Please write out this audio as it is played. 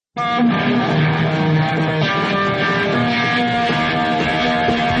Digital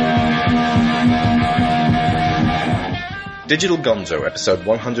Gonzo, episode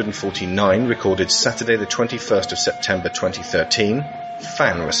 149, recorded Saturday the 21st of September 2013.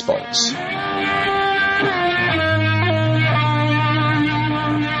 Fan response.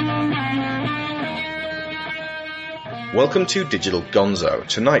 Welcome to Digital Gonzo.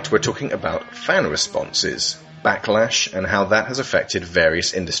 Tonight we're talking about fan responses, backlash, and how that has affected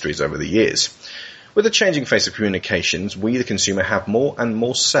various industries over the years. With the changing face of communications, we, the consumer, have more and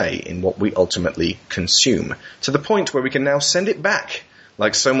more say in what we ultimately consume, to the point where we can now send it back,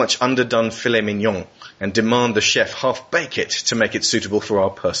 like so much underdone filet mignon, and demand the chef half-bake it to make it suitable for our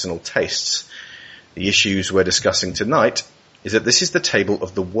personal tastes. The issues we're discussing tonight is that this is the table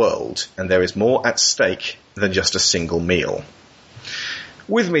of the world, and there is more at stake than just a single meal.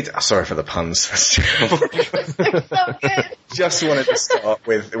 With me, sorry for the puns. So good. Just wanted to start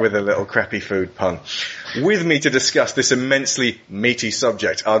with a little crappy food pun. With me to discuss this immensely meaty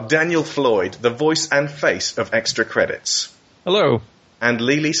subject are Daniel Floyd, the voice and face of Extra Credits. Hello. And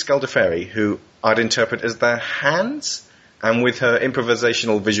Lily Scaldeferi, who I'd interpret as their hands, and with her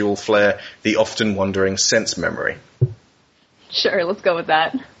improvisational visual flair, the often wandering sense memory. Sure, let's go with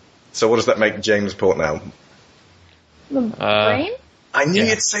that. So what does that make James Portnow? The brain? I knew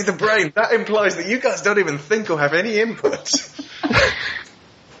you'd say the brain. That implies that you guys don't even think or have any input.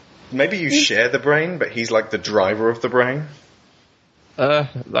 Maybe you share the brain, but he's like the driver of the brain? I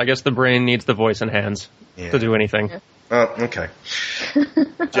guess the brain needs the voice and hands to do anything. Yeah. Oh, okay.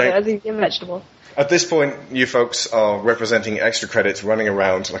 Otherwise he'd be a vegetable. At this point, you folks are representing Extra Credits running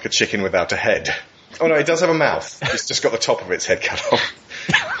around like a chicken without a head. Oh no, it does have a mouth. It's just got the top of its head cut off.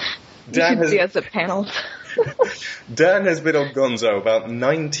 You should see us at panels. Dan has been on Gonzo about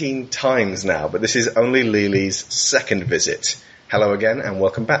 19 times now, but this is only Lily's second visit. Hello again, and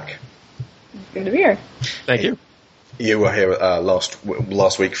welcome back. Good to be here. Thank you. You were here last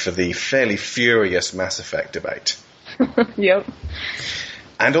week for the fairly furious Mass Effect debate. Yep.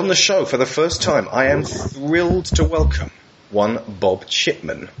 And on the show, for the first time, I am thrilled to welcome one Bob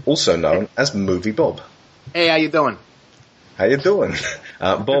Chipman, also known as Movie Bob. Hey, how you doing? How you doing?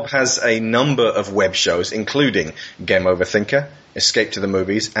 Bob has a number of web shows, including Game Over Thinker, Escape to the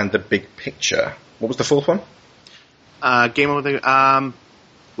Movies, and The Big Picture. What was the fourth one? Game Over Thinker.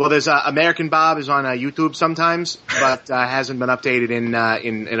 Well, there's American Bob is on YouTube sometimes, but hasn't been updated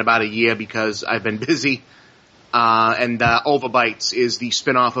in about a year because I've been busy. And Overbites is the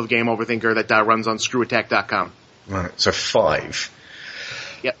spin-off of Game Over Thinker that runs on ScrewAttack.com. Right, so 5.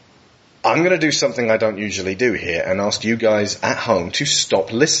 Yep. I'm going to do something I don't usually do here and ask you guys at home to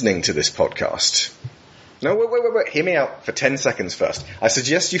stop listening to this podcast. No, wait. Hear me out for 10 seconds first. I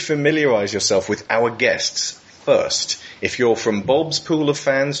suggest you familiarize yourself with our guests first. If you're from Bob's pool of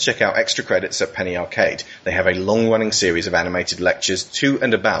fans, check out Extra Credits at Penny Arcade. They have a long-running series of animated lectures to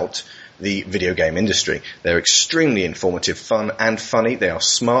and about the video game industry. They're extremely informative, fun, and funny. They are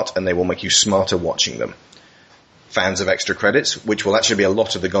smart, and they will make you smarter watching them. Fans of Extra Credits, which will actually be a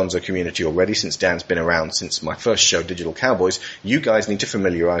lot of the Gonzo community already since Dan's been around since my first show, Digital Cowboys, you guys need to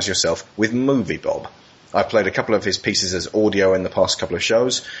familiarize yourself with Movie Bob. I've played a couple of his pieces as audio in the past couple of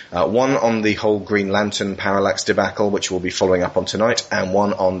shows, one on the whole Green Lantern Parallax debacle, which we'll be following up on tonight, and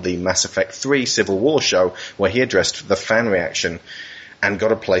one on the Mass Effect 3 Civil War show, where he addressed the fan reaction and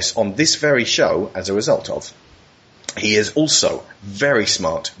got a place on this very show as a result of. He is also very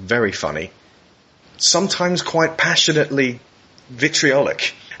smart, very funny, sometimes quite passionately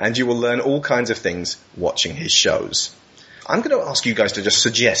vitriolic, and you will learn all kinds of things watching his shows. I'm going to ask you guys to just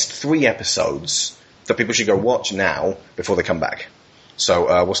suggest 3 episodes that people should go watch now before they come back.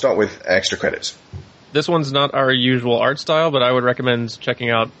 So we'll start with Extra Credits. This one's not our usual art style, but I would recommend checking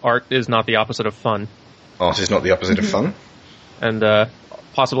out Art is Not the Opposite of Fun. Art is not the opposite of fun? And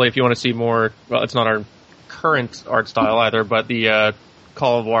possibly if you want to see more, well, it's not our current art style either, but the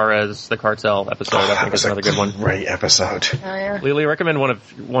Call of Juarez, the Cartel episode, I think is another good one. Great episode. Oh, yeah. Lily, recommend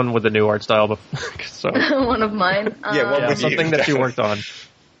one with the new art style. So, One of mine. One with something you, that you worked on.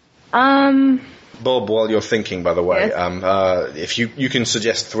 Bob, while you're thinking, by the way, Yes. if you can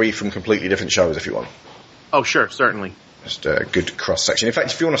suggest 3 from completely different shows if you want. Oh, sure, certainly. Just a good cross-section. In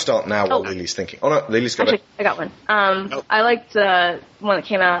fact, if you want to start now while Lily's thinking. Oh, no, Lily's got Actually, I got one. I liked one that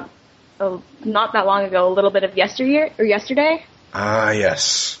came out not that long ago, a little bit of yesterday. Ah,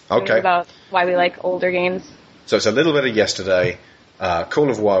 yes. It was Okay. about why we like older games. So it's a little bit of Yesterday, Call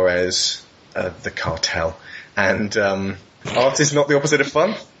of Juarez, The Cartel, and Art is not the opposite of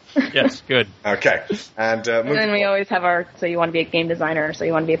fun? Yes, good. Okay. And then we always have our So You Want to Be a Game Designer, So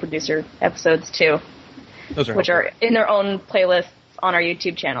You Want to Be a Producer episodes too, Those are which are in their own playlists on our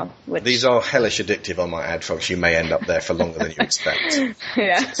YouTube channel. These are hellish addictive, I might add, folks. You may end up there for longer than you expect.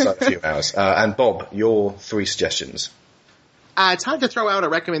 Yeah. So a few hours. And Bob, your 3 suggestions. It's hard to throw out a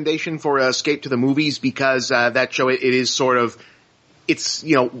recommendation for Escape to the Movies because that show, it is sort of, it's,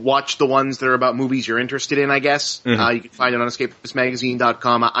 watch the ones that are about movies you're interested in, I guess. Mm-hmm. You can find it on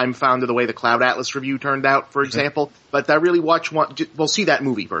escapistmagazine.com. I'm fond of the way the Cloud Atlas review turned out, for example. But I really see that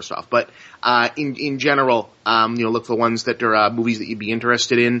movie first off. But in general, look for ones that are movies that you'd be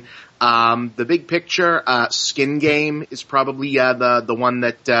interested in. The big picture, Skin Game is probably the one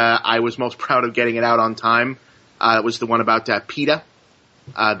that I was most proud of getting it out on time. It was the one about PETA,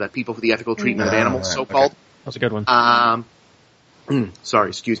 the People for the Ethical Treatment of Animals, right. so-called. Okay. That's a good one. Sorry,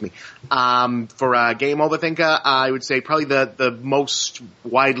 excuse me. For Game Over, I think I would say probably the most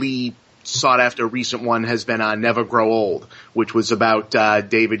widely sought after recent one has been Never Grow Old, which was about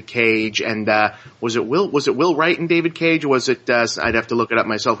David Cage and was it Will Wright and David Cage, or was it I'd have to look it up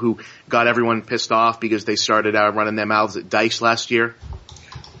myself, who got everyone pissed off because they started running their mouths at Dice last year.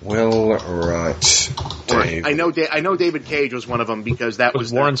 Will Wright. I know David Cage was one of them because that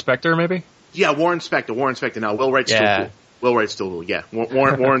was Warren Spector, maybe? Yeah, Warren Spector. No, Will Wright's still cool. Will Wright's still cool. Yeah,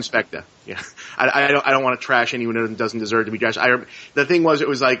 Warren Spector. Yeah, I don't want to trash anyone who doesn't deserve to be trashed. The thing was, it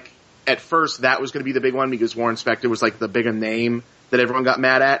was like at first that was going to be the big one because Warren Spector was like the bigger name that everyone got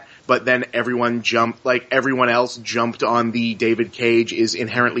mad at, but then everyone else jumped on the David Cage is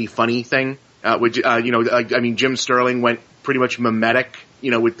inherently funny thing, which Jim Sterling went pretty much mimetic,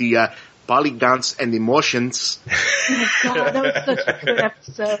 with the polygons and emotions. Oh my God, that was such a good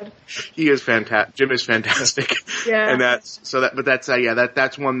episode. He is fantastic. Jim is fantastic. Yeah. And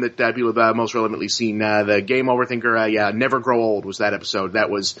that's one that people have most relevantly seen. The Game Over Thinker, Never Grow Old was that episode.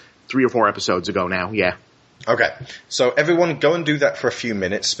 That was 3 or 4 episodes ago now, yeah. Okay, so everyone go and do that for a few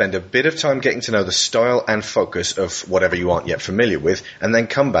minutes, spend a bit of time getting to know the style and focus of whatever you aren't yet familiar with, and then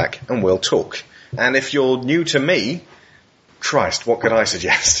come back and we'll talk. And if you're new to me, Christ, what could I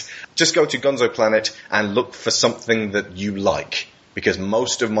suggest? Just go to Gonzo Planet and look for something that you like, because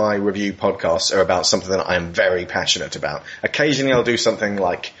most of my review podcasts are about something that I am very passionate about. Occasionally I'll do something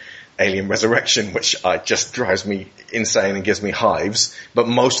like Alien Resurrection, which just drives me insane and gives me hives, but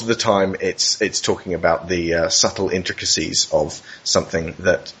most of the time it's talking about the subtle intricacies of something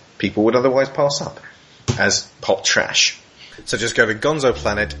that people would otherwise pass up as pop trash. So just go to Gonzo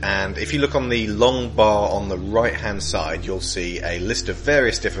Planet, and if you look on the long bar on the right-hand side, you'll see a list of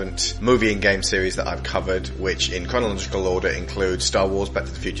various different movie and game series that I've covered, which in chronological order include Star Wars, Back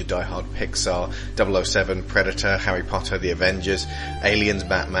to the Future, Die Hard, Pixar, 007, Predator, Harry Potter, The Avengers, Aliens,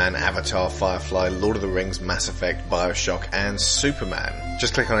 Batman, Avatar, Firefly, Lord of the Rings, Mass Effect, Bioshock, and Superman.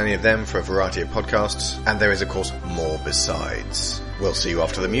 Just click on any of them for a variety of podcasts, and there is, of course, more besides. We'll see you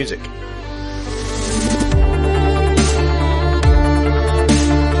after the music.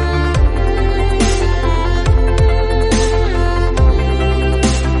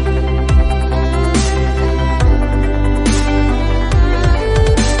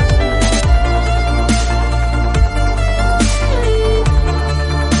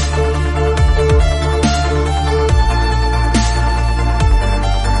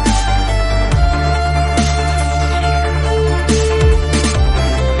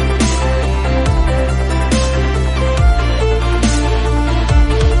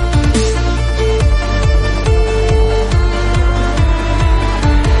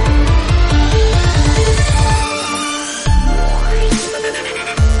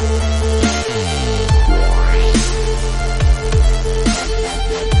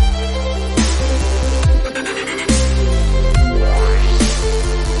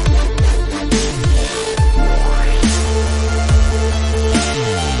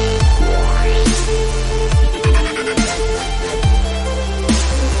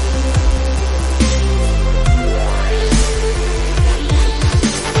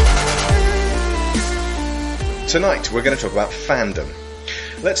 Tonight, we're going to talk about fandom.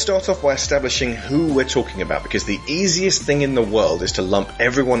 Let's start off by establishing who we're talking about, because the easiest thing in the world is to lump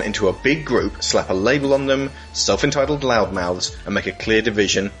everyone into a big group, slap a label on them, self-entitled loudmouths, and make a clear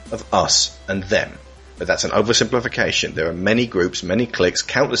division of us and them. But that's an oversimplification. There are many groups, many cliques,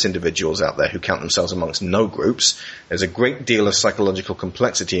 countless individuals out there who count themselves amongst no groups. There's a great deal of psychological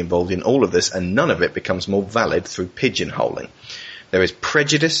complexity involved in all of this, and none of it becomes more valid through pigeonholing. There is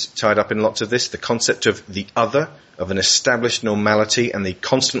prejudice tied up in lots of this, the concept of the other, of an established normality, and the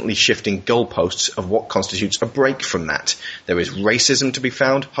constantly shifting goalposts of what constitutes a break from that. There is racism to be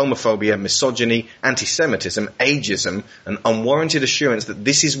found, homophobia, misogyny, anti-Semitism, ageism, an unwarranted assurance that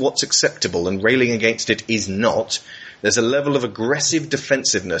this is what's acceptable and railing against it is not, There's a level of aggressive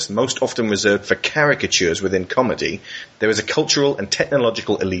defensiveness most often reserved for caricatures within comedy. There is a cultural and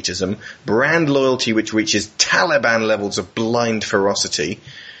technological elitism, brand loyalty which reaches Taliban levels of blind ferocity.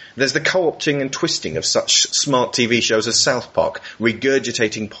 There's the co-opting and twisting of such smart TV shows as South Park,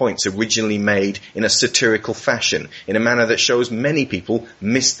 regurgitating points originally made in a satirical fashion, in a manner that shows many people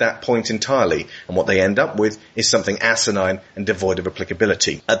missed that point entirely, and what they end up with is something asinine and devoid of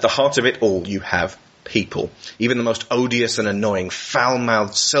applicability. At the heart of it all, you have people. Even the most odious and annoying,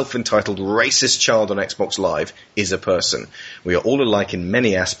 foul-mouthed, self-entitled, racist child on Xbox Live is a person. We are all alike in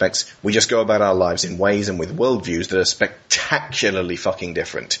many aspects. We just go about our lives in ways and with worldviews that are spectacularly fucking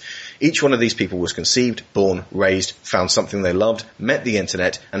different. Each one of these people was conceived, born, raised, found something they loved, met the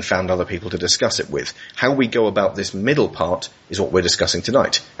internet, and found other people to discuss it with. How we go about this middle part is what we're discussing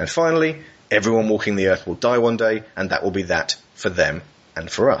tonight. And finally, everyone walking the earth will die one day, and that will be that for them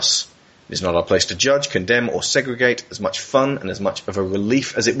and for us. It is not our place to judge, condemn, or segregate. As much fun and as much of a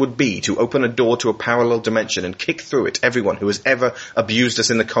relief as it would be to open a door to a parallel dimension and kick through it everyone who has ever abused us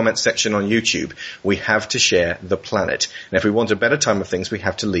in the comments section on YouTube, we have to share the planet. And if we want a better time of things, we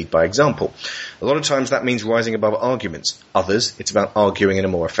have to lead by example. A lot of times that means rising above arguments. Others, it's about arguing in a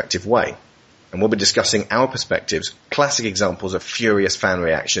more effective way. And we'll be discussing our perspectives, classic examples of furious fan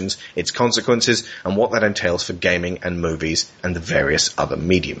reactions, its consequences, and what that entails for gaming and movies and the various other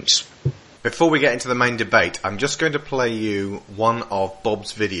mediums. Before we get into the main debate, I'm just going to play you one of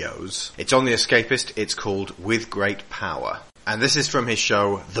Bob's videos. It's on The Escapist. It's called With Great Power. And this is from his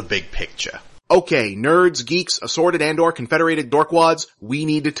show, The Big Picture. Okay, nerds, geeks, assorted and/or confederated dorkwads, we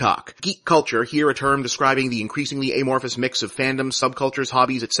need to talk. Geek culture, here a term describing the increasingly amorphous mix of fandoms, subcultures,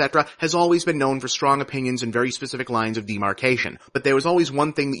 hobbies, etc., has always been known for strong opinions and very specific lines of demarcation. But there was always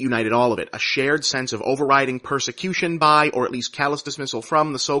one thing that united all of it, a shared sense of overriding persecution by, or at least callous dismissal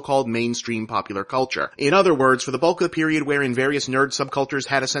from, the so-called mainstream popular culture. In other words, for the bulk of the period wherein various nerd subcultures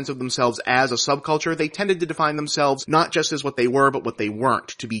had a sense of themselves as a subculture, they tended to define themselves not just as what they were, but what they weren't.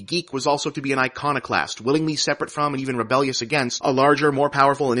 To be geek was also to be an iconoclast, willingly separate from and even rebellious against a larger, more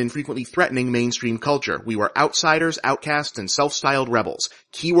powerful, and infrequently threatening mainstream culture. We were outsiders, outcasts, and self-styled rebels.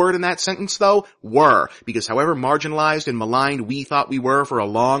 Keyword in that sentence, though, were, because however marginalized and maligned we thought we were for a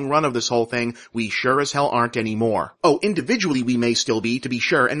long run of this whole thing, we sure as hell aren't anymore. Oh, individually we may still be, to be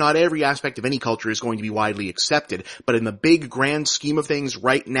sure, and not every aspect of any culture is going to be widely accepted, but in the big grand scheme of things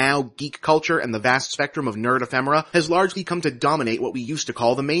right now, geek culture and the vast spectrum of nerd ephemera has largely come to dominate what we used to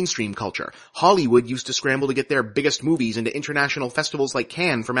call the mainstream culture. Hollywood used to scramble to get their biggest movies into international festivals like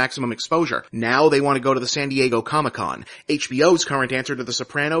Cannes for maximum exposure. Now they want to go to the San Diego Comic-Con. HBO's current answer to The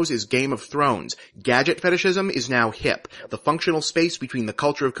Sopranos is Game of Thrones. Gadget fetishism is now hip. The functional space between the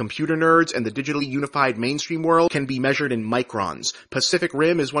culture of computer nerds and the digitally unified mainstream world can be measured in microns. Pacific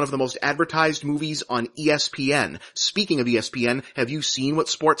Rim is one of the most advertised movies on ESPN. Speaking of ESPN, have you seen what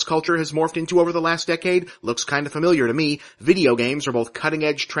sports culture has morphed into over the last decade? Looks kind of familiar to me. Video games are both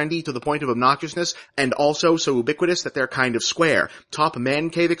cutting-edge trendy to the point of obnoxiousness and also so ubiquitous that they're kind of square. Top man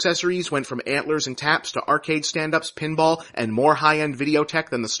cave accessories went from antlers and taps to arcade stand-ups, pinball, and more high-end video tech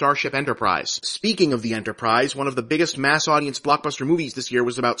than the Starship Enterprise. Speaking of the Enterprise, one of the biggest mass audience blockbuster movies this year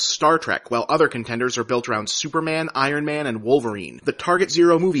was about Star Trek, while other contenders are built around Superman, Iron Man, and Wolverine. The Target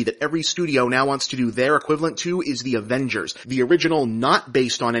Zero movie that every studio now wants to do their equivalent to is The Avengers. The original, not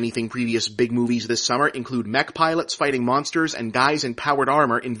based on anything previous big movies this summer, include mech pilots fighting monsters and guys in powered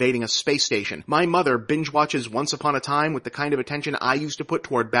armor invading a space station. My mother binge watches Once Upon a Time with the kind of attention I used to put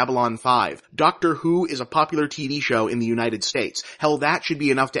toward Babylon 5. Doctor Who is a popular TV show in the United States. Hell, that should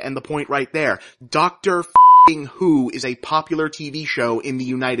be enough to end the point right there. Doctor Who is a popular TV show in the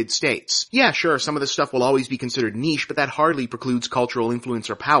United States. Yeah, sure, some of this stuff will always be considered niche, but that hardly precludes cultural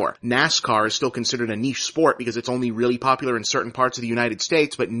influence or power. NASCAR is still considered a niche sport because it's only really popular in certain parts of the United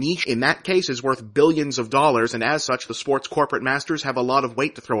States, but niche in that case is worth billions of dollars, and as such, the sport's corporate masters have a lot of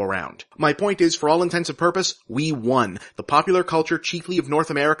weight to throw around. My point is, for all intents and purpose, we won. The popular culture, chiefly of North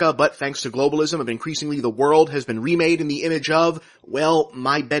America, but thanks to globalism of increasingly the world, has been remade in the image of, well,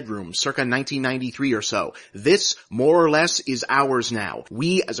 my bedroom, circa 1993 or so. This, more or less, is ours now.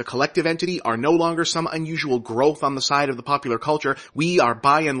 We, as a collective entity, are no longer some unusual growth on the side of the popular culture. We are,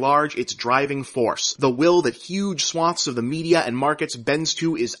 by and large, its driving force. The will that huge swaths of the media and markets bends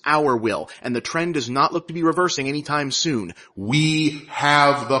to is our will, and the trend does not look to be reversing anytime soon. We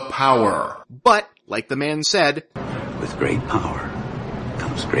have the power. But, like the man said, with great power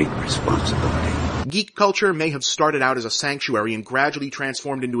comes great responsibility. Geek culture may have started out as a sanctuary and gradually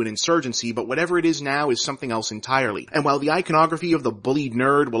transformed into an insurgency, but whatever it is now is something else entirely. And while the iconography of the bullied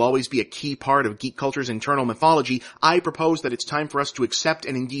nerd will always be a key part of geek culture's internal mythology, I propose that it's time for us to accept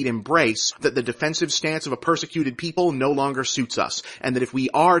and indeed embrace that the defensive stance of a persecuted people no longer suits us, and that if we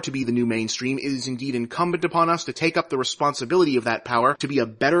are to be the new mainstream, it is indeed incumbent upon us to take up the responsibility of that power to be a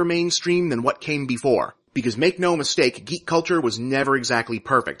better mainstream than what came before. Because make no mistake, geek culture was never exactly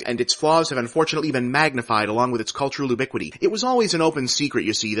perfect, and its flaws have unfortunately been magnified along with its cultural ubiquity. It was always an open secret,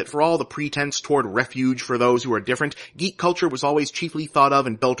 you see, that for all the pretense toward refuge for those who are different, geek culture was always chiefly thought of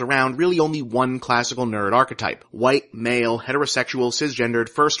and built around really only one classical nerd archetype. White, male, heterosexual, cisgendered,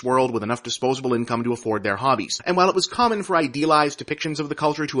 first world with enough disposable income to afford their hobbies. And while it was common for idealized depictions of the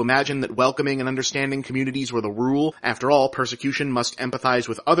culture to imagine that welcoming and understanding communities were the rule, after all, persecution must empathize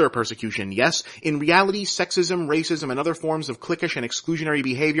with other persecution, yes, in reality, sexism, racism, and other forms of cliquish and exclusionary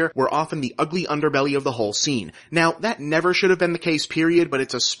behavior were often the ugly underbelly of the whole scene. Now, that never should have been the case, period, but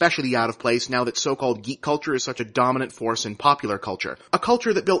it's especially out of place now that so-called geek culture is such a dominant force in popular culture. A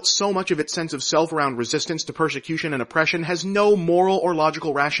culture that built so much of its sense of self around resistance to persecution and oppression has no moral or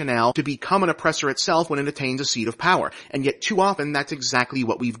logical rationale to become an oppressor itself when it attains a seat of power. And yet too often that's exactly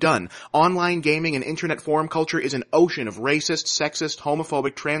what we've done. Online gaming and internet forum culture is an ocean of racist, sexist,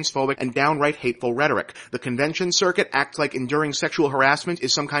 homophobic, transphobic, and downright hateful rhetoric. The convention circuit acts like enduring sexual harassment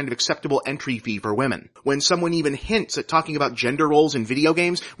is some kind of acceptable entry fee for women. When someone even hints at talking about gender roles in video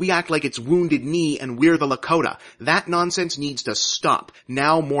games, we act like it's Wounded Knee and we're the Lakota. That nonsense needs to stop,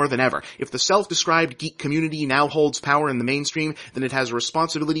 now more than ever. If the self-described geek community now holds power in the mainstream, then it has a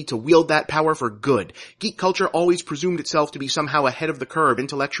responsibility to wield that power for good. Geek culture always presumed itself to be somehow ahead of the curve,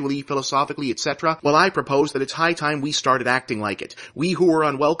 intellectually, philosophically, etc. Well, I propose that it's high time we started acting like it. We who are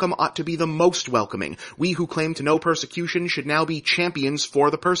unwelcome ought to be the most welcoming. We who claim to know persecution should now be champions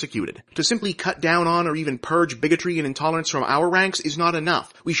for the persecuted. To simply cut down on or even purge bigotry and intolerance from our ranks is not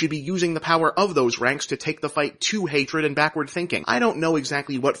enough. We should be using the power of those ranks to take the fight to hatred and backward thinking. I don't know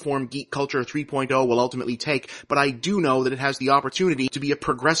exactly what form Geek Culture 3.0 will ultimately take, but I do know that it has the opportunity to be a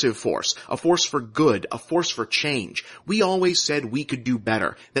progressive force, a force for good, a force for change. We always said we could do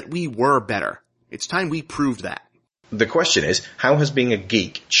better, that we were better. It's time we proved that. The question is, how has being a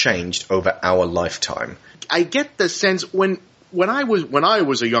geek changed over our lifetime? I get the sense when I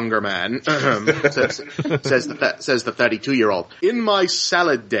was a younger man, says the 32-year-old, in my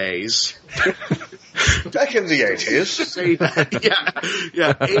salad days, back in the 80s, say that,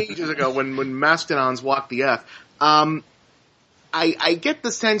 yeah, ages ago when mastodons walked the earth, I get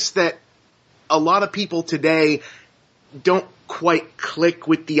the sense that a lot of people today don't quite click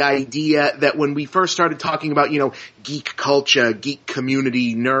with the idea that when we first started talking about, geek culture, geek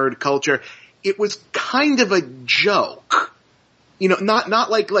community, nerd culture, it was kind of a joke. Not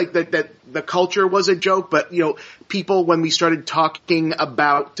like that the culture was a joke, but, people, when we started talking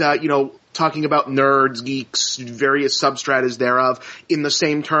about, talking about nerds, geeks, various substratas thereof, in the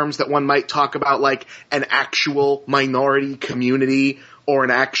same terms that one might talk about like an actual minority community or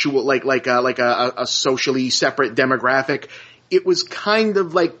an actual, like a socially separate demographic. It was kind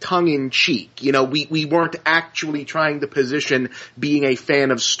of like tongue-in-cheek. We weren't actually trying to position being a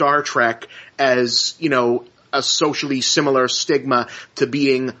fan of Star Trek as, a socially similar stigma to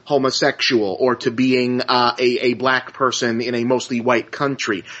being homosexual or to being a black person in a mostly white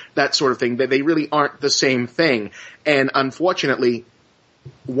country. That sort of thing. They really aren't the same thing. And unfortunately,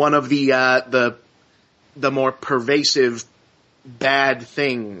 one of the more pervasive bad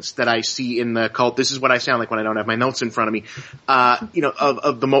things that I see in the cult. This is what I sound like when I don't have my notes in front of me.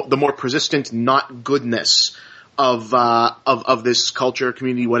 Of the more persistent not goodness of this culture,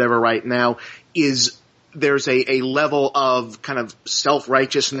 community, whatever right now is there's a level of kind of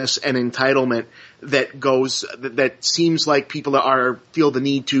self-righteousness and entitlement that seems like people feel the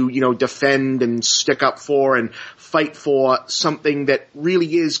need to, defend and stick up for and fight for something that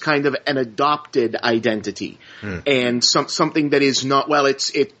really is kind of an adopted identity. And something that is not, well,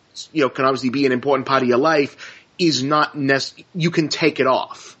 it's, can obviously be an important part of your life, is not you can take it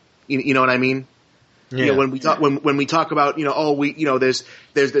off. You know what I mean? Yeah. When we talk about, there's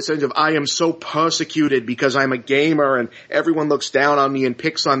this sense of I am so persecuted because I'm a gamer and everyone looks down on me and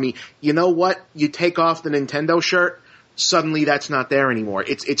picks on me. You know what? You take off the Nintendo shirt, suddenly that's not there anymore.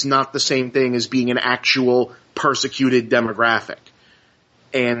 It's not the same thing as being an actual persecuted demographic.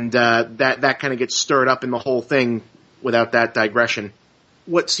 And that kind of gets stirred up in the whole thing without that digression.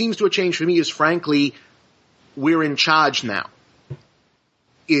 What seems to have changed for me is, frankly, we're in charge now.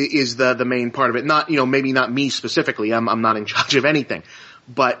 Is the main part of it. Not, maybe not me specifically. I'm not in charge of anything.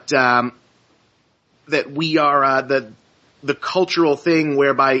 But that we are the cultural thing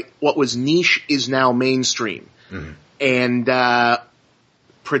whereby what was niche is now mainstream. Mm-hmm. And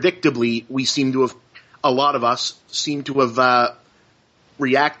predictably, a lot of us seem to have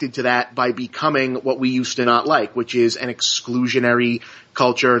reacted to that by becoming what we used to not like, which is an exclusionary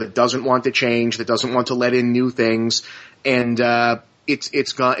culture that doesn't want to change, that doesn't want to let in new things, and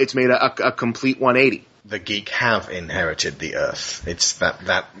it's made a complete 180. The geek have inherited the earth. It's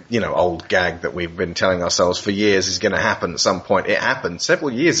that old gag that we've been telling ourselves for years is going to happen at some point. It happened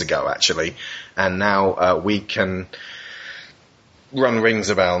several years ago, actually, and now we can run rings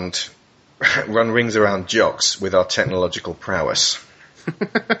around jocks with our technological prowess.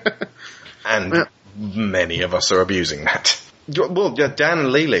 And many of us are abusing that. Well, Dan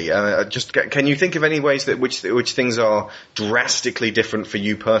and Lily, can you think of any ways that which things are drastically different for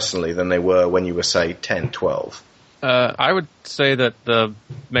you personally than they were when you were, say, 10, 12? I would say that the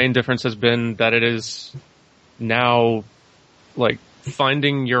main difference has been that it is now, like,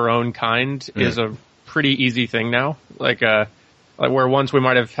 finding your own kind is a pretty easy thing now. Like where once we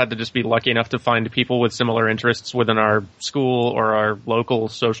might have had to just be lucky enough to find people with similar interests within our school or our local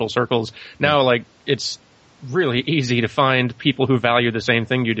social circles. Now, like, it's really easy to find people who value the same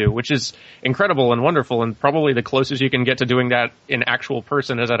thing you do, which is incredible and wonderful, and probably the closest you can get to doing that in actual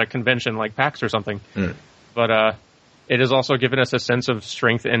person is at a convention like PAX or something. But it has also given us a sense of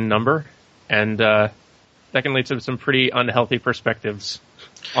strength in number, and that can lead to some pretty unhealthy perspectives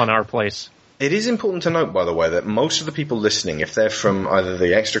on our place. It is important to note, by the way, that most of the people listening, if they're from either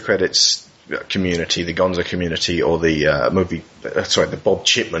the Extra Credits community, the Gonzo community, or the the Bob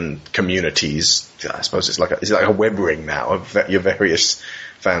Chipman communities, I suppose it's like a web ring now of your various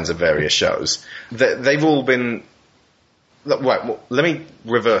fans of various shows. They've all been. Right, well, let me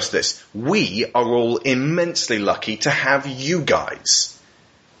reverse this. We are all immensely lucky to have you guys,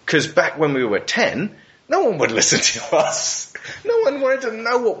 because back when we were 10, no one would listen to us. No one wanted to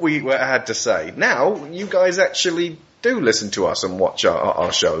know what we had to say. Now you guys actually do listen to us and watch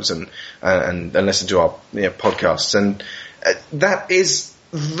our shows and listen to our podcasts, and that is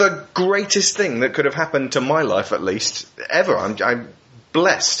the greatest thing that could have happened to my life, at least ever. I'm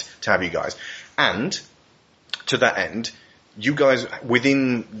blessed to have you guys, and to that end, you guys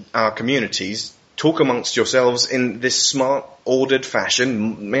within our communities talk amongst yourselves in this smart, ordered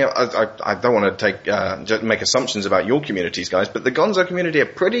fashion. I don't want to make assumptions about your communities, guys, but the Gonzo community are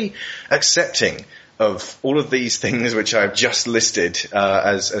pretty accepting of all of these things which I've just listed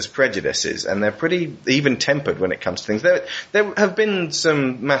as prejudices, and they're pretty even-tempered when it comes to things. There have been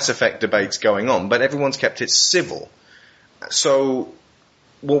some Mass Effect debates going on, but everyone's kept it civil. So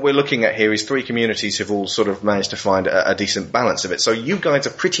what we're looking at here is three communities who've all sort of managed to find a decent balance of it. So you guys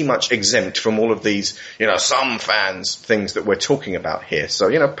are pretty much exempt from all of these, some fans things that we're talking about here.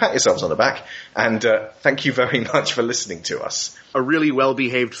 So, pat yourselves on the back, and thank you very much for listening to us. A really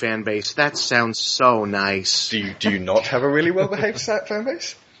well-behaved fan base. That sounds so nice. Do you not have a really well-behaved fan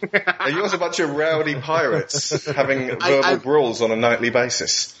base? Are yours a bunch of rowdy pirates having verbal brawls on a nightly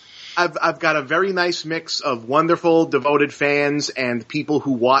basis? I've got a very nice mix of wonderful, devoted fans and people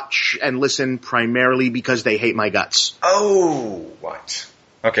who watch and listen primarily because they hate my guts. Oh, right.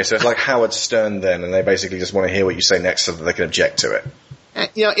 Okay, so it's like Howard Stern then, and they basically just want to hear what you say next so that they can object to it.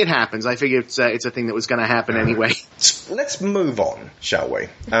 It happens. I figure it's a thing that was going to happen anyway. Let's move on, shall we?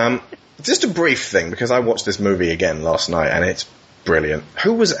 Just a brief thing, because I watched this movie again last night, and it's brilliant.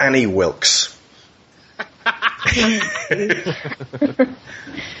 Who was Annie Wilkes?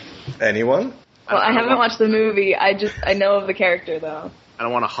 Anyone? Well, I haven't watched the movie. I know of the character, though. I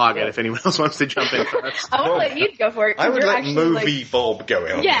don't want to hog it if anyone else wants to jump in first. I will let you go for it. I would let movie Bob go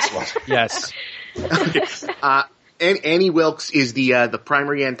in on this one. Yes. Okay. Annie Wilkes is the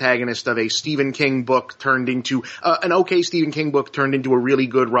primary antagonist of a Stephen King book turned into an okay Stephen King book turned into a really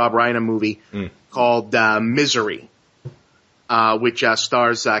good Rob Reiner movie called Misery, which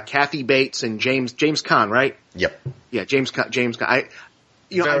stars Kathy Bates and James Caan, right? Yep. Yeah, James Caan.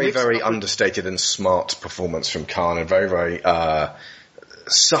 Very understated and smart performance from Caan, and very, very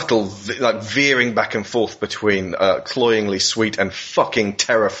subtle, like veering back and forth between cloyingly sweet and fucking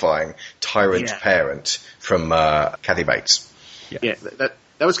terrifying tyrant parent from Kathy Bates. Yeah, that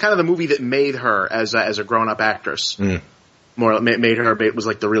was kind of the movie that made her as a grown-up actress. More made her. It was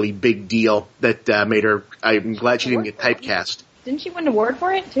like the really big deal that made her. I'm glad she didn't get typecast. Didn't she win an award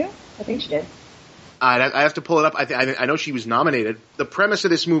for it too? I think she did. I have to pull it up. I know she was nominated. The premise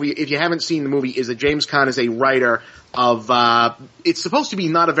of this movie, if you haven't seen the movie, is that James Caan is a writer of, it's supposed to be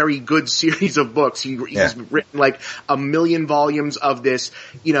not a very good series of books. He's written like 1 million volumes of this,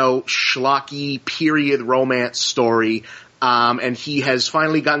 schlocky period romance story. And he has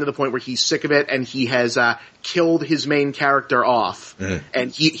finally gotten to the point where he's sick of it, and he has killed his main character off.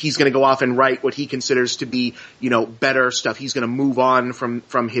 And he's going to go off and write what he considers to be, better stuff. He's going to move on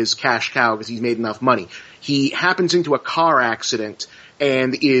from his cash cow because he's made enough money. He happens into a car accident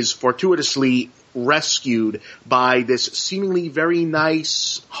and is fortuitously rescued by this seemingly very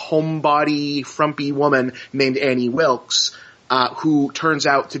nice, homebody, frumpy woman named Annie Wilkes, who turns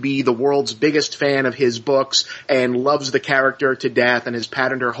out to be the world's biggest fan of his books and loves the character to death and has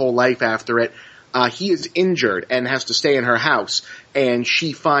patterned her whole life after it. He is injured and has to stay in her house, and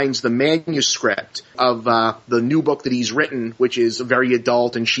she finds the manuscript of the new book that he's written, which is very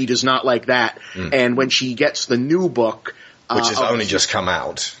adult, and she does not like that. And when she gets the new book, which has only just come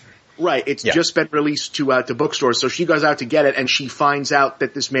out. Right, it's just been released to bookstores, so she goes out to get it, and she finds out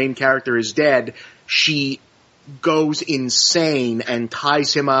that this main character is dead. She goes insane and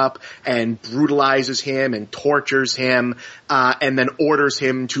ties him up and brutalizes him and tortures him, and then orders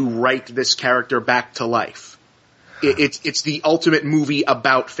him to write this character back to life. It's the ultimate movie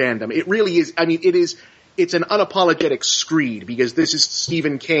about fandom. It really is. I mean, it's an unapologetic screed, because this is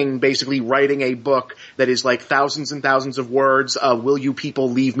Stephen King basically writing a book that is like thousands and thousands of words of "Will you people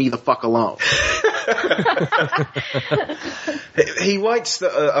leave me the fuck alone?" He writes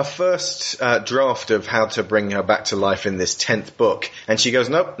a first draft of how to bring her back to life in this 10th book, and she goes,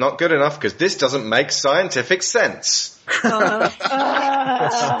 "Nope, not good enough, because this doesn't make scientific sense." That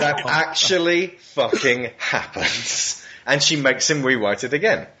actually fucking happens. And she makes him rewrite it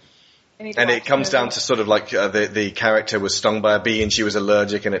again. And it comes down to sort of like the character was stung by a bee and she was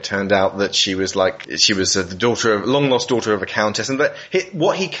allergic, and it turned out that she was the long lost daughter of a countess, and that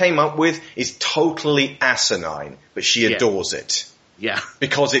what he came up with is totally asinine, but she adores it. Yeah.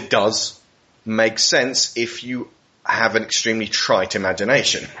 Because it does make sense if you have an extremely trite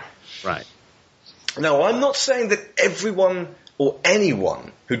imagination. Right. Now, I'm not saying that everyone or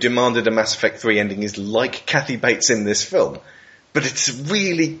anyone who demanded a Mass Effect 3 ending is like Kathy Bates in this film. But it's a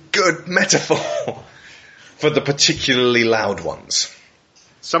really good metaphor for the particularly loud ones.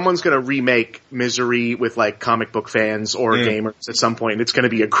 Someone's going to remake Misery with like comic book fans or gamers at some point, and it's going to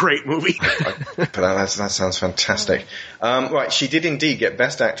be a great movie. But that sounds fantastic. Right, she did indeed get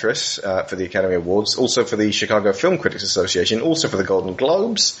Best Actress for the Academy Awards, also for the Chicago Film Critics Association, also for the Golden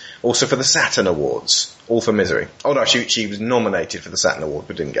Globes, also for the Saturn Awards, all for Misery. Oh no, she was nominated for the Saturn Award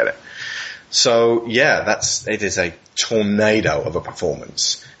but didn't get it. So yeah, it is a tornado of a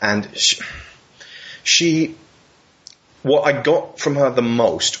performance. And she what I got from her the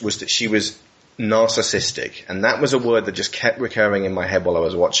most was that she was narcissistic, and that was a word that just kept recurring in my head while I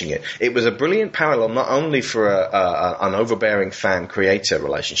was watching it. It was a brilliant parallel not only for an overbearing fan-creator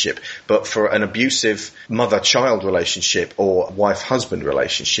relationship, but for an abusive mother-child relationship or wife-husband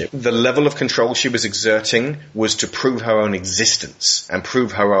relationship. The level of control she was exerting was to prove her own existence and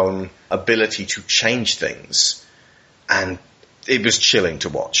prove her own ability to change things, and it was chilling to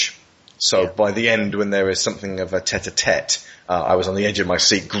watch. So by the end, when there is something of a tete-a-tete, I was on the edge of my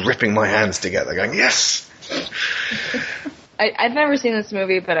seat, gripping my hands together, going, yes! I've never seen this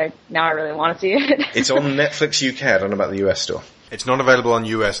movie, but now I really want to see it. It's on Netflix UK. I don't know about the US store. It's not available on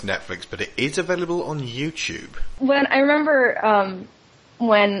US Netflix, but it is available on YouTube. When I remember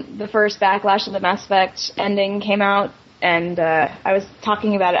when the first backlash of the Mass Effect ending came out, and I was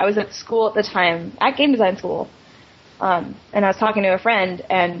talking about it. I was at school at the time, at game design school. And I was talking to a friend,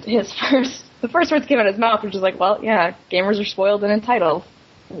 and the first words came out of his mouth, which was like, well, yeah, gamers are spoiled and entitled.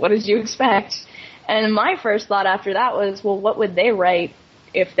 What did you expect? And my first thought after that was, well, what would they write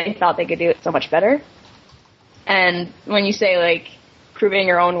if they thought they could do it so much better? And when you say, like, proving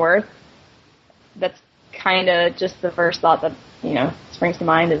your own worth, that's kind of just the first thought that, springs to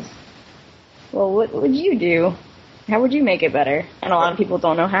mind is, well, what would you do? How would you make it better? And a lot of people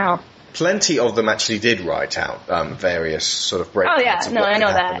don't know how. Plenty of them actually did write out various sort of breakdowns. Oh yeah, of no, what I could know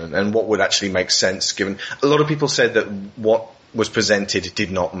happen that. and what would actually make sense given. A lot of people said that what was presented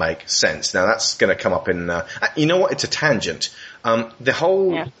did not make sense. Now that's going to come up in, you know what, it's a tangent.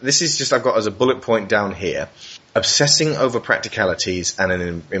 This is just, I've got as a bullet point down here, obsessing over practicalities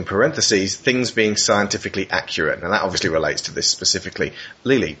and in parentheses, things being scientifically accurate. Now that obviously relates to this specifically.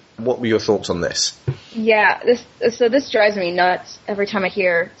 Lily, what were your thoughts on this? Yeah, this drives me nuts every time I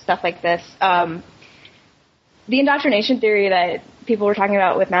hear stuff like this. The indoctrination theory that people were talking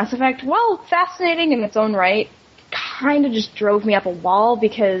about with Mass Effect, while fascinating in its own right, kind of just drove me up a wall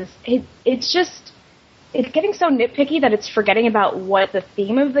because it's getting so nitpicky that it's forgetting about what the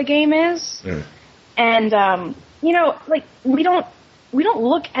theme of the game is. And, like, we don't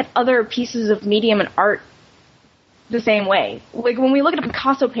look at other pieces of medium and art the same way. Like, when we look at a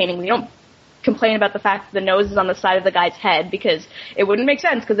Picasso painting, we don't complain about the fact that the nose is on the side of the guy's head because it wouldn't make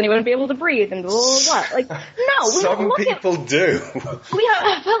sense because then he wouldn't be able to breathe and blah, blah, blah. Like, no. Some people do. But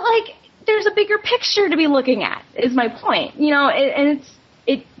like, there's a bigger picture to be looking at, is my point. You know,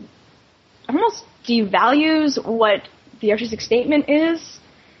 it almost devalues what the artistic statement is.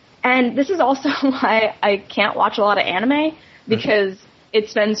 And this is also why I can't watch a lot of anime, because it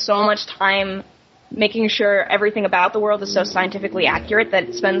spends so much time making sure everything about the world is so scientifically accurate that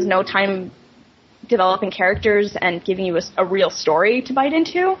it spends no time developing characters and giving you a real story to bite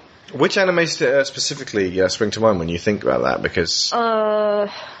into. Which animes specifically spring to mind when you think about that? Because oh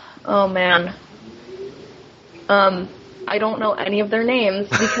man, I don't know any of their names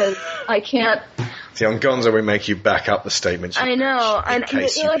because I can't. See, on Gonzo we make you back up the statements. I know, in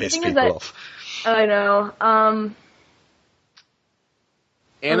case you piss people off. I know.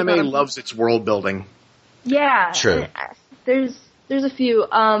 Anime loves its world building. Yeah. True. There's a few.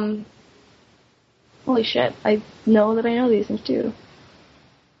 Holy shit! I know that I know these things too.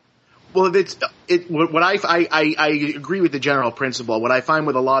 Well, what I agree with the general principle. What I find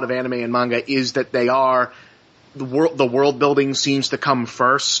with a lot of anime and manga is that they are the world building seems to come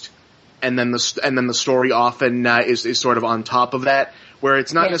first, and then the story often is sort of on top of that, where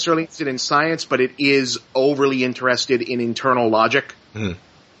it's not necessarily interested in science, but it is overly interested in internal logic. Mm.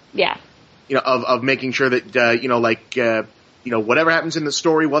 Yeah. You know, of making sure that whatever happens in the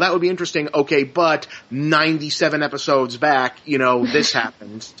story, well, that would be interesting. Okay, but 97 episodes back, this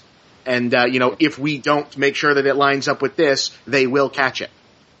happened. And, if we don't make sure that it lines up with this, they will catch it.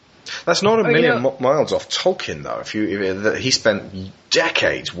 That's not a million miles off Tolkien, though. He spent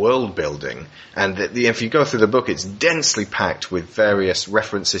decades world building, and if you go through the book, it's densely packed with various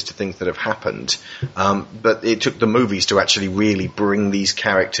references to things that have happened. But it took the movies to actually really bring these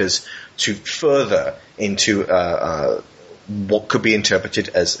characters to further into what could be interpreted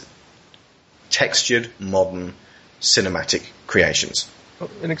as textured, modern, cinematic creations.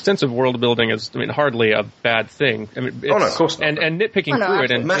 An extensive world building is, hardly a bad thing. No, of course not. And nitpicking through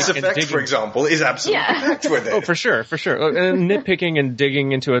it, and Mass Effect, for example, is absolutely packed with it. Oh, for sure. And nitpicking and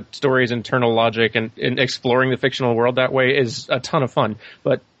digging into a story's internal logic and exploring the fictional world that way is a ton of fun.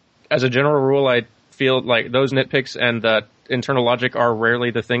 But as a general rule, I feel like those nitpicks and the internal logic are rarely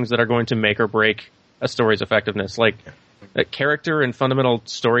the things that are going to make or break a story's effectiveness. Like, character and fundamental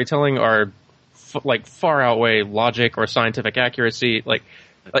storytelling are far outweigh logic or scientific accuracy.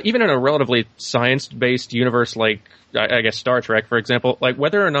 Even in a relatively science-based universe like, I guess, Star Trek, for example,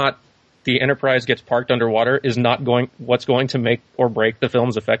 whether or not the Enterprise gets parked underwater is not what's going to make or break the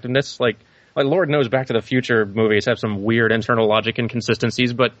film's effectiveness. Like Lord knows Back to the Future movies have some weird internal logic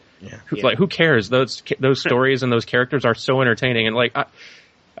inconsistencies, but who cares? Those stories and those characters are so entertaining, and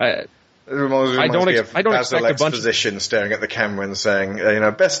It reminds me of Basil Exposition staring at the camera and saying,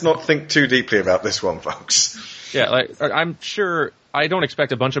 best not think too deeply about this one, folks. Yeah, I'm sure I don't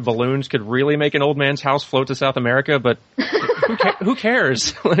expect a bunch of balloons could really make an old man's house float to South America, but who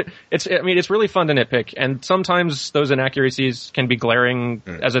cares? It's really fun to nitpick, and sometimes those inaccuracies can be glaring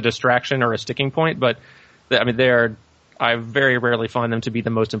as a distraction or a sticking point, but I very rarely find them to be the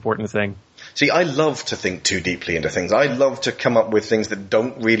most important thing. See, I love to think too deeply into things. I love to come up with things that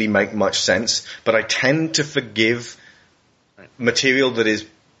don't really make much sense, but I tend to forgive material that is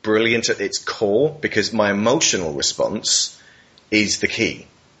brilliant at its core because my emotional response is the key.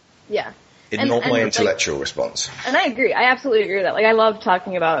 Yeah. Not my intellectual response. And I agree. I absolutely agree with that. I love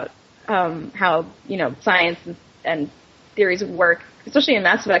talking about how, science and theories work, especially in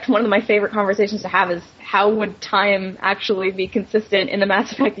Mass Effect. One of my favorite conversations to have is how would time actually be consistent in the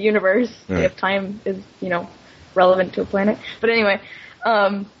Mass Effect universe if time is, relevant to a planet. But anyway,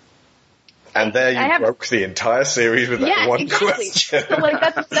 and there you broke the entire series with that one question. So,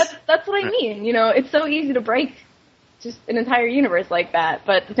 that's what I mean. It's so easy to break just an entire universe like that.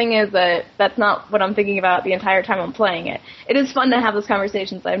 But the thing is that that's not what I'm thinking about the entire time I'm playing it. It is fun to have those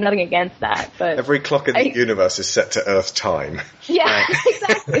conversations. I have nothing against that. But every clock in the universe is set to Earth time. Yeah,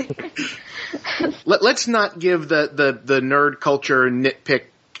 exactly. Let's not give the nerd culture nitpick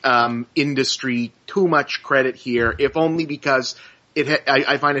industry too much credit here, if only because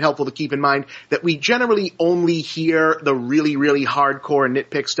I find it helpful to keep in mind that we generally only hear the really, really hardcore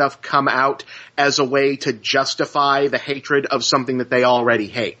nitpick stuff come out as a way to justify the hatred of something that they already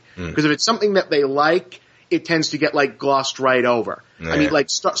hate. Because if it's something that they like, it tends to get glossed right over. Yeah.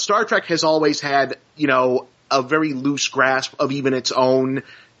 Star Trek has always had, a very loose grasp of even its own,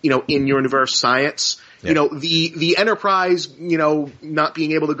 in-universe science. Yeah. The Enterprise, not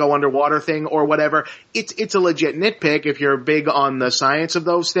being able to go underwater thing or whatever, it's a legit nitpick if you're big on the science of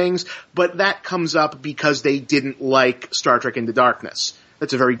those things, but that comes up because they didn't like Star Trek Into Darkness.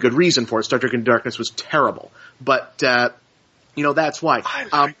 That's a very good reason for it. Star Trek Into Darkness was terrible. But, that's why.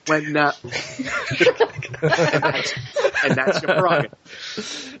 And that's your prerogative.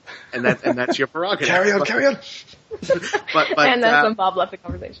 And that's your prerogative. Carry on. But and that's when Bob left the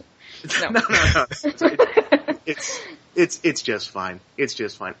conversation. No. It's just fine. It's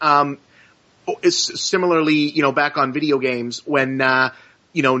just fine. It's similarly, back on video games when,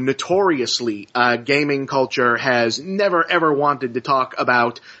 notoriously, gaming culture has never ever wanted to talk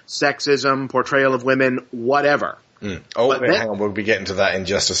about sexism, portrayal of women, whatever. Oh, hang on, we'll be getting to that in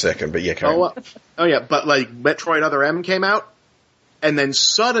just a second, but yeah, carry on. But like Metroid Other M came out, and then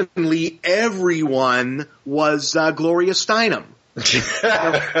suddenly everyone was Gloria Steinem.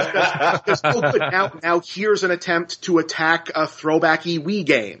 Now here's an attempt to attack a throwbacky Wii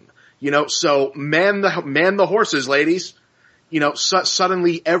game. So man the horses, ladies.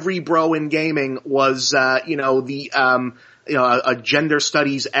 Suddenly every bro in gaming was, a gender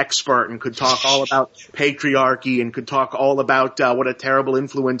studies expert and could talk all about patriarchy and could talk all about what a terrible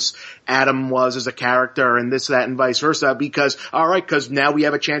influence Adam was as a character and this, that, and vice versa because now we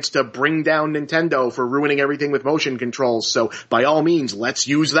have a chance to bring down Nintendo for ruining everything with motion controls. So by all means, let's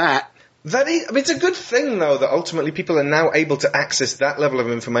use that. It's a good thing though that ultimately people are now able to access that level of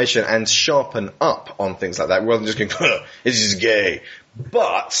information and sharpen up on things like that rather than just going, this is gay.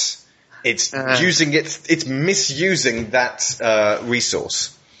 But it's misusing that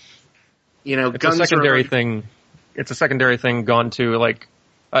resource. It's a secondary thing. It's a secondary thing gone to like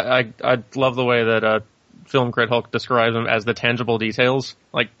I love the way that Film Crit Hulk describes them as the tangible details.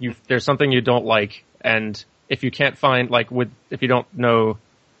 Like there's something you don't like, and if you can't find if you don't know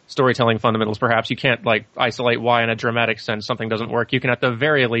storytelling fundamentals, perhaps you can't isolate why in a dramatic sense something doesn't work. You can at the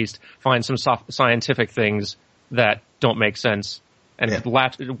very least find some scientific things that don't make sense. And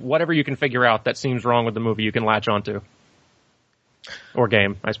whatever you can figure out that seems wrong with the movie, you can latch onto. Or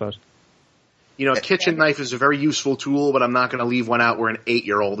game, I suppose. Kitchen knife is a very useful tool, but I'm not going to leave one out where an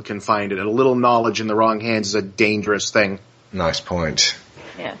 8-year-old can find it. And a little knowledge in the wrong hands is a dangerous thing. Nice point.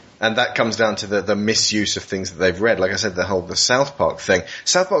 Yeah. And that comes down to the misuse of things that they've read. Like I said, the South Park thing.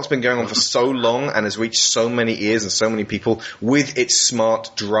 South Park's been going on for so long and has reached so many ears and so many people with its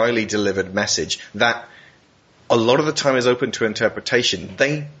smart, dryly delivered message that a lot of the time is open to interpretation.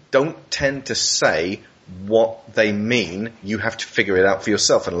 They don't tend to say what they mean. You have to figure it out for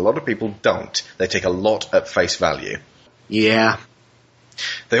yourself, and a lot of people don't. They take a lot at face value. Yeah.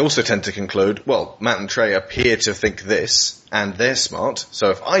 They also tend to conclude, well, Matt and Trey appear to think this, and they're smart, so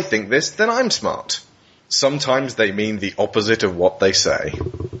if I think this, then I'm smart. Sometimes they mean the opposite of what they say.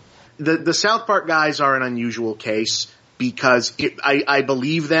 The South Park guys are an unusual case, because I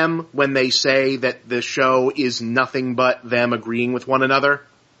believe them when they say that the show is nothing but them agreeing with one another.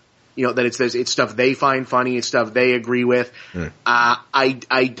 That it's stuff they find funny, it's stuff they agree with.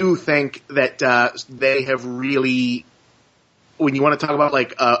 I do think that they have really, when you want to talk about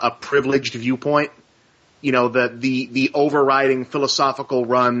a privileged viewpoint, the overriding philosophical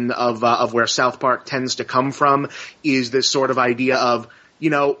run of where South Park tends to come from is this sort of idea of,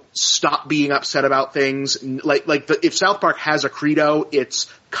 stop being upset about things. If South Park has a credo, it's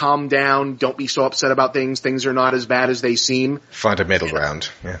calm down, don't be so upset about things. Things are not as bad as they seem. Find a middle ground.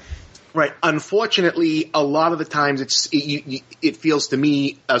 Yeah. Right. Unfortunately, a lot of the times it feels to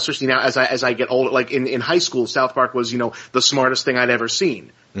me, especially now as I get older, like in high school, South Park was, the smartest thing I'd ever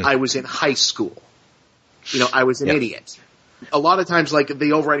seen. I was in high school. I was an idiot. A lot of times,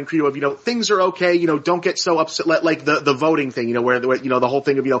 the overriding credo of, things are okay, don't get so upset, like the voting thing, where the whole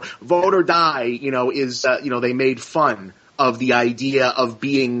thing of, vote or die, is, they made fun of the idea of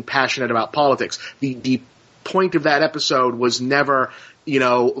being passionate about politics. The point of that episode was never,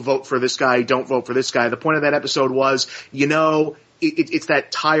 vote for this guy, don't vote for this guy. The point of that episode was, it's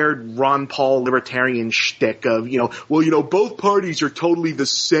that tired Ron Paul libertarian shtick of, both parties are totally the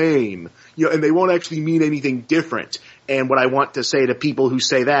same, and they won't actually mean anything different. And what I want to say to people who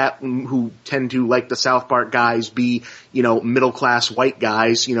say that, who tend to, like the South Park guys, be, middle-class white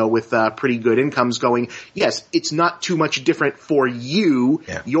guys, with pretty good incomes going, yes, it's not too much different for you.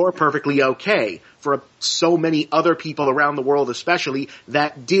 Yeah. You're perfectly okay. For so many other people around the world especially,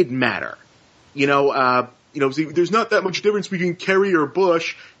 that did matter. There's not that much difference between Kerry or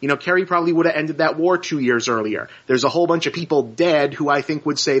Bush. Kerry probably would have ended that war 2 years earlier. There's a whole bunch of people dead who I think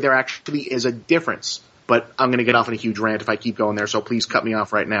would say there actually is a difference. But I'm going to get off in a huge rant if I keep going there, so please cut me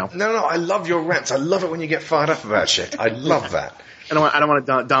off right now. No, I love your rants. I love it when you get fired up about shit. I love that. I don't want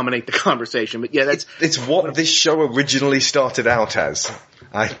to dominate the conversation, but yeah, it's what this show originally started out as.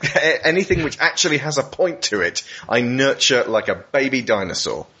 Anything which actually has a point to it, I nurture like a baby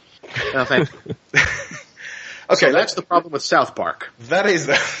dinosaur. Oh, thank you. Okay, So that's the problem with South Park. that is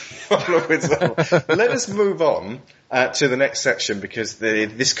the problem with South. Let us move on to the next section because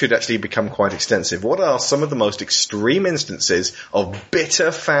this could actually become quite extensive. What are some of the most extreme instances of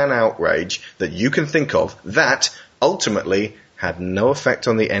bitter fan outrage that you can think of that ultimately had no effect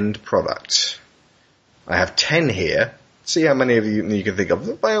on the end product? I have 10 here. See how many of you can think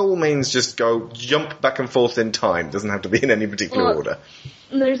of. By all means, just jump back and forth in time. Doesn't have to be in any particular order.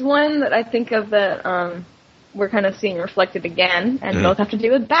 There's one that I think of that we're kind of seeing reflected again, and both have to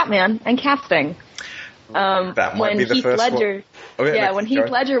do with Batman and casting. That might be the first Ledger, one. When Heath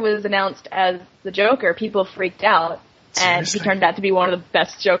Ledger was announced as the Joker, people freaked out, and he turned out to be one of the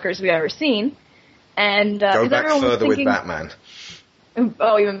best Jokers we've ever seen. And Go back everyone was further thinking, with Batman.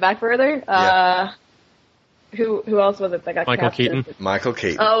 Oh, even back further? Yeah. Who else was it that got Michael casted? Keaton. Michael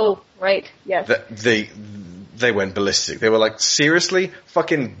Keaton. Oh, right, yes. They went ballistic. They were like, seriously?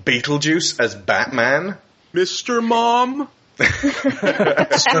 Fucking Beetlejuice as Batman? Mr. Mom?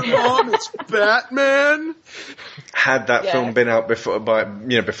 Mr. Mom, it's Batman? Had that film been out before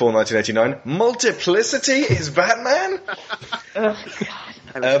 1989, Multiplicity is Batman? Oh,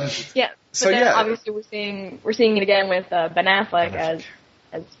 God. So then obviously we're seeing it again with Ben Affleck as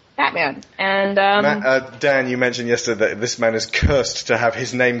Batman. And Dan, you mentioned yesterday that this man is cursed to have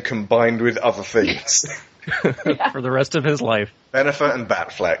his name combined with other things. For the rest of his life. Bennifer and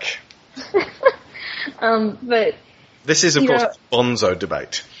Batfleck. But this is, of course, the Bonzo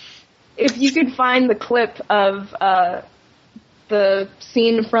debate. If you could find the clip of the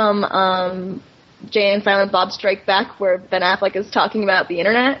scene from Jay and Silent Bob Strike Back where Ben Affleck is talking about the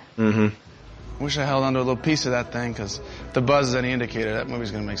internet. Mm-hmm. Wish I held onto a little piece of that thing, because if the buzz is any indicator, that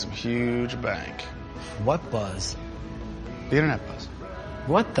movie's going to make some huge bank. What buzz? The internet buzz.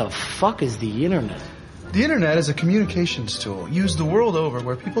 What the fuck is the internet? The internet is a communications tool used the world over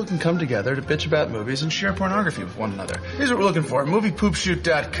where people can come together to bitch about movies and share pornography with one another. Here's what we're looking for,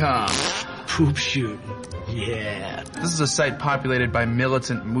 moviepoopshoot.com. Poop shoot. Yeah. This is a site populated by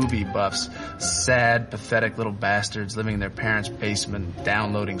militant movie buffs. Sad, pathetic little bastards living in their parents' basement,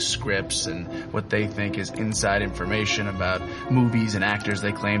 downloading scripts and what they think is inside information about movies and actors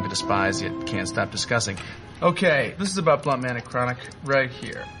they claim to despise yet can't stop discussing. Okay, this is about Blunt Man and Chronic right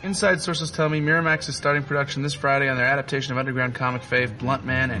here. Inside sources tell me Miramax is starting production this Friday on their adaptation of underground comic fave Blunt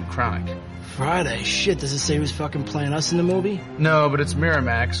Man and Chronic. Friday? Shit, does it say who's fucking playing us in the movie? No, but it's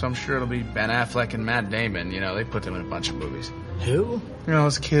Miramax, so I'm sure it'll be Ben Affleck and Matt Damon. You know, they put them in a bunch of movies. Who? You know,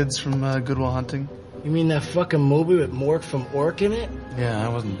 those kids from Good Will Hunting? You mean that fucking movie with Mork from Ork in it? Yeah, I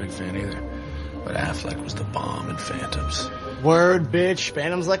wasn't a big fan either. But Affleck was the bomb in Phantoms. Word, bitch.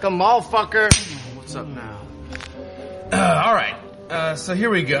 Phantom's like a motherfucker. What's up now? All right. So here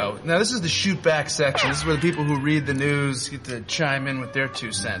we go. Now this is the shoot back section. This is where the people who read the news get to chime in with their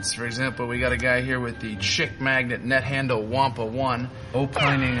 2 cents. For example, we got a guy here with the chick magnet net handle Wampa1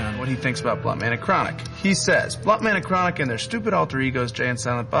 opining on what he thinks about Blunt Man and Chronic. He says, Blunt Man and Chronic and their stupid alter egos, Jay and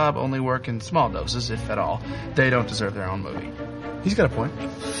Silent Bob, only work in small doses, if at all. They don't deserve their own movie. He's got a point.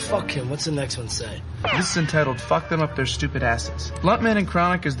 Fuck him. What's the next one say? This is entitled, Fuck Them Up Their Stupid Asses. Blunt Man and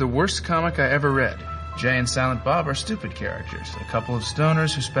Chronic is the worst comic I ever read. Jay and Silent Bob are stupid characters, a couple of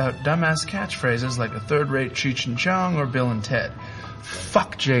stoners who spout dumbass catchphrases like a third-rate Cheech and Chong or Bill and Ted.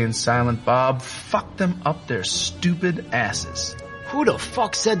 Fuck Jay and Silent Bob. Fuck them up their stupid asses. Who the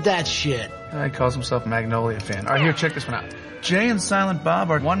fuck said that shit? He calls himself Magnolia fan. All right, here, check this one out. Jay and Silent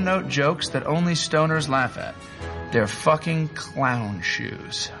Bob are one-note jokes that only stoners laugh at. They're fucking clown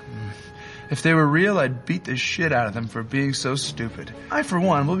shoes. If they were real, I'd beat the shit out of them for being so stupid. I, for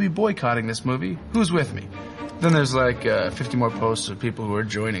one, will be boycotting this movie. Who's with me? Then there's like 50 more posts of people who are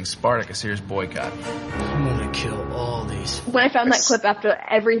joining Spartacus here's boycott. I'm gonna kill all these. When I found that clip after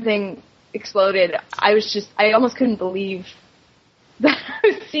everything exploded, I almost couldn't believe that I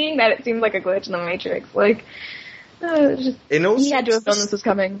was seeing that. It seemed like a glitch in the Matrix. Like, he had to have known this was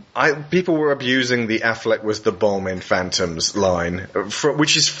coming. People were abusing the Affleck was the bomb in Phantoms line,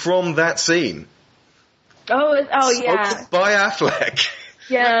 which is from that scene. Oh yeah. Spoken by Affleck.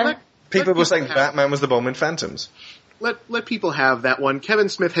 Yeah. People were saying Batman was the bomb in Phantoms. Let people have that one. Kevin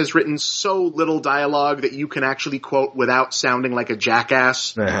Smith has written so little dialogue that you can actually quote without sounding like a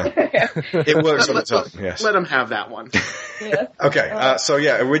jackass. It works all the time, yes. Let him have that one. Yeah. Okay, that's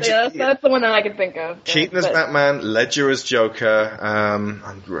the one that I could think of. Keaton as Batman, Ledger as Joker.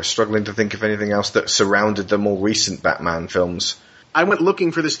 I'm struggling to think of anything else that surrounded the more recent Batman films. I went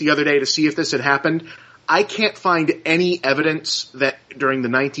looking for this the other day to see if this had happened. I can't find any evidence that during the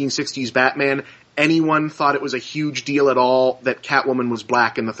 1960s Batman anyone thought it was a huge deal at all that Catwoman was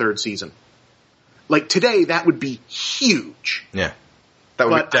black in the 3rd season. Like, today, that would be huge. Yeah. That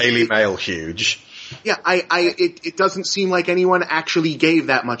would be Daily Mail huge. Yeah, it doesn't seem like anyone actually gave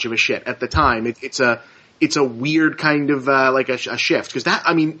that much of a shit at the time. It's a weird kind of, like a shift. Cause that,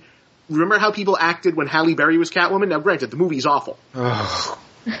 I mean, remember how people acted when Halle Berry was Catwoman? Now granted, the movie's awful.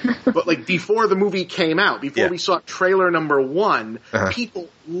 But like before the movie came out, before we saw trailer number 1, people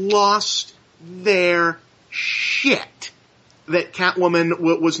lost their shit that Catwoman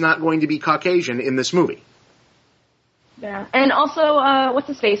was not going to be Caucasian in this movie. Yeah, and also, what's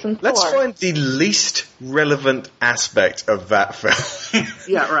his face in Thor? Let's find the least relevant aspect of that film.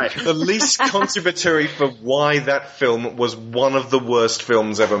 Yeah, right. The least contributory for why that film was one of the worst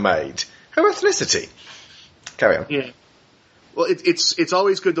films ever made. Her ethnicity. Carry on. Yeah. Well, it's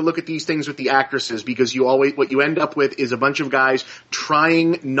always good to look at these things with the actresses because what you end up with is a bunch of guys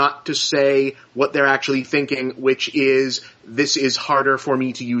trying not to say what they're actually thinking, which is, this is harder for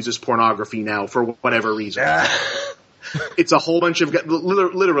me to use as pornography now for whatever reason. It's a whole bunch of,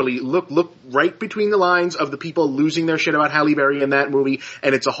 literally, look right between the lines of the people losing their shit about Halle Berry in that movie,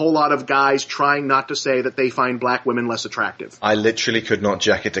 and it's a whole lot of guys trying not to say that they find black women less attractive. I literally could not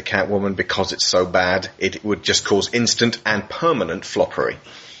jacket a Catwoman because it's so bad. It would just cause instant and permanent floppery.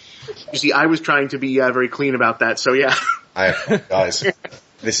 You see, I was trying to be very clean about that, so yeah. Guys,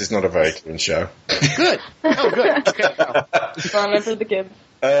 this is not a very clean show. Good. Oh, good. Okay. Fun for the kids.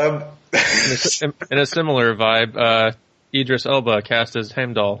 In a similar vibe, Idris Elba cast as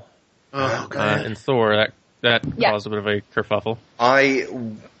Heimdall in Thor. That caused a bit of a kerfuffle. I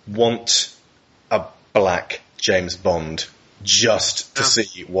want a black James Bond just to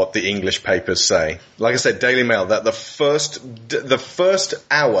see what the English papers say. Like I said, Daily Mail, that the first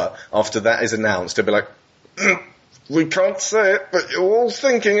hour after that is announced, they'll be like, we can't say it, but you're all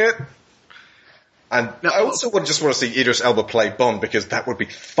thinking it. And I also just want to see Idris Elba play Bond because that would be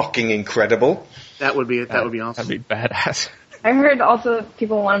fucking incredible. That would be awesome. That'd be badass. I heard also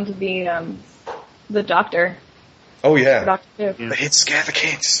people want him to be the Doctor. Oh yeah. The Doctor too. But he'd scare the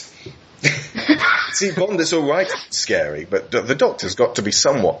kids. See, Bond is alright scary, but the Doctor's got to be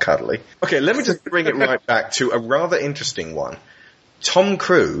somewhat cuddly. Okay, let me just bring it right back to a rather interesting one. Tom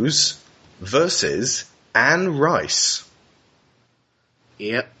Cruise versus Anne Rice.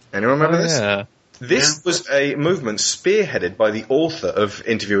 Yep. Anyone remember this? Yeah. This was a movement spearheaded by the author of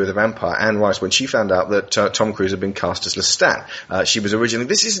Interview with a Vampire, Anne Rice, when she found out that Tom Cruise had been cast as Lestat. She was originally,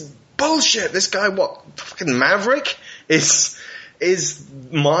 this is bullshit, this guy, fucking Maverick? Is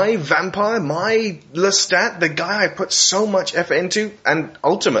my vampire, my Lestat, the guy I put so much effort into? And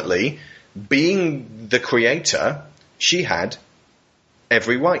ultimately, being the creator, she had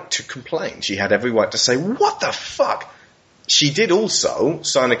every right to complain. She had every right to say, what the fuck? She did also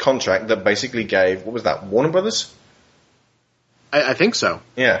sign a contract that basically gave, what was that, Warner Brothers? I think so.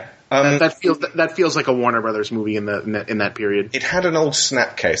 Yeah. That feels like a Warner Brothers movie in that period. It had an old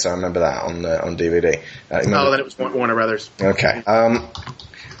Snapcase, I remember that, on DVD. Then it was Warner Brothers. Okay.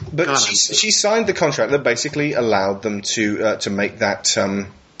 But she signed the contract that basically allowed them to make that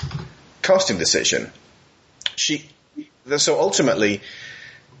casting decision. So ultimately,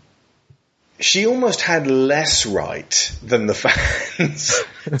 she almost had less right than the fans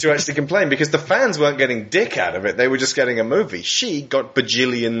to actually complain because the fans weren't getting dick out of it. They were just getting a movie. She got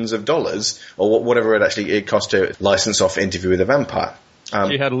bajillions of dollars or whatever it cost to license off Interview with a Vampire.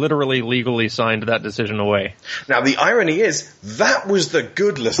 She had literally legally signed that decision away. Now, the irony is, that was the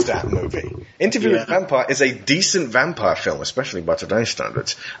good Lestat movie. Interview with a Vampire is a decent vampire film, especially by today's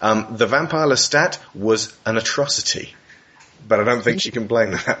standards. The Vampire Lestat was an atrocity. But I don't think she can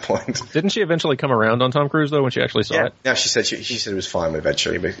blame at that point. Didn't she eventually come around on Tom Cruise, though, when she actually saw it? Yeah, she said it was fine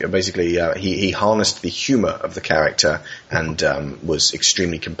eventually. Basically, he harnessed the humor of the character and was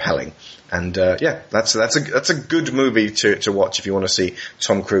extremely compelling. And that's a good movie to watch if you want to see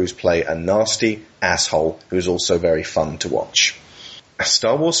Tom Cruise play a nasty asshole who's also very fun to watch.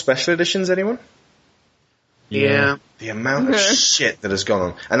 Star Wars Special Editions, anyone? Yeah. The amount of shit that has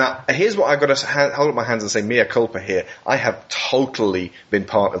gone on. And here's what I've got to hold up my hands and say, mea culpa here. I have totally been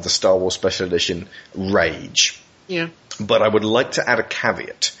part of the Star Wars Special Edition rage. Yeah. But I would like to add a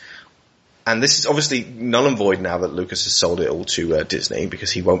caveat. And this is obviously null and void now that Lucas has sold it all to Disney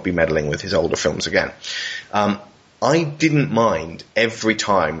because he won't be meddling with his older films again. I didn't mind every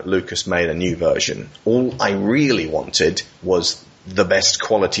time Lucas made a new version. All I really wanted was the best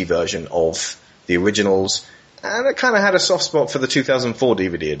quality version of the originals. And I kind of had a soft spot for the 2004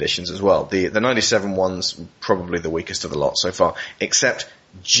 DVD editions as well. The 97 one's probably the weakest of the lot so far, except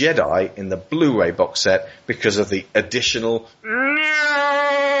Jedi in the Blu-ray box set because of the additional no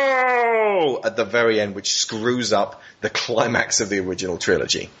at the very end, which screws up the climax of the original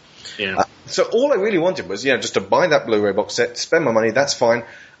trilogy. Yeah. So all I really wanted was, just to buy that Blu-ray box set, spend my money, that's fine.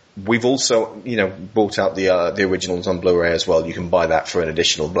 we've also, bought out the originals on Blu-ray as well. You can buy that for an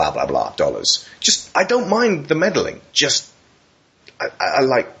additional blah, blah, blah dollars. I don't mind the meddling. I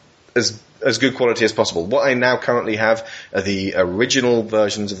like as good quality as possible. What I now currently have are the original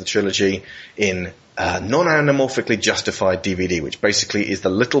versions of the trilogy in non-anamorphically justified DVD, which basically is the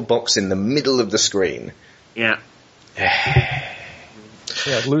little box in the middle of the screen. Yeah.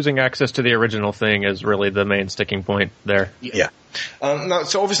 Yeah, losing access to the original thing is really the main sticking point there. Yeah. Now,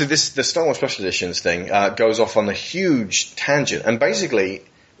 so obviously the Star Wars Special Editions thing goes off on a huge tangent, and basically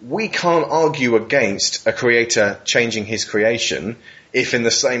we can't argue against a creator changing his creation if in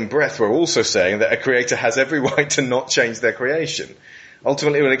the same breath we're also saying that a creator has every right to not change their creation.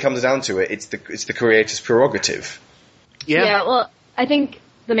 Ultimately, when it comes down to it, it's the creator's prerogative. Yeah, well, I think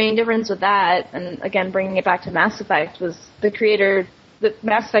the main difference with that, and again bringing it back to Mass Effect, was the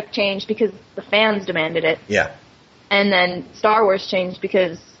Mass Effect changed because the fans demanded it. Yeah. And then Star Wars changed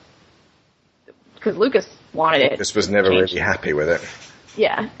because Lucas wanted it. Lucas was never really happy with it.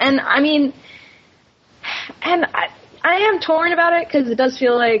 Yeah, and I mean, and I am torn about it because it does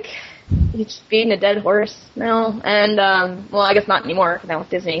feel like he's beating a dead horse now. And, well, I guess not anymore, because now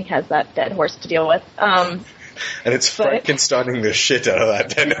Disney has that dead horse to deal with. And it's Frankensteining the shit out of that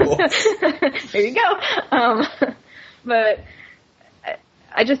dead horse. There you go. But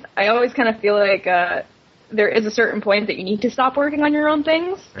I always kind of feel like there is a certain point that you need to stop working on your own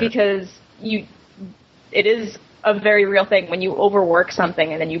things, because it is a very real thing when you overwork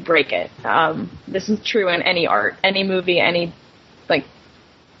something and then you break it. This is true in any art, any movie, anything.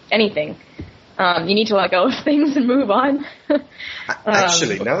 You need to let go of things and move on.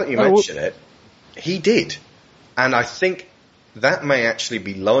 Actually, now that you mention it, he did. And I think that may actually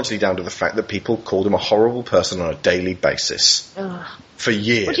be largely down to the fact that people called him a horrible person on a daily basis. For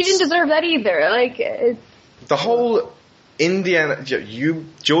years. But he didn't deserve that either. The whole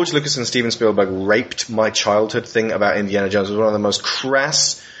George Lucas and Steven Spielberg raped my childhood thing about Indiana Jones was one of the most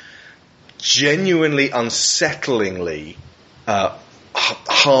crass, genuinely unsettlingly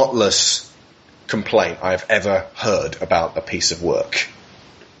heartless complaint I've ever heard about a piece of work.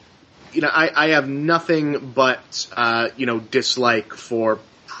 I have nothing but, dislike for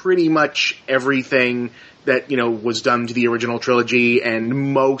pretty much everything that, was done to the original trilogy,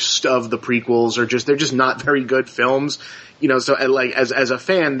 and most of the prequels they're just not very good films. So as a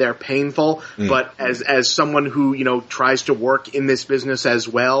fan, they're painful, but as someone who, tries to work in this business as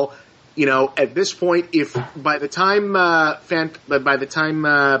well, at this point, if by the time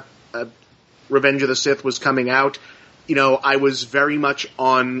Revenge of the Sith was coming out, I was very much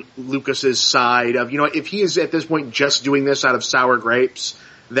on Lucas's side of, if he is at this point just doing this out of sour grapes,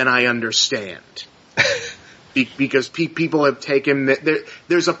 then I understand. Because people have taken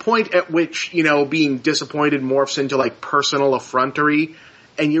there's a point at which, being disappointed morphs into like personal effrontery,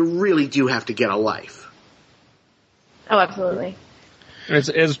 and you really do have to get a life. Oh, absolutely. It's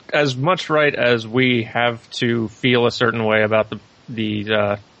as much right as we have to feel a certain way about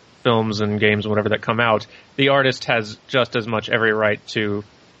the films and games and whatever that come out. The artist has just as much every right to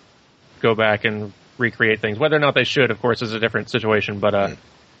go back and recreate things. Whether or not they should, of course, is a different situation, but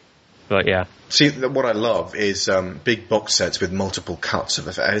yeah. See, what I love is big box sets with multiple cuts of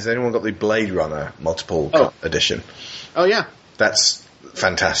it. Has anyone got the Blade Runner multiple cut edition? Oh, yeah. That's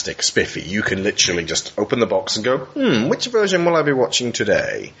fantastic, spiffy. You can literally just open the box and go, which version will I be watching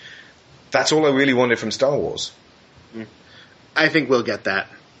today? That's all I really wanted from Star Wars. I think we'll get that.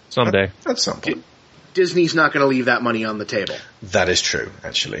 Someday. At some point. Disney's not going to leave that money on the table. That is true,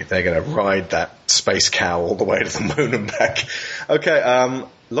 actually. They're going to ride that space cow all the way to the moon and back. Okay,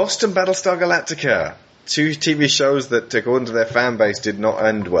 Lost and Battlestar Galactica. Two TV shows that, according to their fan base, did not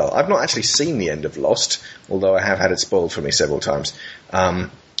end well. I've not actually seen the end of Lost, although I have had it spoiled for me several times. I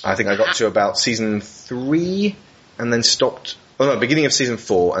think I got to about season 3 and then stopped. Beginning of season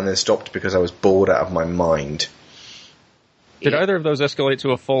 4 and then stopped because I was bored out of my mind. Did either of those escalate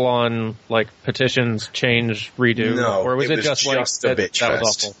to a full-on, petitions, change, redo? No, or was it just a bitch that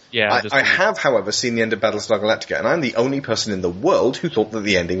was fest. awful? Yeah, I have, however, seen the end of Battlestar Galactica, and I'm the only person in the world who thought that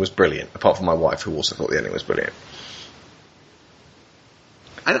the ending was brilliant, apart from my wife, who also thought the ending was brilliant.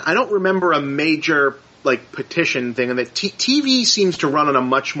 I don't remember a major, petition thing, and that TV seems to run on a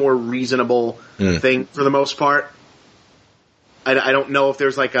much more reasonable thing for the most part. I don't know if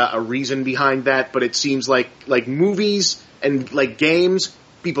there's, a reason behind that, but it seems like movies and games,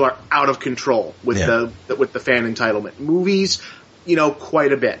 people are out of control with the fan entitlement. Movies,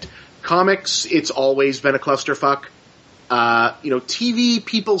 quite a bit. Comics, it's always been a clusterfuck. TV,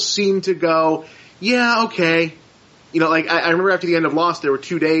 people seem to go, yeah, okay. I remember after the end of Lost, there were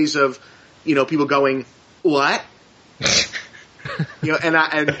 2 days of, people going, what? You know,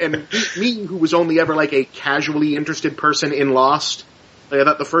 and me, who was only ever like a casually interested person in Lost, like I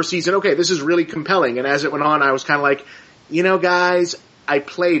thought the first season, okay, this is really compelling. And as it went on, I was kind of like, you know, guys, I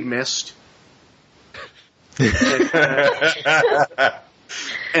played Myst.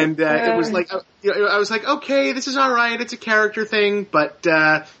 And it was like, I was like, okay, this is all right. It's a character thing, but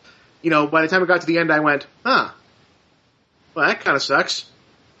you know, by the time it got to the end, I went, well, that kind of sucks.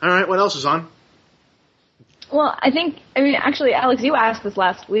 All right, what else is on? Well, actually, Alex, you asked this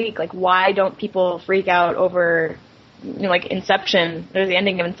last week, like, why don't people freak out over, you know, like Inception, or the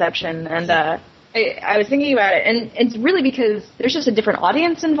ending of Inception, and I was thinking about it, and it's really because there's just a different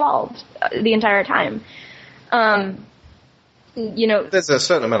audience involved the entire time. You know, there's a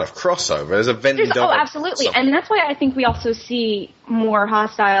certain amount of crossover. There's a Venn diagram. Oh, absolutely, and that's why I think we also see more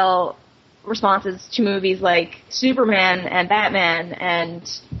hostile responses to movies like Superman and Batman and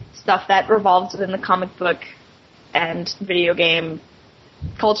stuff that revolves within the comic book and video game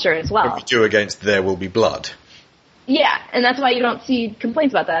culture as well. What we do against There Will Be Blood. Yeah, and that's why you don't see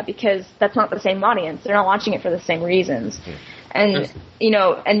complaints about that, because that's not the same audience. They're not watching it for the same reasons. And, you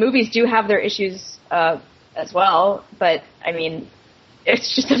know, and movies do have their issues as well, but, I mean, it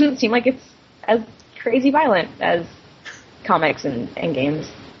just doesn't seem like it's as crazy violent as comics and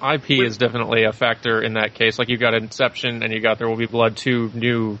games. IP is definitely a factor in that case. Like, you got Inception and you got There Will Be Blood, two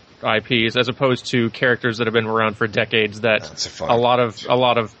new IPs, as opposed to characters that have been around for decades that a lot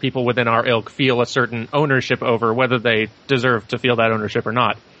of people within our ilk feel a certain ownership over, whether they deserve to feel that ownership or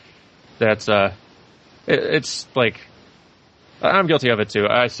not. That's it's like, I'm guilty of it too.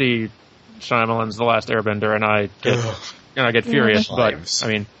 I see Shyamalan's The Last Airbender and I get furious, but I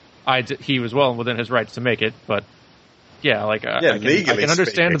mean, he was well within his rights to make it, but yeah, like I can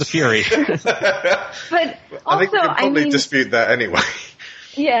understand the fury. But also, I think we can probably dispute that anyway.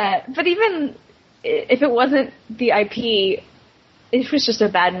 Yeah, but even if it wasn't the IP, it was just a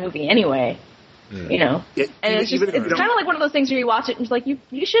bad movie anyway. You know, and it's kind of like one of those things where you watch it and it's like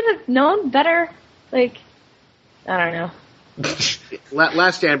you should have known better. Like, I don't know.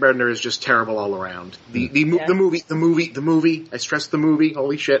 Last Airbender is just terrible all around. The movie. I stress the movie.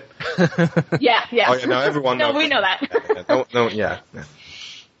 Holy shit. Yeah. Oh, yeah, no, everyone knows. No, we know that. Yeah.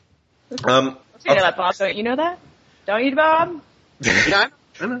 You know that, Bob. Don't you know that? Don't you, Bob? Yeah,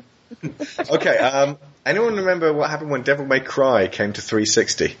 I know. Okay, anyone remember what happened when Devil May Cry came to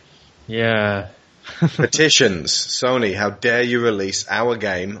 360? Yeah. Petitions. Sony, how dare you release our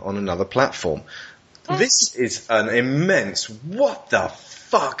game on another platform? This is an immense what the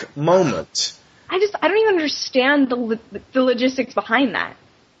fuck moment. I don't even understand the logistics behind that.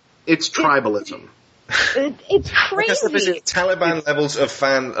 It's tribalism. It's crazy. Like I said, Taliban levels of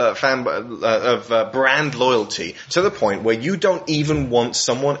brand loyalty to the point where you don't even want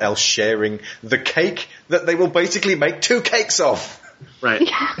someone else sharing the cake that they will basically make two cakes of. Right.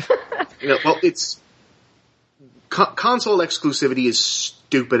 You know, well, it's console exclusivity is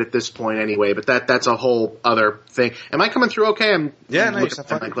stupid at this point anyway, but that's a whole other thing. Am I coming through okay? Nice.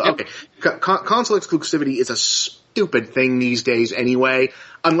 Okay. Console exclusivity is a stupid thing these days anyway,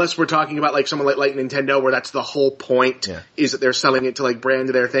 unless we're talking about like someone like Nintendo where that's the whole point, is that they're selling it to like brand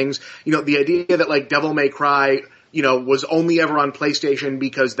their things. You know, the idea that like Devil May Cry, you know, was only ever on PlayStation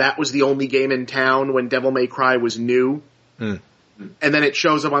because that was the only game in town when Devil May Cry was new. And then it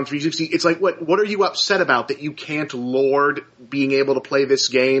shows up on 360. It's like, what are you upset about that you can't lord being able to play this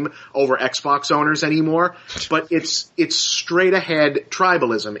game over Xbox owners anymore? But it's straight ahead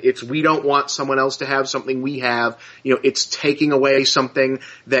tribalism. It's we don't want someone else to have something we have. You know, it's taking away something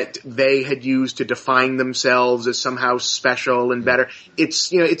that they had used to define themselves as somehow special and better.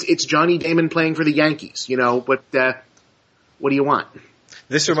 It's, you know, it's Johnny Damon playing for the Yankees, you know, but, what do you want?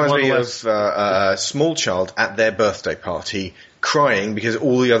 This reminds me of a small child at their birthday party crying because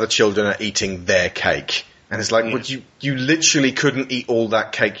all the other children are eating their cake. And it's like, well, you literally couldn't eat all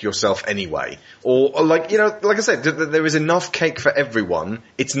that cake yourself anyway. Or like, you know, like I said, there is enough cake for everyone.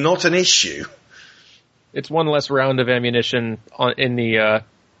 It's not an issue. It's one less round of ammunition in the,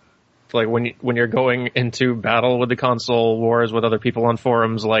 like when you're going into battle with the console wars with other people on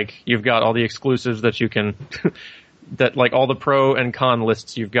forums, like you've got all the exclusives that you can, that like all the pro and con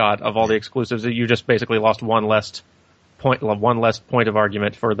lists you've got of all the exclusives that you just basically lost one less point of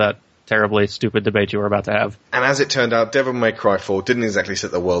argument for that terribly stupid debate you were about to have. And as it turned out, Devil May Cry 4 didn't exactly set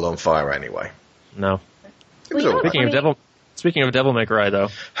the world on fire anyway. No. Speaking of Devil May Cry, though.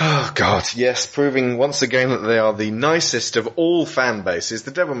 Oh, God, yes, proving once again that they are the nicest of all fan bases.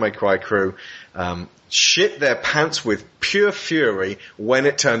 The Devil May Cry crew shit their pants with pure fury when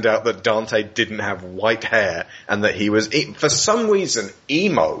it turned out that Dante didn't have white hair and that he was... For some reason,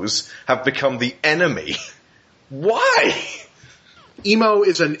 emos have become the enemy. Why? emo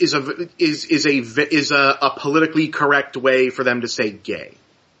is a politically correct way for them to say gay.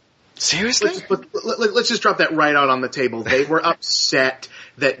 Seriously? Let's just drop that right out on the table. They were upset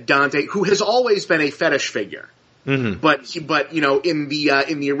that Dante, who has always been a fetish figure, but in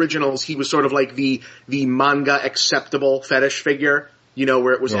the originals, he was sort of like the manga acceptable fetish figure,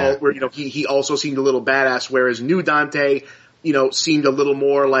 where it was he also seemed a little badass, whereas new Dante, seemed a little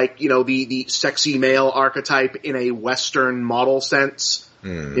more like, the sexy male archetype in a Western model sense.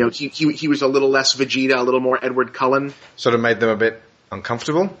 He was a little less Vegeta, a little more Edward Cullen. Sort of made them a bit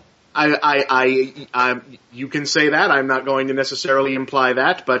uncomfortable? You can say that. I'm not going to necessarily imply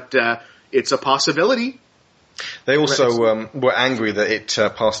that, but it's a possibility. They also were angry that it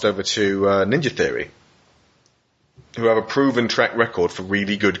passed over to Ninja Theory, who have a proven track record for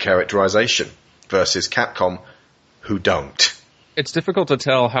really good characterization, versus Capcom, who don't. It's difficult to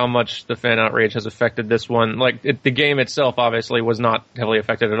tell how much the fan outrage has affected this one. The game itself obviously was not heavily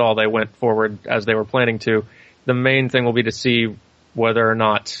affected at all. They went forward as they were planning to. The main thing will be to see whether or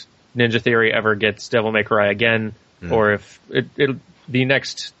not Ninja Theory ever gets Devil May Cry again, or if the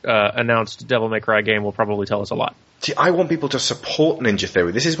next announced Devil May Cry game will probably tell us a lot. See, I want people to support Ninja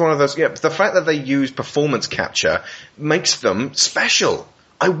Theory. This is one of those, the fact that they use performance capture makes them special.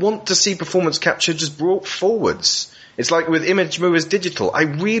 I want to see performance capture just brought forwards. It's like with Image Movers Digital. I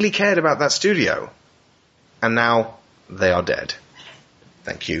really cared about that studio. And now they are dead.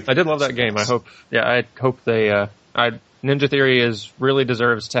 Thank you. I did love that game. I hope they, Ninja Theory really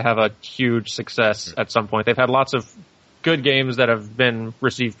deserves to have a huge success at some point. They've had lots of good games that have been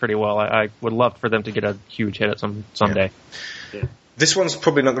received pretty well. I would love for them to get a huge hit at someday. Yeah. This one's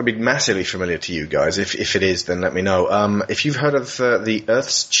probably not going to be massively familiar to you guys. If it is, then let me know. If you've heard of the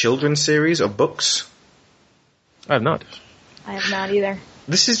Earth's Children series of books? I have not. I have not either.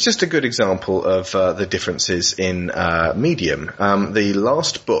 This is just a good example of the differences in medium. The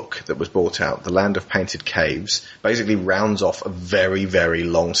last book that was brought out, The Land of Painted Caves, basically rounds off a very, very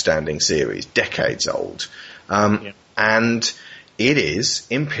long-standing series, decades old. And it is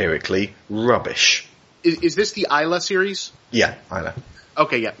empirically rubbish. Is this the Isla series? Yeah, Isla.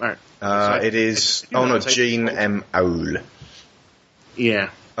 Okay, yeah, all right. It is... Jean M. Aul.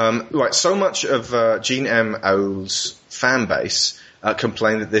 Yeah. Right, so much of Jean M. Aul's fan base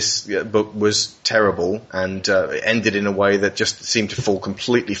complained that this book was terrible and it ended in a way that just seemed to fall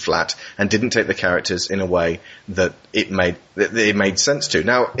completely flat and didn't take the characters in a way that it made sense to.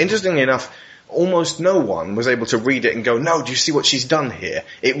 Now, interestingly enough, almost no one was able to read it and go, no, do you see what she's done here?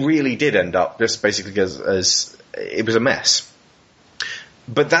 It really did end up just basically as it was a mess.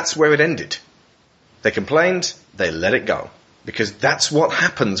 But that's where it ended. They complained, they let it go. Because that's what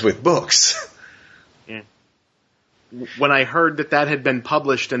happens with books. Yeah. When I heard that had been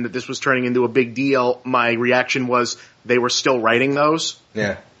published and that this was turning into a big deal, my reaction was they were still writing those.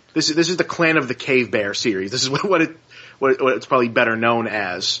 Yeah. This is the Clan of the Cave Bear series. This is what it's probably better known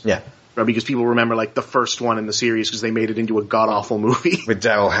as. Yeah. Because people remember the first one in the series because they made it into a god-awful movie. With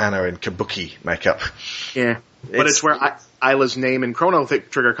Daryl Hannah in kabuki makeup. Yeah. But it's where Isla's name in Chrono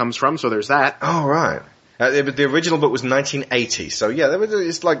Trigger comes from, so there's that. Oh, right. The original book was 1980, so yeah,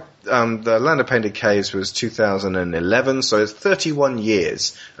 it's like The Land of Painted Caves was 2011, so it's 31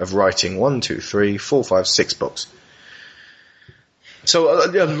 years of writing 6 books.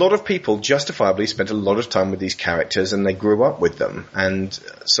 So a lot of people justifiably spent a lot of time with these characters, and they grew up with them, and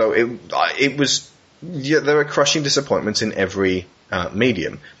so it was. Yeah, there were crushing disappointments in every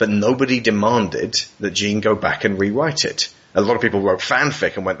medium, but nobody demanded that Gene go back and rewrite it. A lot of people wrote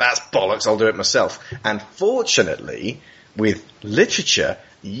fanfic and went, that's bollocks, I'll do it myself. And fortunately, with literature,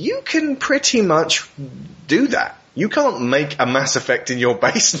 you can pretty much do that. You can't make a Mass Effect in your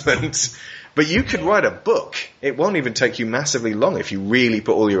basement, but you could write a book. It won't even take you massively long if you really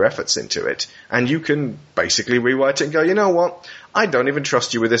put all your efforts into it. And you can basically rewrite it and go, you know what? I don't even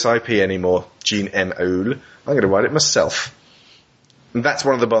trust you with this IP anymore, Jean M. Aul. I'm going to write it myself. And that's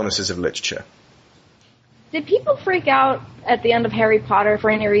one of the bonuses of literature. Did people freak out at the end of Harry Potter for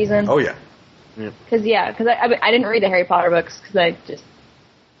any reason? Oh, yeah. Because I didn't read the Harry Potter books because I just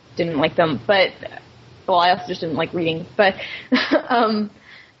didn't like them. But, well, I also just didn't like reading. But, because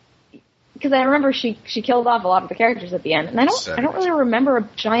I remember she killed off a lot of the characters at the end. And I don't really remember a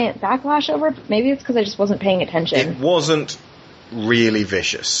giant backlash over it, but maybe it's because I just wasn't paying attention. It wasn't really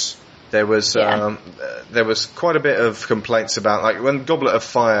vicious. There was quite a bit of complaints about, like, when Goblet of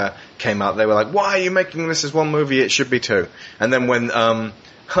Fire came out, they were like, why are you making this as one movie? It should be two. And then when, oh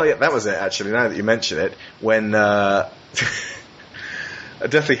yeah, that was it actually, now that you mention it, when,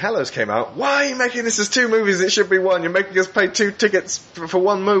 Deathly Hallows came out, why are you making this as two movies? It should be one. You're making us pay 2 tickets for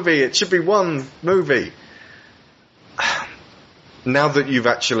one movie. It should be one movie. Now that you've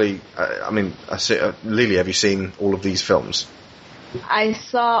actually, Lily, have you seen all of these films? I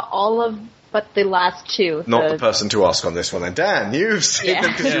saw all of but the last two. Not the person to ask on this one then. Dan, you've seen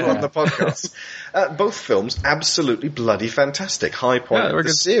them because you were on the podcast. Both films, absolutely bloody fantastic. High point of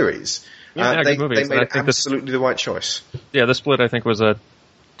the series. They made absolutely the right choice. Yeah, the split I think was a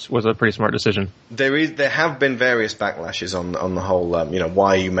pretty smart decision. There have been various backlashes on the whole,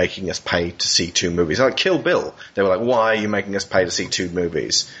 why are you making us pay to see two movies? Like Kill Bill, they were like, why are you making us pay to see two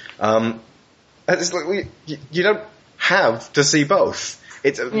movies? It's like, you don't have to see both.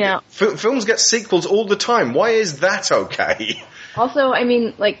 Films get sequels all the time. Why is that okay? Also,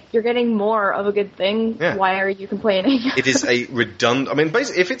 you're getting more of a good thing. Yeah. Why are you complaining? It is a redundant...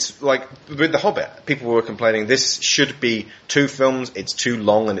 basically, if it's like with The Hobbit, people were complaining this should be two films, it's too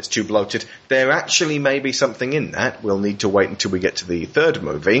long and it's too bloated. There actually may be something in that. We'll need to wait until we get to the third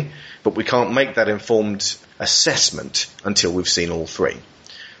movie, but we can't make that informed assessment until we've seen all three.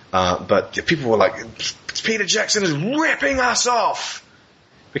 But people were like, Peter Jackson is ripping us off!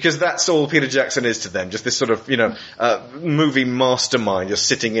 Because that's all Peter Jackson is to them, just this sort of, movie mastermind just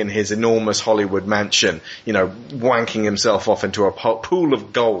sitting in his enormous Hollywood mansion, wanking himself off into a pool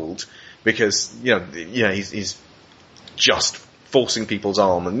of gold because, he's just forcing people's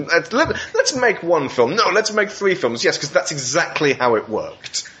arm. And let's make one film. No, let's make 3 films. Yes, because that's exactly how it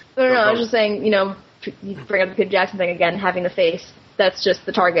worked. No, I was just saying, you bring up the Peter Jackson thing again, having the face. That's just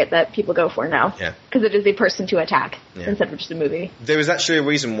the target that people go for now. Yeah. Because it is a person to attack instead of just a movie. There is actually a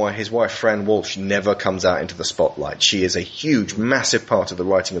reason why his wife, Fran Walsh, never comes out into the spotlight. She is a huge, massive part of the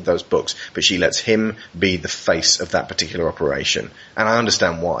writing of those books, but she lets him be the face of that particular operation. And I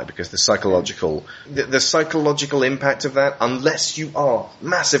understand why, because the psychological impact of that, unless you are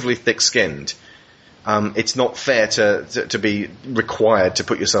massively thick-skinned, it's not fair to be required to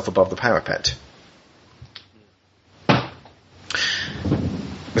put yourself above the parapet.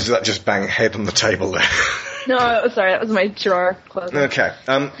 Was that just bang head on the table there? No, sorry, that was my drawer closing. Okay,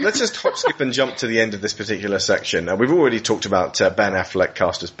 let's just hop, skip and jump to the end of this particular section. We've already talked about Ben Affleck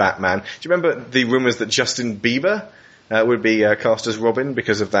cast as Batman. Do you remember the rumours that Justin Bieber would be cast as Robin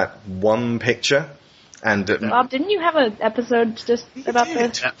because of that one picture? And Bob, didn't you have an episode just about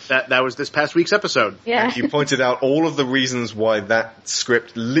this? That was this past week's episode. Yeah. And you pointed out all of the reasons why that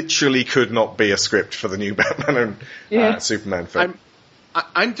script literally could not be a script for the new Batman and Superman film.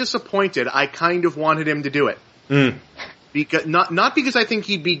 I'm disappointed. I kind of wanted him to do it. Because not because I think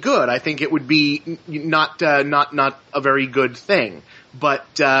he'd be good. I think it would be not a very good thing. But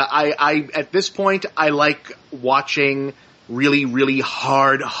I at this point I like watching really, really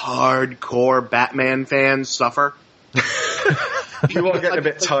hardcore Batman fans suffer. You are getting a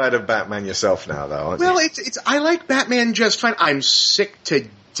bit tired of Batman yourself now, though, aren't you? Well, I like Batman just fine. I'm sick to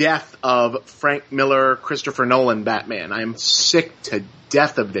death of Frank Miller, Christopher Nolan Batman. I'm sick to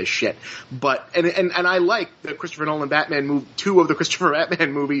death of this shit. But and I like the Christopher Nolan Batman movie, 2 of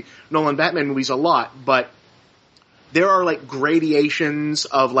the Nolan Batman movies a lot, but there are like gradations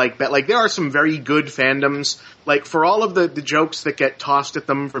of like there are some very good fandoms. Like for all of the jokes that get tossed at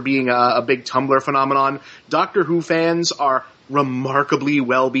them for being a big Tumblr phenomenon, Doctor Who fans are remarkably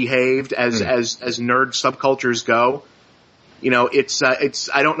well behaved as nerd subcultures go. It's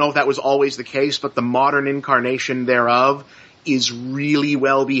I don't know if that was always the case, but the modern incarnation thereof is really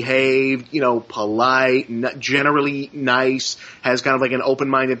well behaved, polite, generally nice, has kind of like an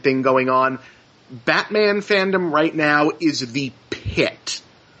open-minded thing going on. Batman fandom right now is the pit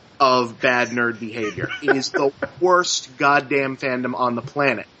of bad nerd behavior. It is the worst goddamn fandom on the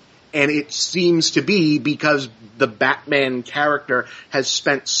planet. And it seems to be because the Batman character has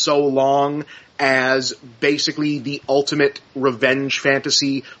spent so long as basically the ultimate revenge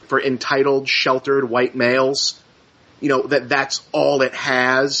fantasy for entitled, sheltered white males. That's all it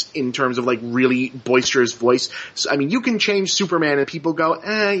has in terms of like really boisterous voice. So, you can change Superman and people go,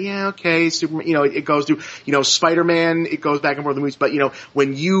 yeah, okay, Superman, it goes through, Spider-Man, it goes back and forth in the movies, but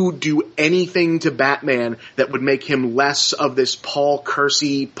when you do anything to Batman that would make him less of this Paul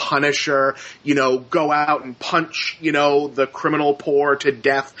Kersey Punisher, go out and punch, the criminal poor to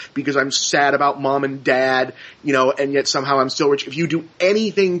death because I'm sad about mom and dad, and yet somehow I'm still rich. If you do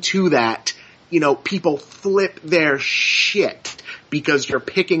anything to that, people flip their shit because you're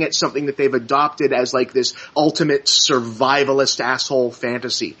picking at something that they've adopted as like this ultimate survivalist asshole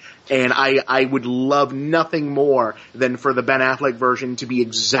fantasy. And I would love nothing more than for the Ben Affleck version to be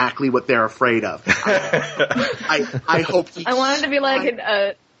exactly what they're afraid of. I hope I want it to be like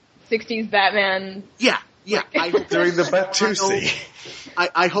a 60s Batman. Yeah. I hope during the Batusi.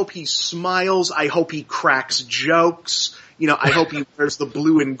 I hope he smiles. I hope he cracks jokes. I hope he wears the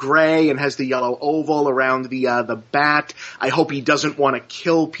blue and gray and has the yellow oval around the bat. I hope he doesn't want to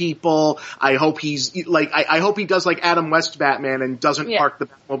kill people. I hope he's I hope he does like Adam West Batman and doesn't park the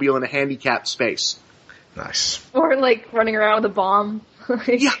Batmobile in a handicapped space. Nice. Or like running around with a bomb.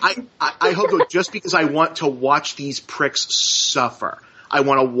 Yeah, I hope so, just because I want to watch these pricks suffer. I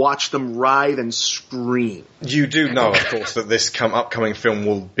want to watch them writhe and scream. You do know, of course, that this upcoming film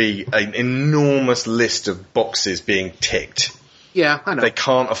will be an enormous list of boxes being ticked. Yeah, I know. They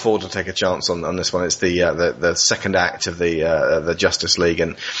can't afford to take a chance on this one. It's the second act of the Justice League,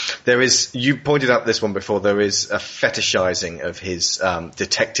 and there is, you pointed out this one before, there is a fetishizing of his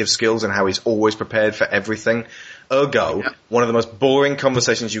detective skills and how he's always prepared for everything. Ergo, one of the most boring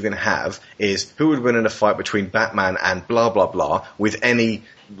conversations you can have is who would win in a fight between Batman and blah, blah, blah, with any,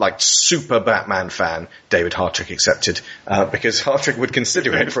 super Batman fan, David Hartrick accepted, because Hartrick would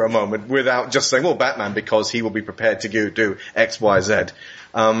consider it for a moment without just saying, well, Batman, because he will be prepared to do X, Y, Z.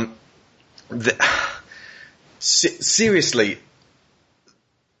 Seriously,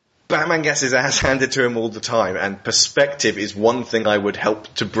 Batman gets his ass handed to him all the time, and perspective is one thing I would help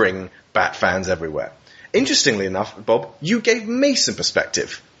to bring Bat fans everywhere. Interestingly enough, Bob, you gave me some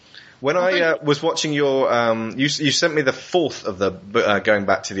perspective. When I was watching your, you sent me the fourth of the, going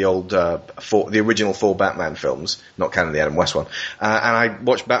back to the old, the original 4 Batman films, not counting the Adam West one, and I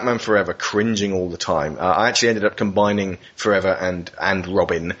watched Batman Forever, cringing all the time. I actually ended up combining Forever and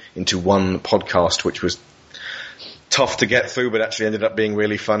Robin into one podcast, which was tough to get through, but actually ended up being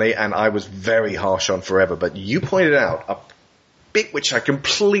really funny, and I was very harsh on Forever, but you pointed out a bit which I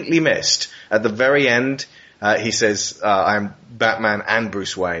completely missed. At the very end, he says, I'm Batman and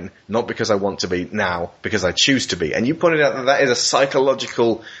Bruce Wayne, not because I want to be now, because I choose to be. And you pointed out that that is a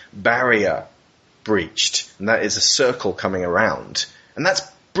psychological barrier breached, and that is a circle coming around. And that's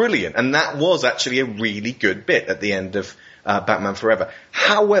brilliant, and that was actually a really good bit at the end of Batman Forever.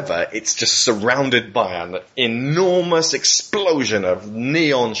 However, it's just surrounded by an enormous explosion of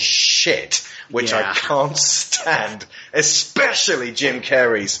neon shit, which I can't stand, especially Jim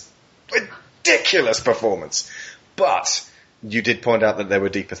Carrey's ridiculous performance. But you did point out that there were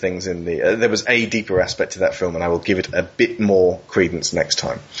deeper things in there was a deeper aspect to that film, and I will give it a bit more credence next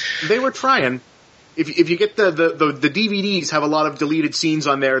time. They were trying. If you get the DVDs have a lot of deleted scenes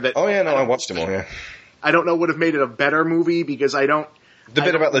on there that... Oh yeah, no, I watched them all, yeah. I don't know would have made it a better movie because I don't... The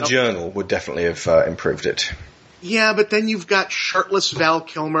bit about the journal would definitely have improved it. Yeah, but then you've got shirtless Val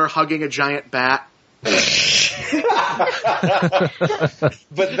Kilmer hugging a giant bat. But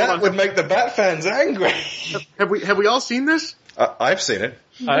that would make the Bat fans angry. Have we all seen this? I've seen it.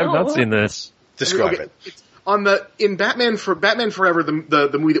 I have not seen this. Describe it. It's in Batman Forever,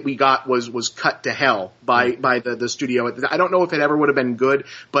 the movie that we got was cut to hell by the studio. I don't know if it ever would have been good,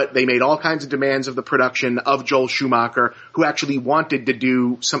 but they made all kinds of demands of the production of Joel Schumacher, who actually wanted to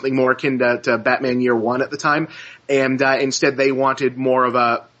do something more akin to Batman Year One at the time, and instead they wanted more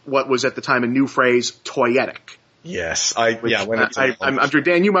of what was at the time a new phrase, toyetic. Yes, I'm sure,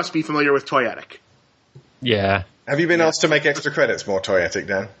 Dan, you must be familiar with toyetic. Yeah. Have you been asked to make extra credits more toyetic,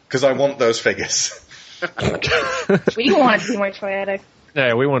 Dan? Because I want those figures. We want to be more toyetic.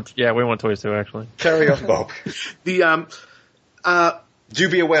 Yeah, we want toys too, actually. Carry on, Bob. Do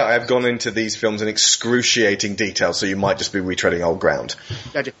be aware I have gone into these films in excruciating detail, so you might just be retreading old ground.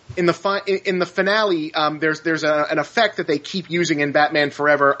 Gotcha. In the finale, there's an effect that they keep using in Batman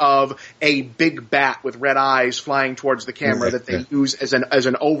Forever of a big bat with red eyes flying towards the camera that they use as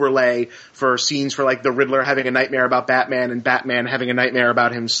an overlay for scenes for like the Riddler having a nightmare about Batman and Batman having a nightmare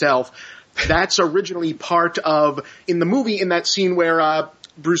about himself. That's originally part of, in the movie, in that scene where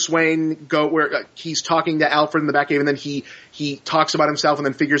Bruce Wayne where he's talking to Alfred in the Batcave, and then he talks about himself and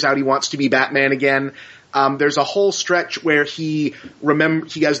then figures out he wants to be Batman again. There's a whole stretch where he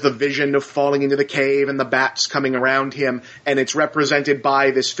has the vision of falling into the cave and the bats coming around him, and it's represented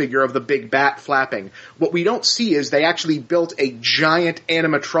by this figure of the big bat flapping. What we don't see is they actually built a giant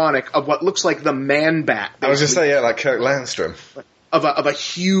animatronic of what looks like the Man-Bat. I was just saying, yeah, like Kirk Landstrom. Of a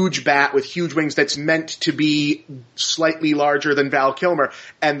huge bat with huge wings that's meant to be slightly larger than Val Kilmer.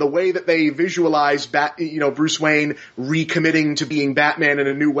 And the way that they visualize Bruce Wayne recommitting to being Batman in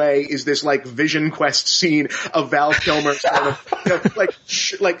a new way is this like Vision Quest scene of Val Kilmer sort of,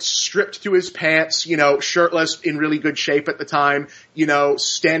 like stripped to his pants, shirtless, in really good shape at the time,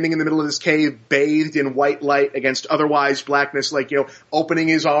 standing in the middle of this cave, bathed in white light against otherwise blackness, opening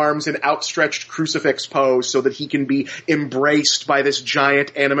his arms in outstretched crucifix pose so that he can be embraced by by this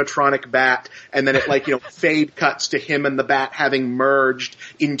giant animatronic bat, and then it fade cuts to him and the bat having merged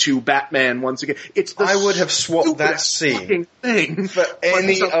into Batman once again. It's the I would have swapped that scene thing for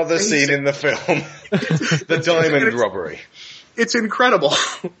any other scene in the film. The diamond robbery. It's incredible.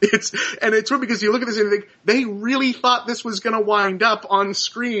 It's weird because you look at this and you think, they really thought this was gonna wind up on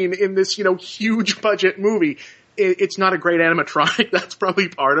screen in this, huge budget movie. It's not a great animatronic, that's probably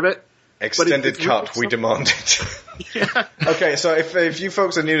part of it. Extended cut, we demand it. Yeah. Okay, so if you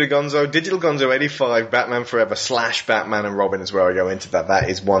folks are new to Gonzo, Digital Gonzo 85, Batman Forever / Batman and Robin is where I go into that.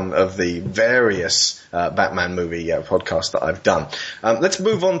 That is one of the various Batman movie podcasts that I've done. Let's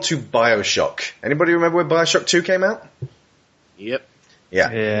move on to BioShock. Anybody remember when BioShock 2 came out? Yep.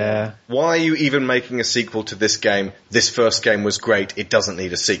 Yeah. Why are you even making a sequel to this game? This first game was great. It doesn't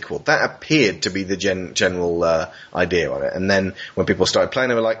need a sequel. That appeared to be the general idea on it. And then when people started playing,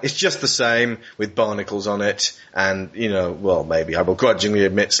 they were like, it's just the same with barnacles on it. And, well, maybe I will grudgingly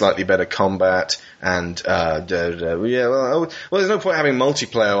admit slightly better combat. And, there's no point having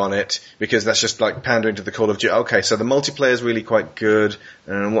multiplayer on it because that's just like pandering to the Call of Duty. Okay, so the multiplayer is really quite good.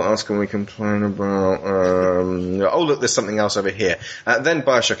 And what else can we complain about? Oh, look, there's something else over here. Then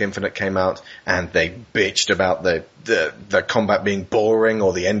BioShock Infinite came out, and they bitched about the combat being boring,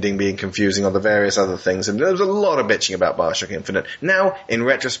 or the ending being confusing, or the various other things, and there was a lot of bitching about BioShock Infinite. Now, in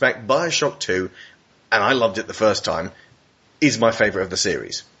retrospect, BioShock 2, and I loved it the first time, is my favourite of the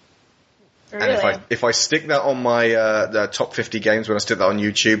series. Really? And if I stick that on my the top 50 games, when I stick that on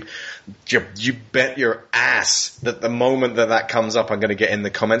YouTube, you bet your ass that the moment that comes up, I'm going to get in the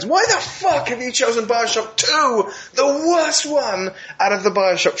comments, why the fuck have you chosen BioShock 2? The worst one out of the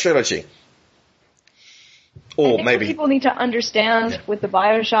BioShock trilogy. Or I think maybe what people need to understand with the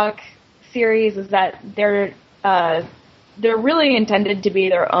BioShock series is that they're really intended to be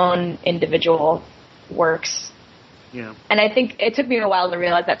their own individual works. Yeah. And I think it took me a while to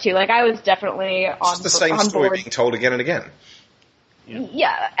realize that too. Like, I was definitely it's the same story board. being told again and again.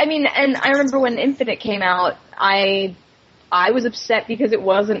 Yeah, I mean, and I remember when Infinite came out, I was upset because it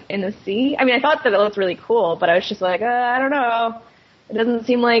wasn't in the sea. I mean, I thought that it looked really cool, but I was just like, I don't know. It doesn't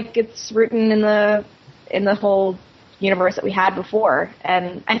seem like it's written in the whole universe that we had before.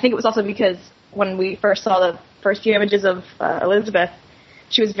 And I think it was also because when we first saw the first few images of Elizabeth,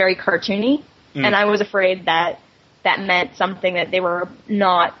 she was very cartoony, and I was afraid that meant something that they were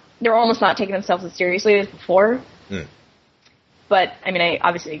almost not taking themselves as seriously as before. But, I mean, I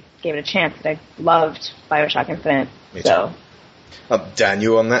obviously gave it a chance, and I loved BioShock Infinite. Me too. Dan,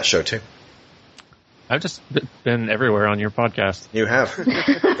 you were on that show too. I've just been everywhere on your podcast. You have.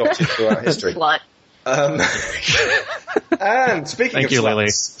 Adopted throughout history. Slut. And speaking Thank of you, sluts, Lily.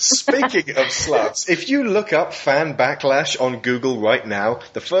 speaking of sluts, if you look up fan backlash on Google right now,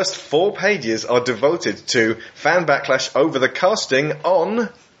 the first 4 pages are devoted to fan backlash over the casting on.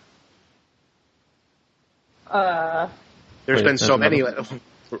 There's been so many. Where are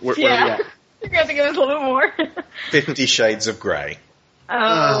we at? You're going to have to give us a little bit more. 50 Shades of Grey.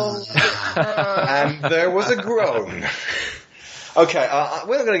 Oh. And there was a groan. Okay,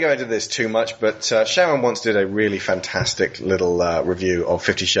 we're not going to go into this too much, but Sharon once did a really fantastic little review of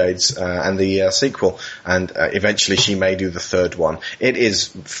 50 Shades and the sequel, and eventually she may do the third one. It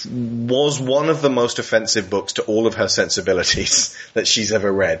was one of the most offensive books to all of her sensibilities that she's ever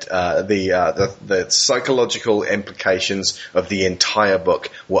read. The psychological implications of the entire book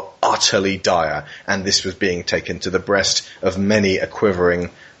were utterly dire, and this was being taken to the breast of many a quivering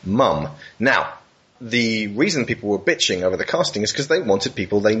mum. Now, the reason people were bitching over the casting is because they wanted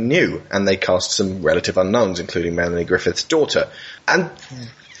people they knew, and they cast some relative unknowns, including Melanie Griffith's daughter. And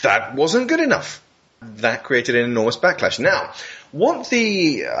that wasn't good enough. That created an enormous backlash. Now, what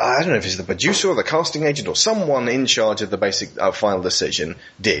I don't know if it's the producer or the casting agent or someone in charge of the basic final decision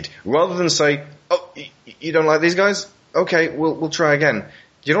did, rather than say, oh, you don't like these guys? Okay, we'll try again.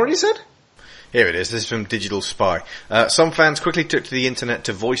 Do you know what he said? Here it is. This is from Digital Spy. Some fans quickly took to the internet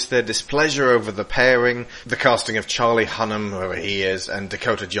to voice their displeasure over the pairing, the casting of Charlie Hunnam, whoever he is, and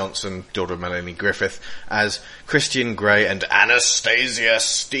Dakota Johnson, daughter of Melanie Griffith, as Christian Grey and Anastasia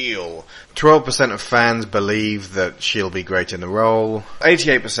Steele. 12% of fans believe that she'll be great in the role.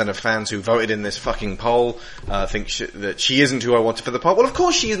 88% of fans who voted in this fucking poll think that she isn't who I wanted for the part. Well, of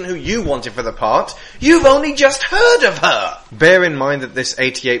course she isn't who you wanted for the part. You've only just heard of her! Bear in mind that this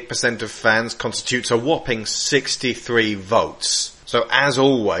 88% of fans constitutes a whopping 63 votes. So as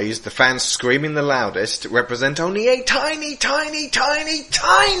always, the fans screaming the loudest represent only a tiny, tiny, tiny,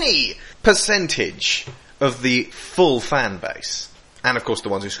 tiny percentage of the full fan base. And of course the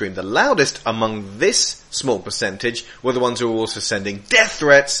ones who screamed the loudest among this small percentage were the ones who were also sending death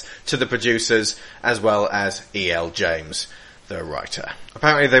threats to the producers as well as E.L. James. the writer.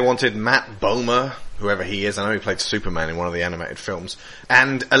 Apparently they wanted Matt Bomer, whoever he is, I know he played Superman in one of the animated films,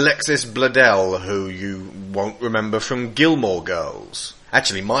 and Alexis Bledel, who you won't remember from Gilmore Girls.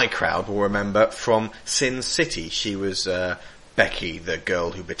 Actually, my crowd will remember from Sin City. She was Becky, the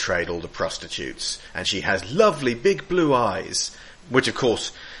girl who betrayed all the prostitutes, and she has lovely big blue eyes, which of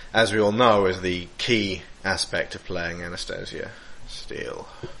course, as we all know, is the key aspect of playing Anastasia Steele.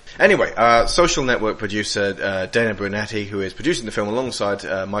 Anyway, Social Network producer Dana Brunetti, who is producing the film alongside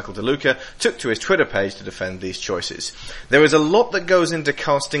Michael DeLuca, took to his Twitter page to defend these choices. There is a lot that goes into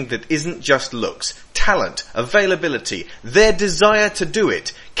casting that isn't just looks, talent, availability, their desire to do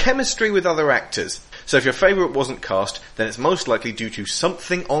it, chemistry with other actors. So if your favourite wasn't cast, then it's most likely due to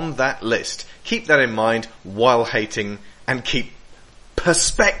something on that list. Keep that in mind while hating, and keep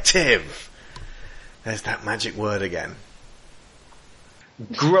perspective. There's that magic word again.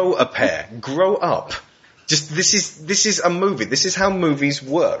 Grow a pair. Grow up. Just, this is a movie. This is how movies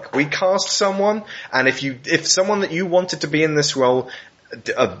work. We cast someone, and if someone that you wanted to be in this role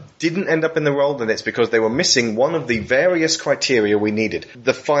didn't end up in the role, then it's because they were missing one of the various criteria we needed.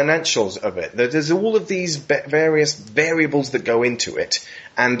 The financials of it. There's all of these various variables that go into it.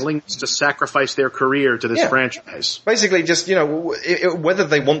 And links to sacrifice their career to this franchise. Basically just, whether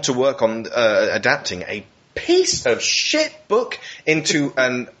they want to work on adapting a piece of shit book into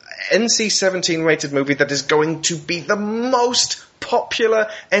an NC-17 rated movie that is going to be the most popular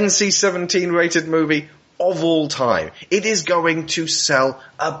NC-17 rated movie of all time. It is going to sell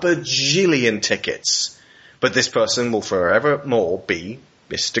a bajillion tickets. But this person will forevermore be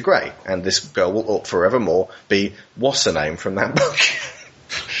Mr. Grey, and this girl will forevermore be what's her name from that book?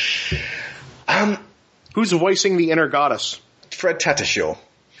 Who's voicing the inner goddess? Fred Tatasciore.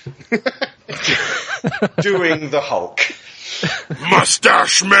 Doing the Hulk.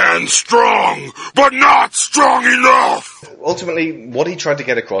 Mustache man strong, but not strong enough! Ultimately, what he tried to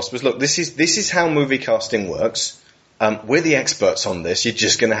get across was, look, this is how movie casting works. We're the experts on this, you're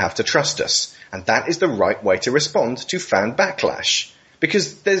just gonna have to trust us. And that is the right way to respond to fan backlash.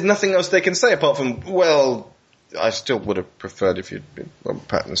 Because there's nothing else they can say apart from, well, I still would have preferred if you'd been Robert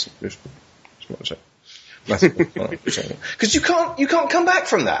Pattinson. Because you can't come back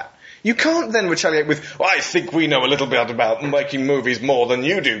from that. You can't then retaliate with, I think we know a little bit about making movies more than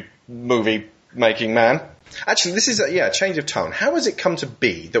you do, movie making man. Actually, this is a change of tone. How has it come to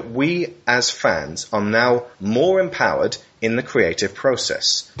be that we as fans are now more empowered in the creative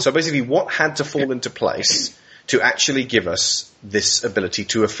process? So basically, what had to fall into place to actually give us this ability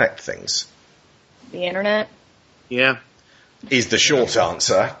to affect things? The internet. Yeah. Is the short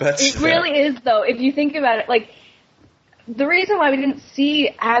answer. But it really is, though. If you think about it, like, the reason why we didn't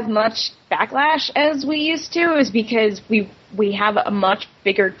see as much backlash as we used to is because we have a much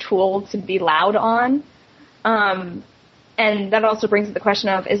bigger tool to be loud on. And that also brings up the question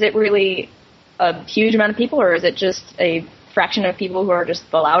of, is it really a huge amount of people, or is it just a fraction of people who are just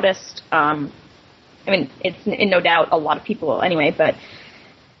the loudest? I mean, it's in no doubt a lot of people anyway, but...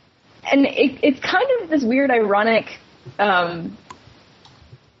 And it's kind of this weird, ironic...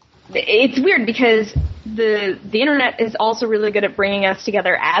 it's weird because the internet is also really good at bringing us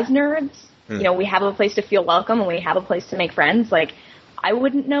together as nerds. You know, we have a place to feel welcome and we have a place to make friends. Like, I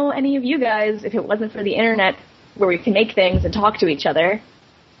wouldn't know any of you guys if it wasn't for the internet where we can make things and talk to each other.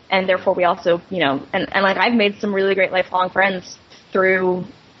 And therefore we also, and like, I've made some really great lifelong friends through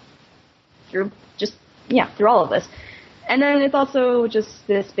all of this. And then it's also just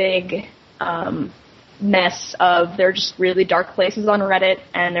this big, mess of, there are just really dark places on Reddit,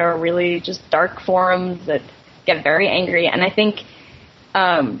 and there are really just dark forums that get very angry. And I think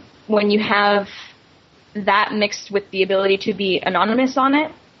when you have that mixed with the ability to be anonymous on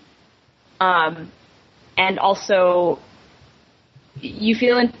it, and also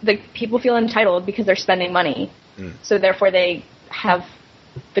people feel entitled because they're spending money, so therefore they have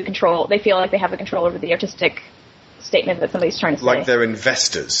the control. They feel like they have the control over the artistic statement that somebody's trying to say. Like they're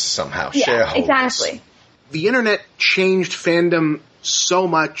investors somehow, yeah, shareholders. Exactly. The internet changed fandom so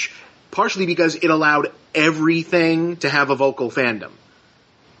much, partially because it allowed everything to have a vocal fandom.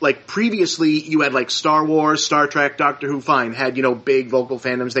 Like, previously, you had, like, Star Wars, Star Trek, Doctor Who, fine, had, big vocal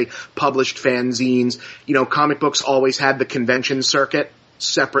fandoms. They published fanzines. Comic books always had the convention circuit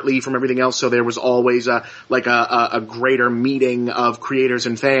separately from everything else, so there was always a greater meeting of creators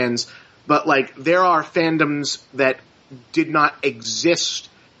and fans. But, like, there are fandoms that did not exist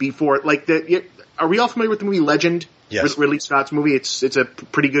before, like, are we all familiar with the movie Legend? Yes. Ridley Scott's movie. It's a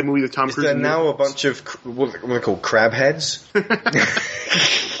pretty good movie with Tom Cruise. Is there now a bunch of what are they called, crab heads?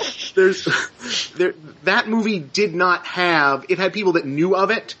 That movie did not have. It had people that knew of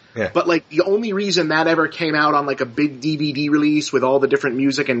it, Yeah. But like the only reason that ever came out on like a big DVD release with all the different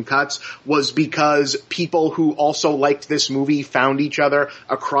music and cuts was because people who also liked this movie found each other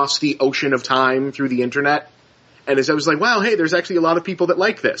across the ocean of time through the internet. And as I was like, wow, hey, there's actually a lot of people that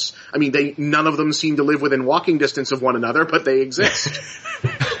like this. I mean, none of them seem to live within walking distance of one another, but they exist.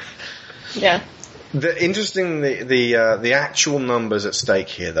 Yeah. The actual numbers at stake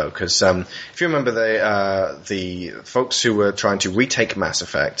here, though, because if you remember, the folks who were trying to retake Mass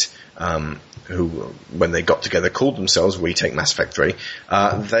Effect, who, when they got together, called themselves Retake Mass Effect 3,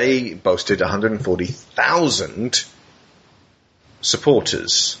 they boasted 140,000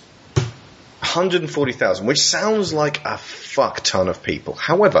 supporters. 140,000, which sounds like a fuck ton of people.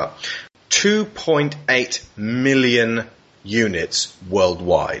 However, 2.8 million units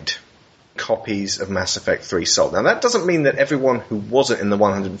worldwide. Copies of Mass Effect 3 sold. Now that doesn't mean that everyone who wasn't in the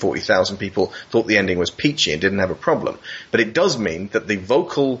 140,000 people thought the ending was peachy and didn't have a problem. But it does mean that the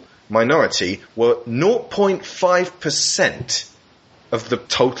vocal minority were 0.5% of the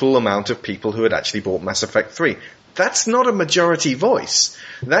total amount of people who had actually bought Mass Effect 3. That's not a majority voice.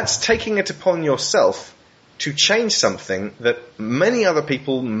 That's taking it upon yourself to change something that many other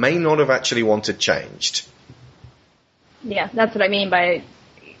people may not have actually wanted changed. Yeah, that's what I mean by,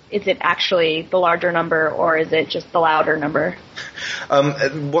 is it actually the larger number or is it just the louder number?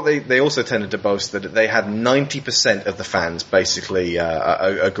 What they also tended to boast that they had 90% of the fans basically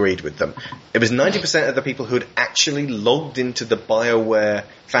agreed with them. It was 90% of the people who had actually logged into the BioWare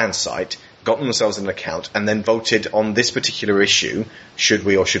fan site, gotten themselves an account, and then voted on this particular issue, should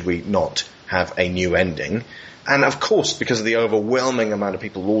we or should we not have a new ending. And of course, because of the overwhelming amount of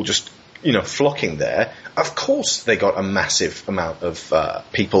people all just, flocking there, of course they got a massive amount of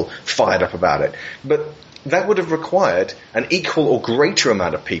people fired up about it. But that would have required an equal or greater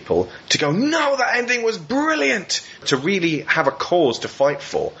amount of people to go, no, that ending was brilliant, to really have a cause to fight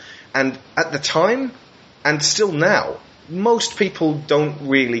for. And at the time, and still now, most people don't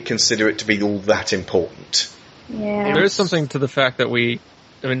really consider it to be all that important. Yeah. There is something to the fact that we,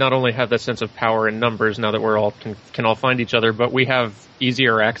 not only have that sense of power in numbers now that we're all can all find each other, but we have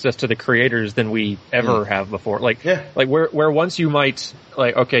easier access to the creators than we ever have before. Like where once you might,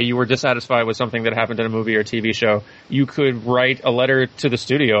 you were dissatisfied with something that happened in a movie or TV show, you could write a letter to the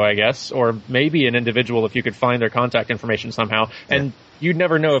studio, I guess, or maybe an individual if you could find their contact information somehow. And you'd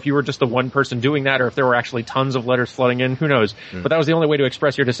never know if you were just the one person doing that or if there were actually tons of letters flooding in. Who knows? But that was the only way to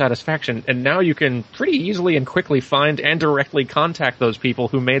express your dissatisfaction. And now you can pretty easily and quickly find and directly contact those people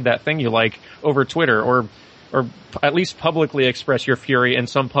who made that thing you like over Twitter, or at least publicly express your fury in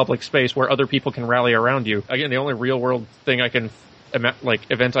some public space where other people can rally around you. Again, the only real world thing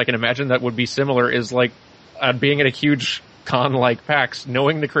event I can imagine that would be similar is being at a huge con like PAX,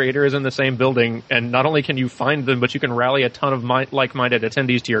 knowing the creator is in the same building, and not only can you find them, but you can rally a ton of like-minded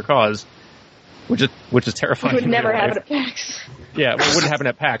attendees to your cause, which is terrifying. It would never happen at PAX. Yeah, it wouldn't happen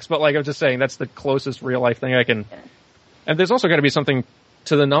at PAX, but I'm just saying that's the closest real life thing I can. And there's also got to be something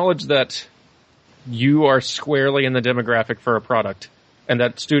to the knowledge that you are squarely in the demographic for a product, and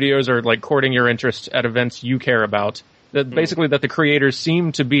that studios are courting your interest at events you care about. That basically that the creators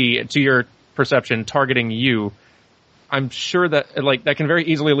seem to be, to your perception, targeting you. I'm sure that that can very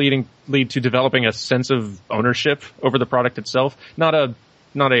easily lead to developing a sense of ownership over the product itself. Not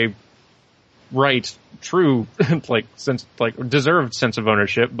a right, true, deserved sense of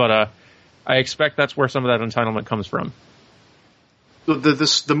ownership, but I expect that's where some of that entitlement comes from.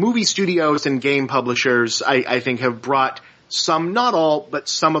 The movie studios and game publishers, I think, have brought some, not all, but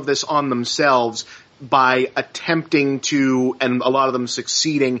some of this on themselves by attempting to, and a lot of them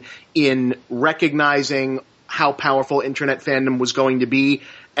succeeding in recognizing how powerful internet fandom was going to be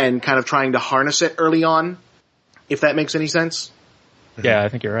and kind of trying to harness it early on, if that makes any sense. Yeah, I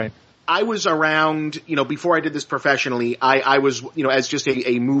think you're right. I was around, before I did this professionally, I was, as just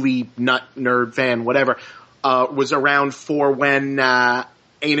a movie nut nerd fan, whatever, was around for when,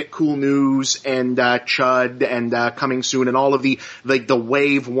 Ain't It Cool News and, Chud and, Coming Soon and all of the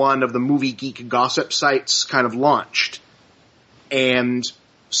wave one of the movie geek gossip sites kind of launched. And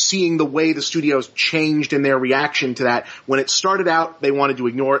seeing the way the studios changed in their reaction to that. When it started out, they wanted to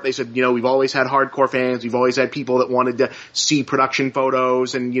ignore it. They said, we've always had hardcore fans. We've always had people that wanted to see production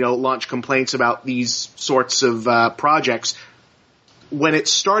photos and, launch complaints about these sorts of, projects. When it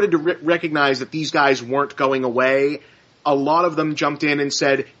started to recognize that these guys weren't going away, a lot of them jumped in and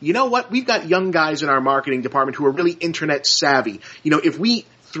said, you know what, we've got young guys in our marketing department who are really internet savvy. If we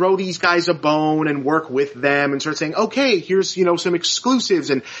throw these guys a bone and work with them and start saying, okay, here's, some exclusives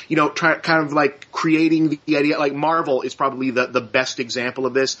and, try kind of creating the idea, Marvel is probably the best example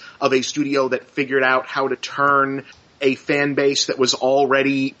of this, of a studio that figured out how to turn a fan base that was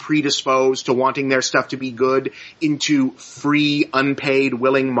already predisposed to wanting their stuff to be good into free, unpaid,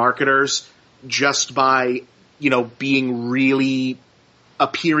 willing marketers just by,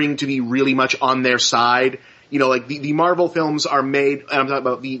 appearing to be really much on their side. Like the Marvel films are made, and I'm talking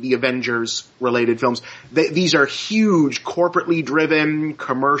about the Avengers related films. These are huge, corporately driven,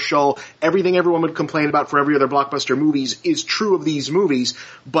 commercial, everything everyone would complain about for every other blockbuster movies is true of these movies,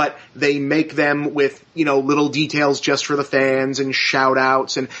 but they make them with, little details just for the fans and shout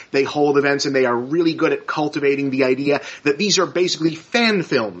outs, and they hold events, and they are really good at cultivating the idea that these are basically fan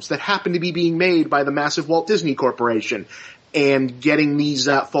films that happen to be being made by the massive Walt Disney Corporation. And getting these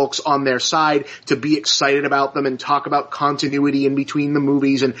folks on their side to be excited about them and talk about continuity in between the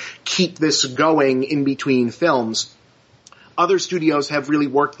movies and keep this going in between films. Other studios have really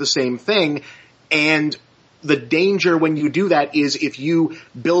worked the same thing, and the danger when you do that is if you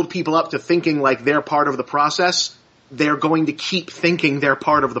build people up to thinking like they're part of the process, they're going to keep thinking they're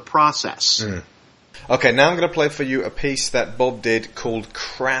part of the process. Mm. Okay, now I'm going to play for you a piece that Bob did called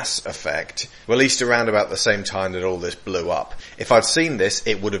Crass Effect, released around about the same time that all this blew up. If I'd seen this,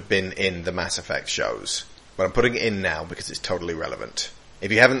 it would have been in the Mass Effect shows. But I'm putting it in now because it's totally relevant.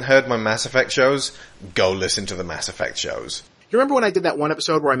 If you haven't heard my Mass Effect shows, go listen to the Mass Effect shows. You remember when I did that one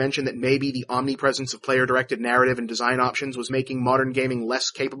episode where I mentioned that maybe the omnipresence of player-directed narrative and design options was making modern gaming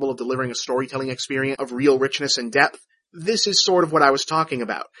less capable of delivering a storytelling experience of real richness and depth? This is sort of what I was talking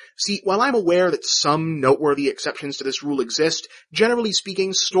about. See, while I'm aware that some noteworthy exceptions to this rule exist, generally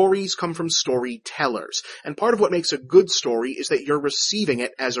speaking, stories come from storytellers. And part of what makes a good story is that you're receiving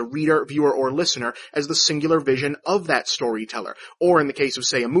it as a reader, viewer, or listener as the singular vision of that storyteller. Or in the case of,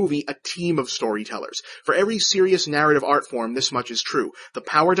 say, a movie, a team of storytellers. For every serious narrative art form, this much is true. The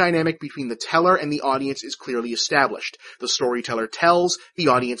power dynamic between the teller and the audience is clearly established. The storyteller tells, the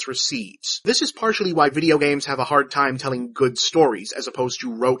audience receives. This is partially why video games have a hard time telling good stories, as opposed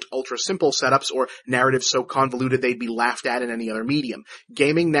to rote, ultra-simple setups or narratives so convoluted they'd be laughed at in any other medium.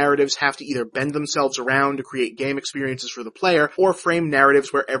 Gaming narratives have to either bend themselves around to create game experiences for the player, or frame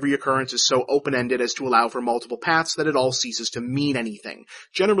narratives where every occurrence is so open-ended as to allow for multiple paths that it all ceases to mean anything.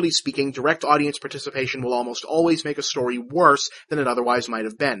 Generally speaking, direct audience participation will almost always make a story worse than it otherwise might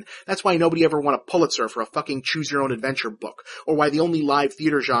have been. That's why nobody ever won a Pulitzer for a fucking choose-your-own-adventure book, or why the only live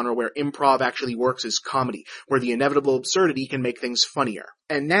theater genre where improv actually works is comedy, where the inevitable absurdity can make things funnier.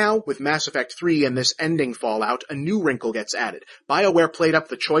 And now, with Mass Effect 3 and this ending fallout, a new wrinkle gets added. BioWare played up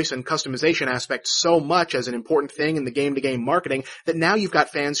the choice and customization aspect so much as an important thing in the game-to-game marketing that now you've got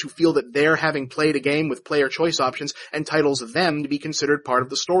fans who feel that their having played a game with player choice options entitles them to be considered part of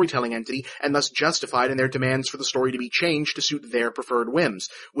the storytelling entity and thus justified in their demands for the story to be changed to suit their preferred whims,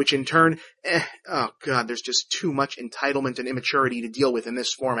 which in turn, there's just too much entitlement and immaturity to deal with in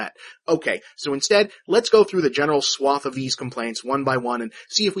this format. Okay, so instead, let's go through the general swath of these complaints one by one and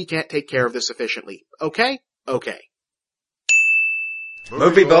see if we can't take care of this efficiently. Okay? Okay.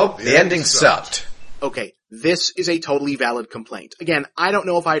 Movie Bob, the ending sucked. Okay, this is a totally valid complaint. Again, I don't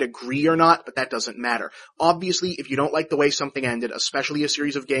know if I'd agree or not, but that doesn't matter. Obviously, if you don't like the way something ended, especially a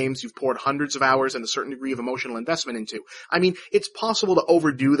series of games you've poured hundreds of hours and a certain degree of emotional investment into, I mean, it's possible to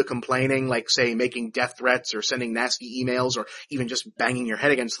overdo the complaining, like, say, making death threats or sending nasty emails or even just banging your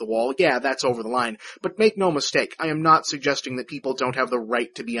head against the wall. Yeah, that's over the line. But make no mistake, I am not suggesting that people don't have the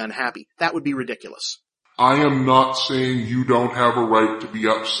right to be unhappy. That would be ridiculous. I am not saying you don't have a right to be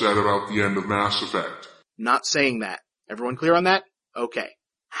upset about the end of Mass Effect. Not saying that. Everyone clear on that? Okay.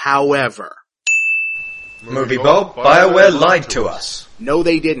 However, Movie Bob, BioWare lied to us. No,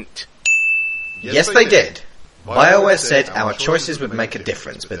 they didn't. Yes, they did. BioWare said our choices would make a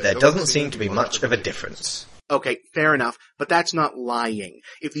difference, but there doesn't seem to be much of a difference. Okay, fair enough, but that's not lying.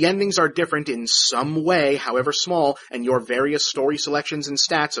 If the endings are different in some way, however small, and your various story selections and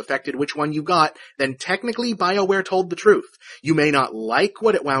stats affected which one you got, then technically BioWare told the truth. You may not like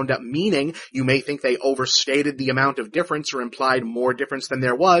what it wound up meaning, you may think they overstated the amount of difference or implied more difference than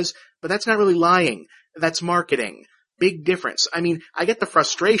there was, but that's not really lying. That's marketing. Big difference. I mean, I get the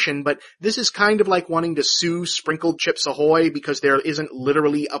frustration, but this is kind of like wanting to sue Sprinkled Chips Ahoy because there isn't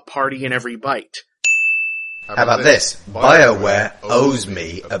literally a party in every bite. How about this? BioWare owes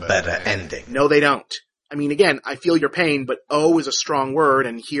me a better ending. No, they don't. I mean, again, I feel your pain, but owe is a strong word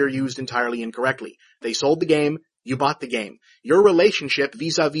and here used entirely incorrectly. They sold the game, you bought the game. Your relationship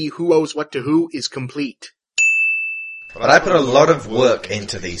vis-a-vis who owes what to who is complete. But I put a lot of work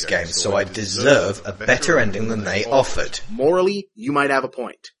into these games, so I deserve a better ending than they offered. Morally, you might have a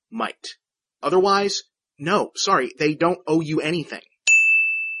point. Might. Otherwise, no, sorry, they don't owe you anything.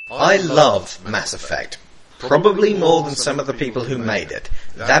 I love Mass Effect. Probably more than some of the people who made it.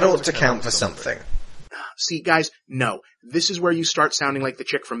 That ought to count for something. See, guys, no. This is where you start sounding like the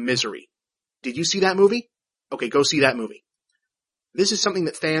chick from Misery. Did you see that movie? Okay, go see that movie. This is something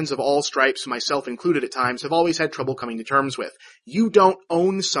that fans of all stripes, myself included at times, have always had trouble coming to terms with. You don't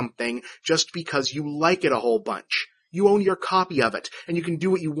own something just because you like it a whole bunch. You own your copy of it, and you can do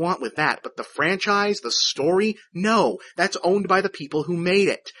what you want with that, but the franchise, the story, no, that's owned by the people who made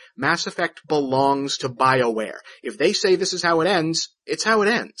it. Mass Effect belongs to BioWare. If they say this is how it ends, it's how it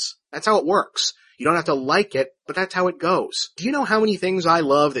ends. That's how it works. You don't have to like it, but that's how it goes. Do you know how many things I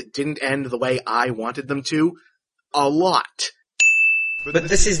love that didn't end the way I wanted them to? A lot. But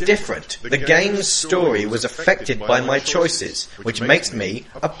this is different. The game's story was affected by my choices, which makes me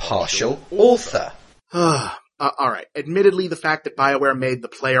a partial author. Alright, admittedly the fact that BioWare made the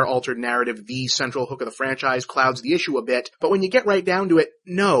player-altered narrative the central hook of the franchise clouds the issue a bit, but when you get right down to it,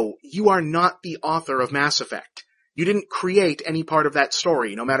 no, you are not the author of Mass Effect. You didn't create any part of that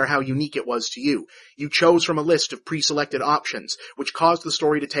story, no matter how unique it was to you. You chose from a list of pre-selected options, which caused the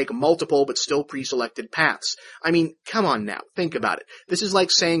story to take multiple but still pre-selected paths. I mean, come on now, think about it. This is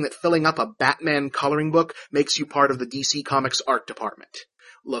like saying that filling up a Batman coloring book makes you part of the DC Comics art department.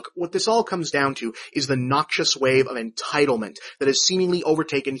 Look, what this all comes down to is the noxious wave of entitlement that has seemingly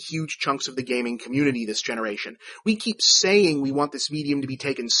overtaken huge chunks of the gaming community this generation. We keep saying we want this medium to be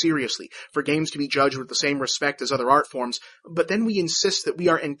taken seriously, for games to be judged with the same respect as other art forms, but then we insist that we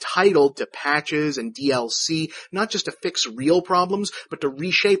are entitled to patches and DLC, not just to fix real problems, but to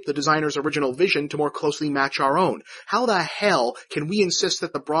reshape the designer's original vision to more closely match our own. How the hell can we insist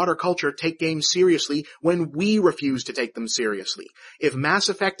that the broader culture take games seriously when we refuse to take them seriously? If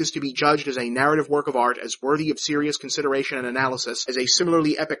Mass Effect is to be judged as a narrative work of art as worthy of serious consideration and analysis as a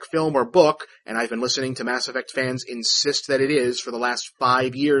similarly epic film or book, and I've been listening to Mass Effect fans insist that it is for the last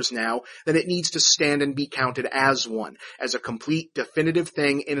 5 years now, then it needs to stand and be counted as one, as a complete, definitive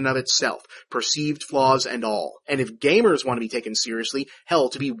thing in and of itself, perceived flaws and all. And if gamers want to be taken seriously, hell,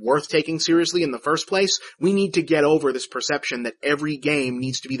 to be worth taking seriously in the first place, we need to get over this perception that every game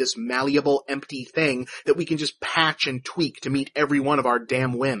needs to be this malleable, empty thing that we can just patch and tweak to meet every one of our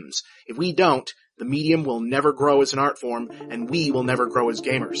damn whims. If we don't, the medium will never grow as an art form, and we will never grow as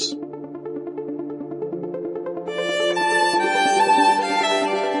gamers.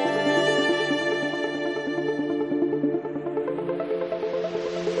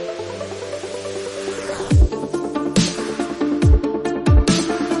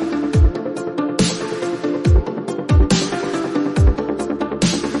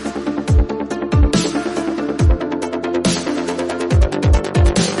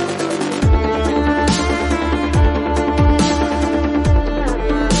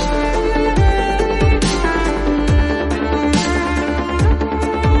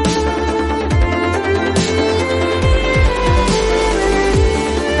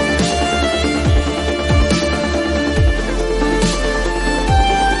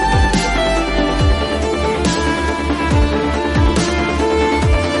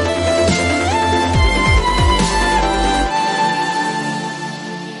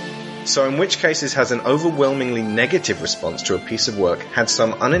 So in which cases has an overwhelmingly negative response to a piece of work had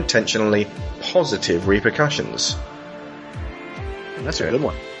some unintentionally positive repercussions? That's a good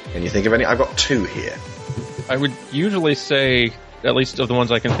one. Can you think of any? I've got 2 here. I would usually say, at least of the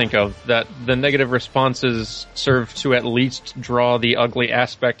ones I can think of, that the negative responses serve to at least draw the ugly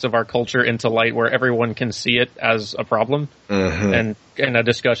aspects of our culture into light where everyone can see it as a problem, and a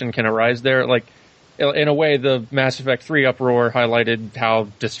discussion can arise there. Like, in a way, the Mass Effect 3 uproar highlighted how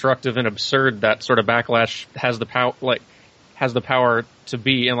destructive and absurd that sort of backlash has the power to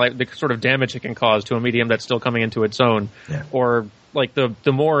be, and like the sort of damage it can cause to a medium that's still coming into its own. Yeah. Or like the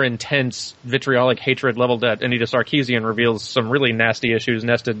more intense vitriolic hatred leveled at Anita Sarkeesian reveals some really nasty issues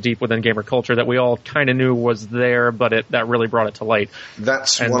nested deep within gamer culture that we all kind of knew was there, but that really brought it to light.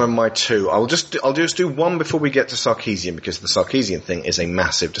 That's one of my 2. I'll just do one before we get to Sarkeesian, because the Sarkeesian thing is a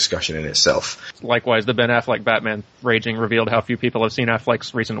massive discussion in itself. Likewise, the Ben Affleck Batman raging revealed how few people have seen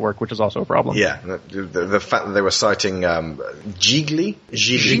Affleck's recent work, which is also a problem. Yeah, the fact that they were citing Gigli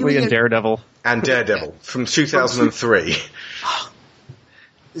and Daredevil. And Daredevil from 2003.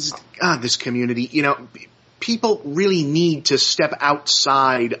 This community, people really need to step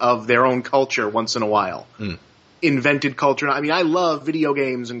outside of their own culture once in a while. Invented culture. I mean, I love video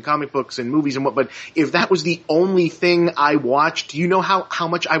games and comic books and movies and but if that was the only thing I watched, do you know how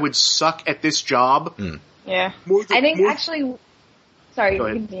much I would suck at this job? Yeah. Sorry,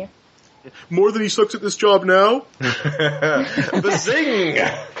 continue. More than he sucks at this job now? The zing!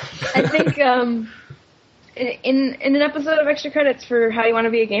 I think, in an episode of Extra Credits for How You Want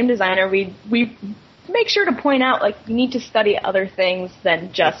to Be a Game Designer, we make sure to point out, like, you need to study other things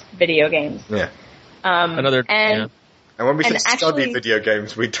than just video games. Yeah. And when we say study video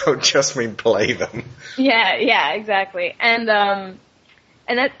games, we don't just mean play them. Yeah, exactly. And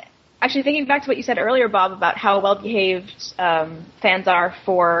that, actually thinking back to what you said earlier, Bob, about how well-behaved fans are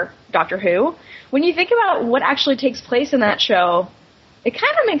for Doctor Who, when you think about what actually takes place in that show, it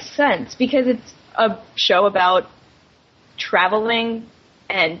kind of makes sense, because it's a show about traveling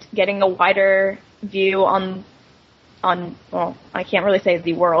and getting a wider view on well, I can't really say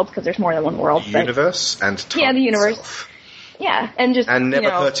the world, because there's more than one world. Universe and time. Yeah, the universe. Itself. Yeah, and just and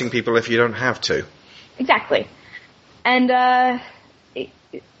never hurting people if you don't have to. Exactly, and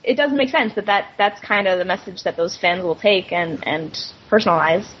it does make sense that's kind of the message that those fans will take and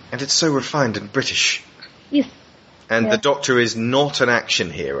personalize. And it's so refined and British. Yes. And the Doctor is not an action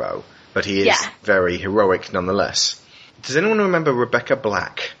hero, but he is very heroic nonetheless. Does anyone remember Rebecca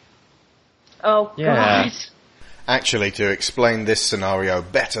Black? Oh, yeah. God. Actually, to explain this scenario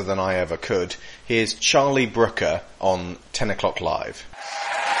better than I ever could, here's Charlie Brooker on 10 O'Clock Live.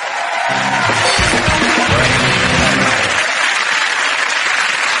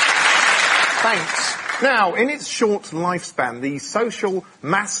 Thanks. Now, in its short lifespan, the social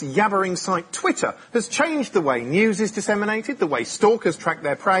mass yabbering site Twitter has changed the way news is disseminated, the way stalkers track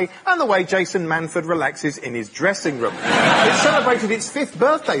their prey, and the way Jason Manford relaxes in his dressing room. It celebrated its 5th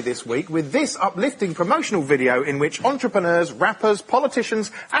birthday this week with this uplifting promotional video in which entrepreneurs, rappers,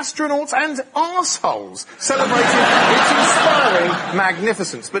 politicians, astronauts, and arseholes celebrated its inspiring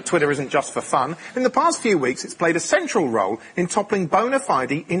magnificence. But Twitter isn't just for fun. In the past few weeks, it's played a central role in toppling bona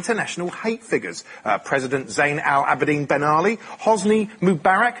fide international hate figures. President Zayn al-Abidine Ben Ali, Hosni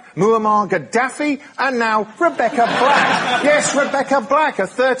Mubarak, Muammar Gaddafi, and now Rebecca Black. Yes, Rebecca Black, a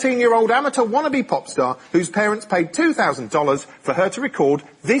 13-year-old amateur wannabe pop star whose parents paid $2,000 for her to record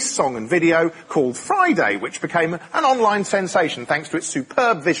this song and video called Friday, which became an online sensation thanks to its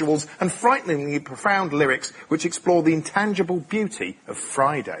superb visuals and frighteningly profound lyrics which explore the intangible beauty of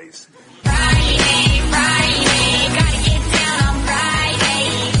Fridays. Friday, Friday, gotta get down on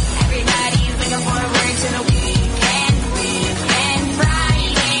Friday. Everybody's looking forward to the weekend.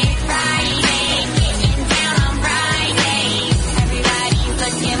 Friday, Friday, getting down on Friday. Everybody's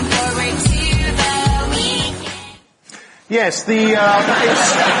looking forward to the weekend. Yes, it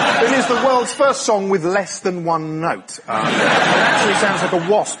is the world's first song with less than one note. It actually sounds like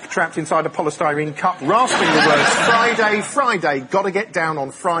a wasp trapped inside a polystyrene cup, rasping the words Friday, Friday, gotta get down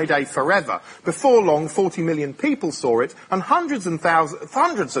on Friday forever. Before long, 40 million people saw it, and hundreds and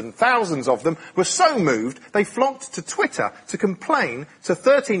thousands of them were so moved they flocked to Twitter to complain to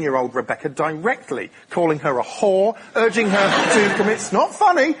 13-year-old Rebecca directly, calling her a whore, urging her to commit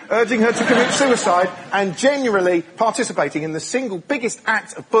suicide, and genuinely participating in the single biggest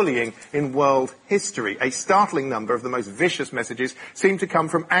act of bullying in world history. A startling number of the most vicious messages seem to come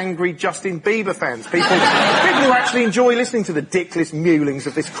from angry Justin Bieber fans. People who actually enjoy listening to the dickless mewlings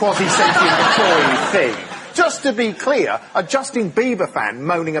of this quasi-sentient toy thing. Just to be clear, a Justin Bieber fan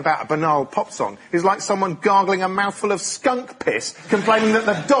moaning about a banal pop song is like someone gargling a mouthful of skunk piss, complaining that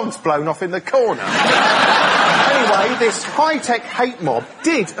the dog's blown off in the corner. Anyway, this high-tech hate mob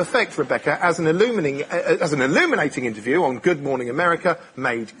did affect Rebecca, as an illuminating interview on Good Morning America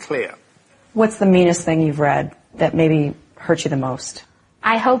made clear. What's the meanest thing you've read that maybe hurt you the most?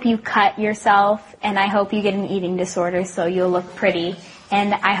 I hope you cut yourself, and I hope you get an eating disorder so you'll look pretty,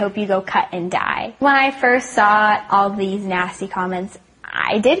 and I hope you go cut and die. When I first saw all these nasty comments,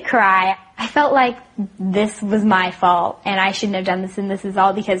 I did cry. I felt like this was my fault, and I shouldn't have done this, and this is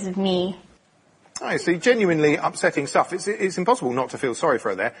all because of me. I see, genuinely upsetting stuff. It's impossible not to feel sorry for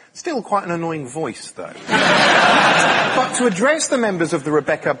her there. Still quite an annoying voice, though. But to address the members of the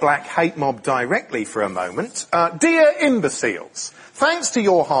Rebecca Black hate mob directly for a moment, dear imbeciles, thanks to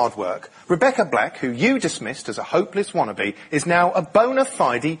your hard work, Rebecca Black, who you dismissed as a hopeless wannabe, is now a bona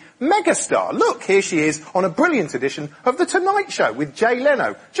fide megastar. Look, here she is on a brilliant edition of The Tonight Show with Jay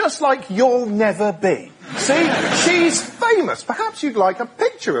Leno, just like you'll never be. See, she's famous. Perhaps you'd like a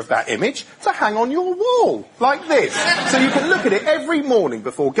picture of that image to hang on your wall, like this, so you can look at it every morning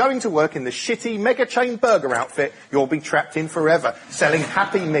before going to work in the shitty mega chain burger outfit you'll be trapped in forever, selling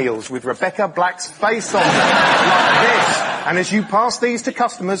Happy Meals with Rebecca Black's face on them, like this. And as you pass these to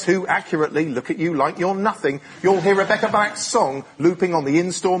customers who accurately look at you like you're nothing, you'll hear Rebecca Black's song looping on the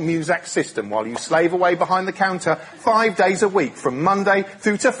in-store Muzak system while you slave away behind the counter 5 days a week from Monday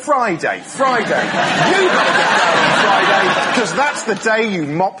through to Friday. You better get down on Friday, because that's the day you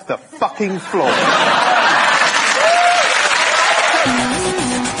mop the fucking floor.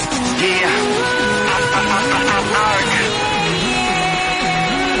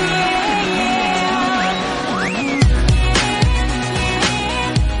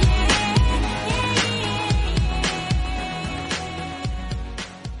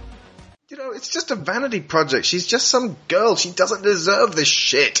 vanity project. She's just some girl. She doesn't deserve this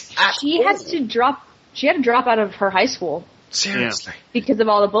shit. She had to drop out of her high school. Seriously. Because of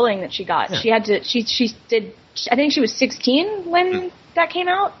all the bullying that she got. Yeah. She did, I think she was 16 when that came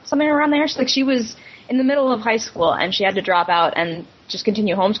out, something around there. She was in the middle of high school and she had to drop out and just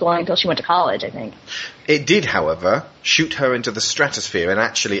continue homeschooling until she went to college, I think. It did, however, shoot her into the stratosphere, and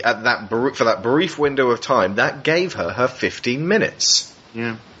actually at that for that brief window of time, that gave her 15 minutes.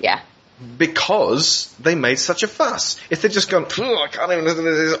 Yeah. Yeah. Because they made such a fuss. If they'd just gone, I can't even listen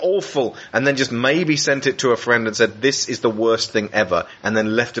to this, it's awful, and then just maybe sent it to a friend and said, this is the worst thing ever, and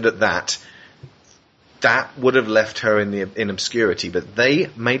then left it at that, that would have left her in obscurity, but they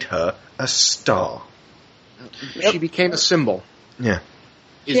made her a star. She became a symbol. Yeah.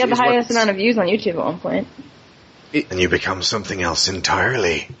 She had the highest amount of views on YouTube at one point. And you become something else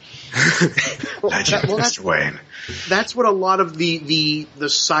entirely. Legend, Mr. Wayne. That's what a lot of the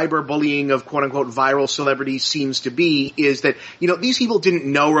cyberbullying of quote-unquote viral celebrities seems to be, is that, these people didn't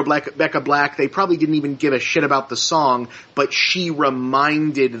know Rebecca Black. They probably didn't even give a shit about the song, but she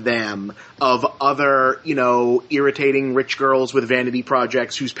reminded them of other, irritating rich girls with vanity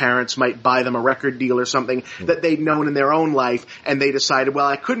projects whose parents might buy them a record deal or something that they'd known in their own life, and they decided, well,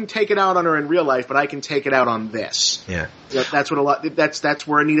 I couldn't take it out on her in real life, but I can take it out on this. Yeah. That's what that's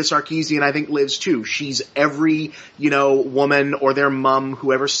where Anita Sarkeesian, I think, lives too. She's every, woman or their mom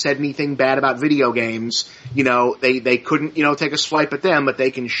who ever said anything bad about video games, they couldn't, take a swipe at them, but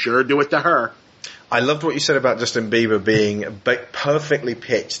they can sure do it to her. I loved what you said about Justin Bieber being perfectly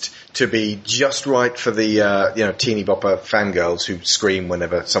pitched to be just right for the, teeny bopper fangirls who scream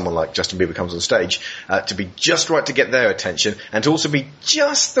whenever someone like Justin Bieber comes on stage, to be just right to get their attention, and to also be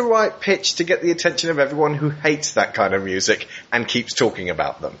just the right pitch to get the attention of everyone who hates that kind of music and keeps talking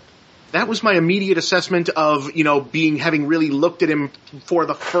about them. That was my immediate assessment of, having really looked at him for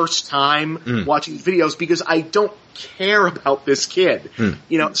the first time watching videos, because I don't care about this kid.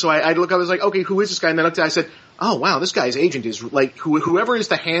 So I was like, okay, who is this guy? And then I said, oh wow, this guy's agent is like, whoever is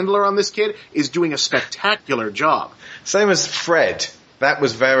the handler on this kid is doing a spectacular job. Same as Fred. That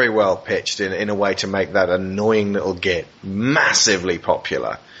was very well pitched in a way to make that annoying little git massively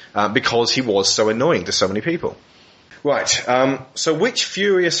popular, because he was so annoying to so many people. Right, so which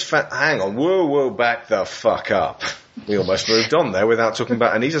furious hang on, whoa, back the fuck up. We almost moved on there without talking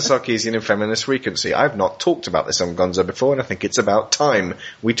about Anita Sarkeesian and Feminist Frequency. I've not talked about this on Gonzo before, and I think it's about time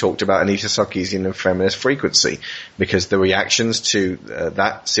we talked about Anita Sarkeesian and Feminist Frequency, because the reactions to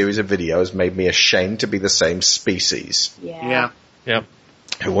that series of videos made me ashamed to be the same species. Yeah. Yep.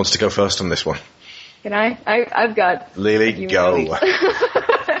 Who wants to go first on this one? Can I? I've got... Lily, go.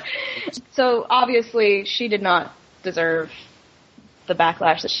 So, obviously, she did not deserve the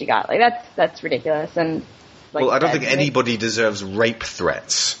backlash that she got. Like, that's ridiculous. And like, well, I don't think anybody deserves rape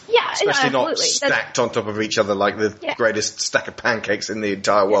threats. Yeah, especially not stacked on top of each other like the greatest stack of pancakes in the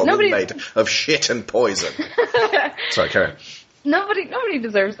entire world, made of shit and poison. Sorry, carry on. Nobody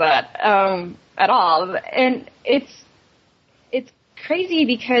deserves that at all, and it's crazy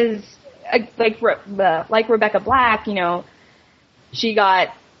because like Rebecca Black, she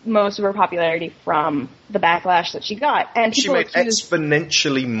got most of her popularity from the backlash that she got, and she made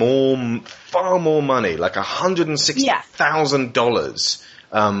exponentially far more money, like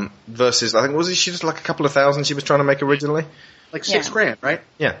 $160,000 versus, I think, she just like a couple of thousand she was trying to make originally, like $6,000, right?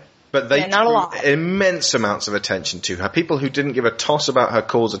 Yeah. But they not a lot. Immense amounts of attention to her. People who didn't give a toss about her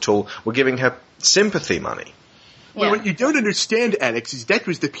cause at all were giving her sympathy money. Well, what you don't understand, Alex, is that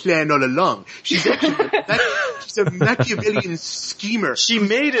was the plan all along. She's actually she's a Machiavellian schemer. She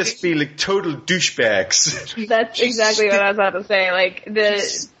made us be like total douchebags. That's exactly what I was about to say. Like,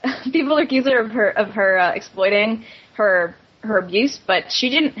 the people accuse her of her exploiting her abuse, but she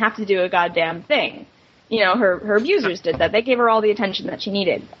didn't have to do a goddamn thing. Her abusers did that. They gave her all the attention that she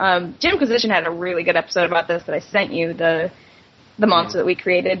needed. Jimquisition had a really good episode about this that I sent you, the Monster That We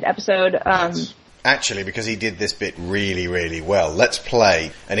Created episode. Actually, because he did this bit really, really well, let's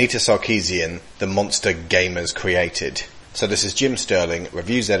play Anita Sarkeesian, The Monster Gamers Created. So this is Jim Sterling,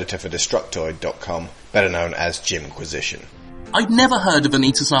 reviews editor for Destructoid.com, better known as Jimquisition. I'd never heard of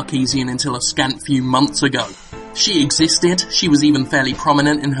Anita Sarkeesian until a scant few months ago. She existed, she was even fairly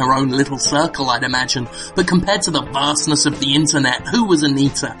prominent in her own little circle, I'd imagine, but compared to the vastness of the internet, who was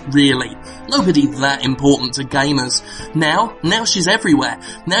Anita, really? Nobody that important to gamers. Now she's everywhere.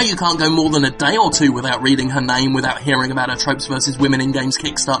 Now you can't go more than a day or two without reading her name, without hearing about her Tropes vs. Women in Games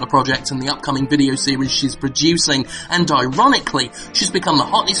Kickstarter project and the upcoming video series she's producing, and ironically, she's become the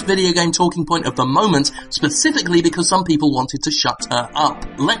hottest video game talking point of the moment, specifically because some people wanted to shut her up.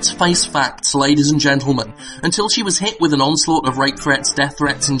 Let's face facts, ladies and gentlemen. Until Until she was hit with an onslaught of rape threats, death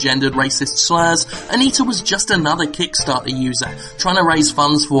threats, and gendered racist slurs, Anita was just another Kickstarter user, trying to raise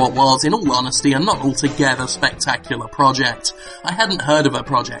funds for what was, in all honesty, a not altogether spectacular project. I hadn't heard of her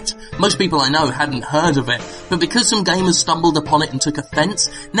project. Most people I know hadn't heard of it, but because some gamers stumbled upon it and took offense,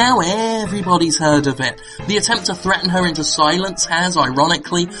 now everybody's heard of it. The attempt to threaten her into silence has,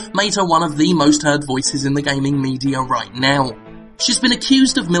 ironically, made her one of the most heard voices in the gaming media right now. She's been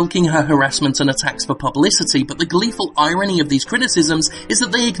accused of milking her harassment and attacks for publicity, but the gleeful irony of these criticisms is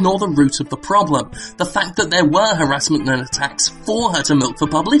that they ignore the root of the problem, the fact that there were harassment and attacks for her to milk for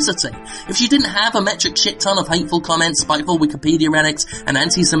publicity. If she didn't have a metric shit ton of hateful comments, spiteful Wikipedia edits, and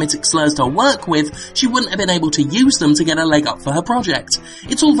anti-Semitic slurs to work with, she wouldn't have been able to use them to get a leg up for her project.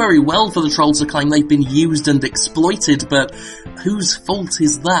 It's all very well for the trolls to claim they've been used and exploited, but whose fault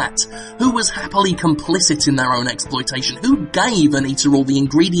is that? Who was happily complicit in their own exploitation? Who gave Anita all the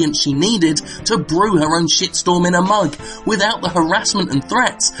ingredients she needed to brew her own shitstorm in a mug? Without the harassment and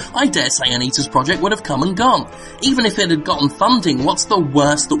threats, I dare say Anita's project would have come and gone. Even if it had gotten funding, what's the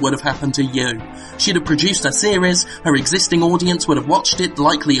worst that would have happened to you? She'd have produced a series, her existing audience would have watched it,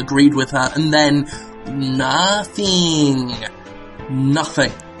 likely agreed with her, and then nothing.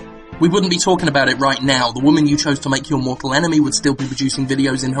 Nothing. We wouldn't be talking about it right now. The woman you chose to make your mortal enemy would still be producing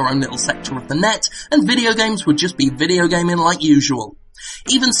videos in her own little sector of the net, and video games would just be video gaming like usual.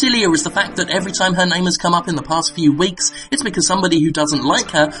 Even sillier is the fact that every time her name has come up in the past few weeks, it's because somebody who doesn't like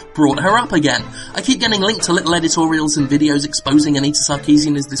her brought her up again. I keep getting linked to little editorials and videos exposing Anita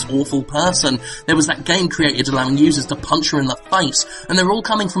Sarkeesian as this awful person. There was that game created allowing users to punch her in the face, and they're all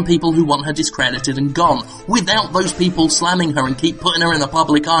coming from people who want her discredited and gone. Without those people slamming her and keep putting her in the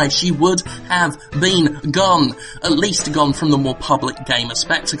public eye, she would have been gone. At least gone from the more public gamer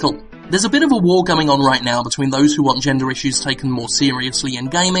spectacle. There's a bit of a war going on right now between those who want gender issues taken more seriously in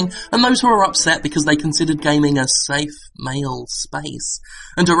gaming and those who are upset because they considered gaming a safe male space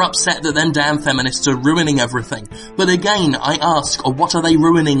and are upset that them damn feminists are ruining everything. But again, I ask, what are they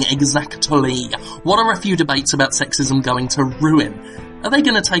ruining exactly? What are a few debates about sexism going to ruin? Are they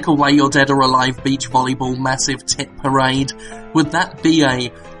going to take away your dead or alive beach volleyball massive tit parade? Would that be a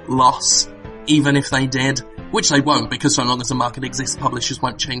loss, even if they did? Which they won't, because so long as the market exists, publishers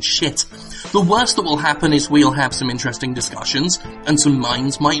won't change shit. The worst that will happen is we'll have some interesting discussions, and some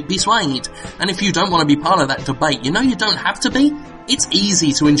minds might be swayed. And if you don't want to be part of that debate, you know you don't have to be. It's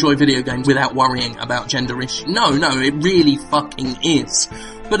easy to enjoy video games without worrying about gender issues. No, it really fucking is.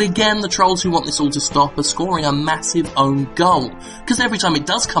 But again, the trolls who want this all to stop are scoring a massive own goal. Because every time it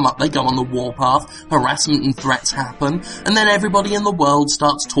does come up, they go on the warpath, harassment and threats happen, and then everybody in the world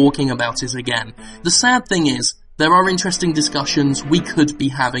starts talking about it again. The sad thing is, there are interesting discussions we could be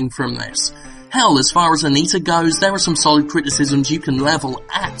having from this. Hell, as far as Anita goes, there are some solid criticisms you can level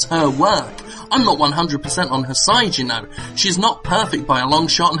at her work. I'm not 100% on her side, you know. She's not perfect by a long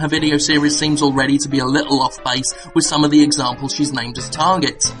shot, and her video series seems already to be a little off base with some of the examples she's named as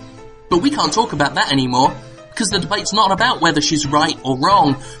targets. But we can't talk about that anymore, because the debate's not about whether she's right or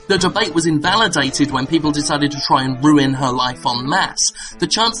wrong. The debate was invalidated when people decided to try and ruin her life en masse. The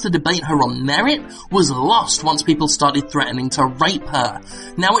chance to debate her on merit was lost once people started threatening to rape her.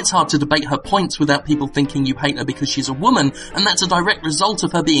 Now it's hard to debate her points without people thinking you hate her because she's a woman, and that's a direct result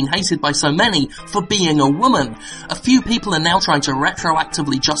of her being hated by so many for being a woman. A few people are now trying to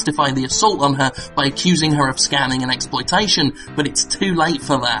retroactively justify the assault on her by accusing her of scamming and exploitation, but it's too late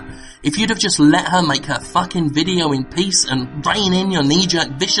for that. If you'd have just let her make her fucking video in peace and rein in your knee-jerk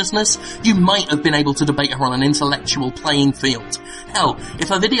viciousness, you might have been able to debate her on an intellectual playing field. Hell, if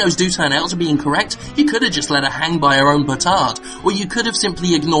her videos do turn out to be incorrect, you could have just let her hang by her own petard, or you could have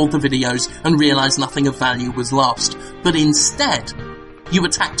simply ignored the videos and realised nothing of value was lost. But instead, you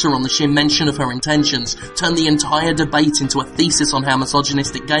attacked her on the sheer mention of her intentions, turned the entire debate into a thesis on how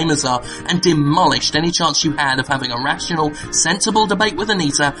misogynistic gamers are, and demolished any chance you had of having a rational, sensible debate with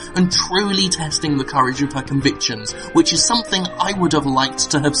Anita and truly testing the courage of her convictions, which is something I would have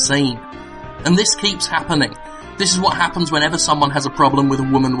liked to have seen. And this keeps happening. This is what happens whenever someone has a problem with a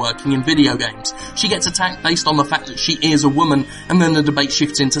woman working in video games. She gets attacked based on the fact that she is a woman, and then the debate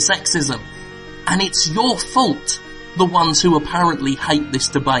shifts into sexism. And it's your fault. The ones who apparently hate this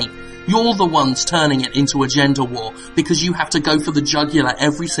debate. You're the ones turning it into a gender war because you have to go for the jugular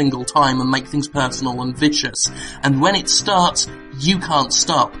every single time and make things personal and vicious. And when it starts, you can't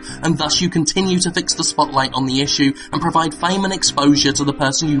stop, and thus you continue to fix the spotlight on the issue and provide fame and exposure to the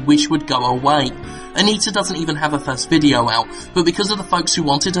person you wish would go away. Anita doesn't even have her first video out, but because of the folks who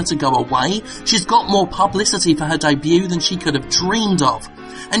wanted her to go away, she's got more publicity for her debut than she could have dreamed of.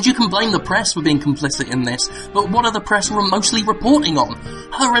 And you can blame the press for being complicit in this, but what are the press mostly reporting on?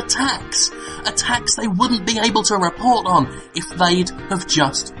 Her attacks. Attacks they wouldn't be able to report on if they'd have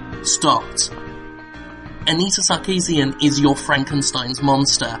just stopped. Anita Sarkeesian is your Frankenstein's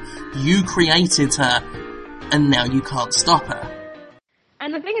monster. You created her, and now you can't stop her.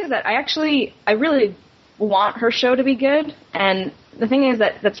 And the thing is that I really want her show to be good, and the thing is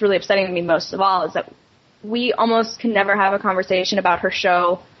that's really upsetting to me most of all is that we almost can never have a conversation about her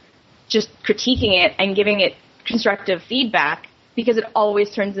show just critiquing it and giving it constructive feedback, because it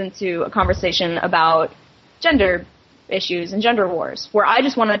always turns into a conversation about gender issues and gender wars, where I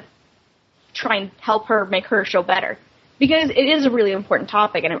just want to try and help her make her show better, because it is a really important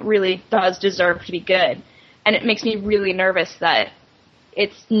topic and it really does deserve to be good. And it makes me really nervous that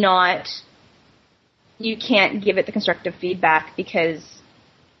it's not, you can't give it the constructive feedback because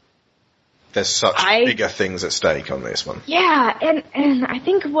there's such bigger things at stake on this one. Yeah, and I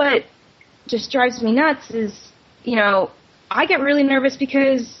think what just drives me nuts is, I get really nervous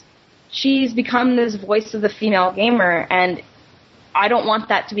because she's become this voice of the female gamer, and I don't want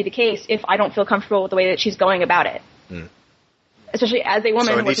that to be the case if I don't feel comfortable with the way that she's going about it. Mm. Especially as a woman.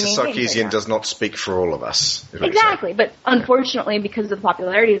 So Anita Sarkeesian does not speak for all of us. Exactly, but unfortunately, because of the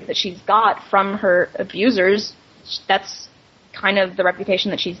popularity that she's got from her abusers, that's kind of the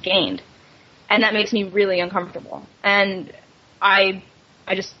reputation that she's gained. And that makes me really uncomfortable. And I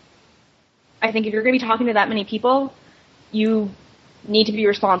think if you're going to be talking to that many people, you need to be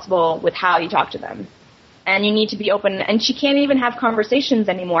responsible with how you talk to them. And you need to be open. And she can't even have conversations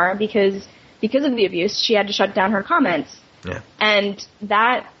anymore because of the abuse, she had to shut down her comments. Yeah. And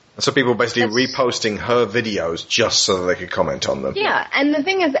so people basically reposting her videos just so that they could comment on them. Yeah, and the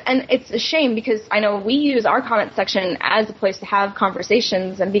thing is, and it's a shame because I know we use our comment section as a place to have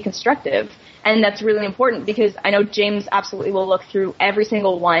conversations and be constructive. And that's really important because I know James absolutely will look through every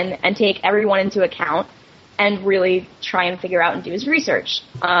single one and take everyone into account and really try and figure out and do his research.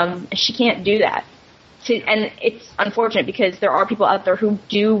 She can't do that. And it's unfortunate because there are people out there who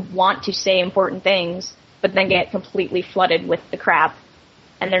do want to say important things, but then get completely flooded with the crap,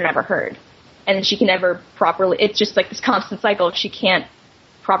 and they're never heard. And she can never properly, it's just like this constant cycle. She can't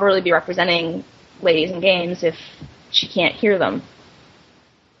properly be representing ladies in games if she can't hear them.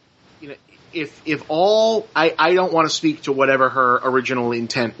 If all, I don't want to speak to whatever her original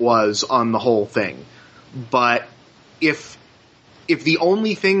intent was on the whole thing, but if the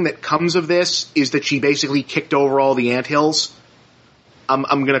only thing that comes of this is that she basically kicked over all the anthills,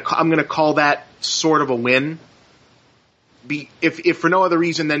 I'm gonna call that sort of a win. If for no other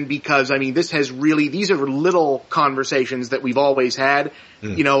reason than because, these are little conversations that we've always had,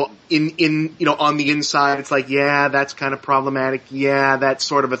 on the inside, it's like, yeah, that's kind of problematic. Yeah, that's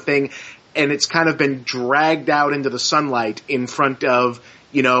sort of a thing. And it's kind of been dragged out into the sunlight in front of,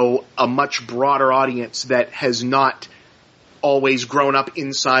 a much broader audience that has not always grown up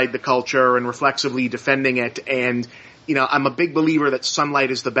inside the culture and reflexively defending it. And, I'm a big believer that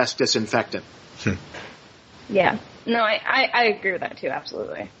sunlight is the best disinfectant. Yeah. No, I agree with that too,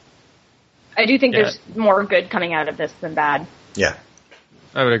 absolutely. I do think there's more good coming out of this than bad. Yeah.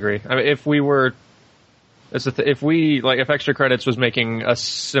 I would agree. If Extra Credits was making a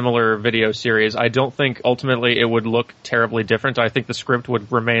similar video series, I don't think ultimately it would look terribly different. I think the script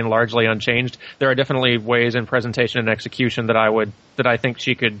would remain largely unchanged. There are definitely ways in presentation and execution that I think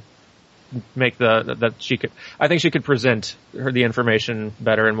she could make I think she could present the information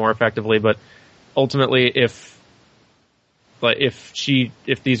better and more effectively, but ultimately if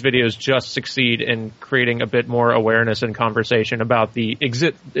these videos just succeed in creating a bit more awareness and conversation about the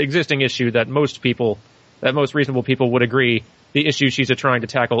existing issue that most reasonable people would agree the issue she's trying to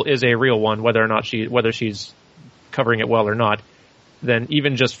tackle is a real one, whether she's covering it well or not, then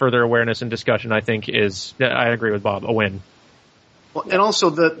even just further awareness and discussion, I think I agree with Bob, a win. Well, and also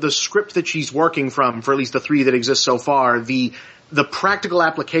the script that she's working from, for at least the 3 that exist so far, the practical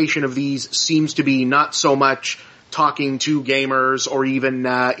application of these seems to be not so much talking to gamers or even,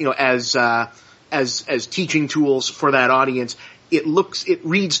 as teaching tools for that audience. It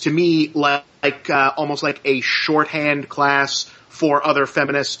reads to me like almost like a shorthand class for other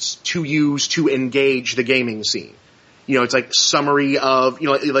feminists to use to engage the gaming scene. It's like summary of,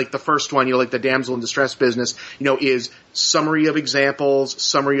 like the first one, like the damsel in distress business, is summary of examples,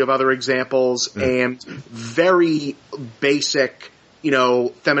 summary of other examples, and very basic,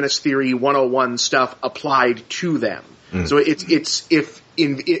 feminist theory 101 stuff applied to them. So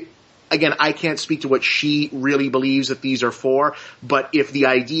again, I can't speak to what she really believes that these are for, but if the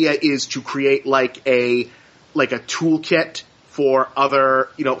idea is to create like a toolkit for other,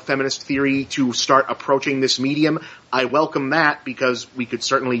 feminist theory to start approaching this medium, I welcome that because we could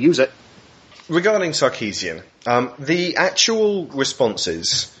certainly use it. Regarding Sarkeesian, the actual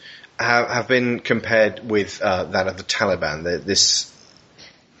responses have been compared with that of the Taliban.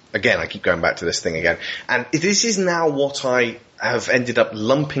 Again, I keep going back to this thing again. And this is now what I have ended up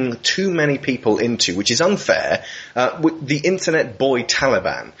lumping too many people into, which is unfair, with the internet boy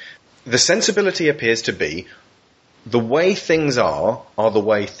Taliban. The sensibility appears to be the way things are the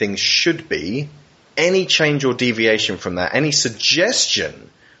way things should be. Any change or deviation from that, any suggestion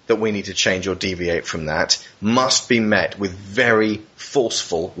that we need to change or deviate from that, must be met with very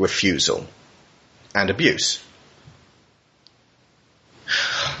forceful refusal and abuse.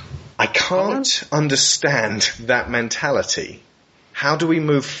 I can't understand that mentality. How do we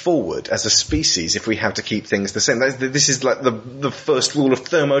move forward as a species if we have to keep things the same? This is like the first rule of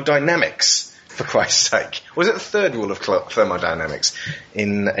thermodynamics, for Christ's sake. Was it the third rule of thermodynamics?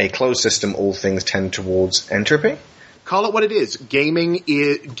 In a closed system, all things tend towards entropy? Call it what it is.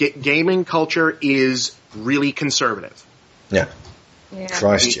 Gaming culture is really conservative. Yeah.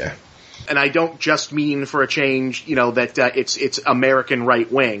 Christ, yeah. And I don't just mean for a change, that it's American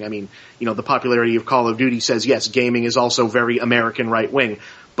right wing. I mean, the popularity of Call of Duty says, yes, gaming is also very American right wing.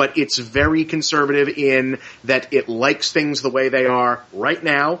 But it's very conservative in that it likes things the way they are right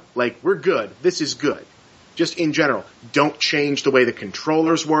now. Like, we're good. This is good. Just in general. Don't change the way the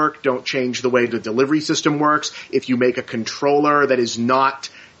controllers work. Don't change the way the delivery system works. If you make a controller that is not,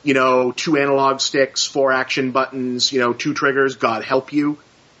 2 analog sticks, 4 action buttons, 2 triggers, God help you.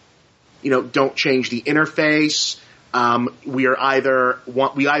 Don't change the interface. We either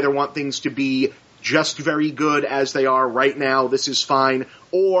want things to be just very good as they are right now, this is fine,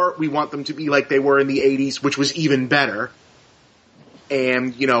 or we want them to be like they were in the 80s, which was even better.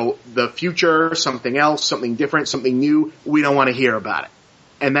 And, the future, something else, something different, something new, we don't want to hear about it.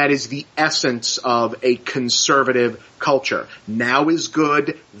 And that is the essence of a conservative culture. Now is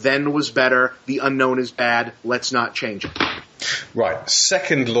good, then was better, the unknown is bad, let's not change it. Right.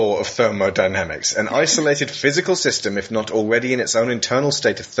 Second law of thermodynamics. An isolated physical system, if not already in its own internal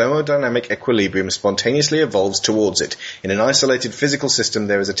state of thermodynamic equilibrium, spontaneously evolves towards it. In an isolated physical system,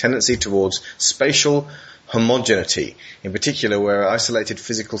 there is a tendency towards spatial homogeneity. In particular, where an isolated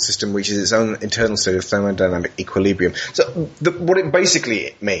physical system reaches its own internal state of thermodynamic equilibrium. So, what it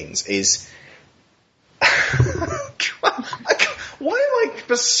basically means is... Why am I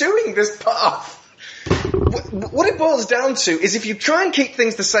pursuing this path? What it boils down to is if you try and keep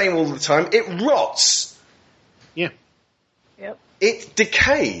things the same all the time, it rots. Yeah. Yep. It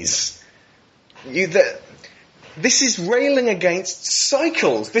decays. This is railing against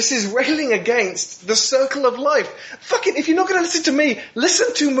cycles. This is railing against the circle of life. Fuck it, if you're not going to listen to me,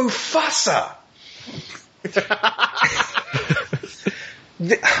 listen to Mufasa.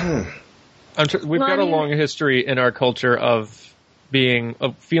 We've got a long history in our culture of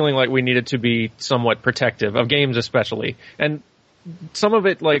feeling like we needed to be somewhat protective of games, especially, and some of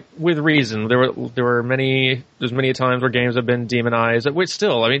it like with reason. There's many times where games have been demonized. Which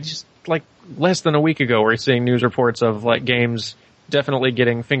still, I mean, just like less than a week ago, we're seeing news reports of like games definitely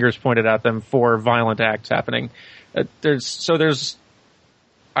getting fingers pointed at them for violent acts happening.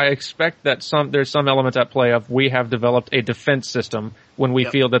 I expect that there's some element at play of we have developed a defense system when we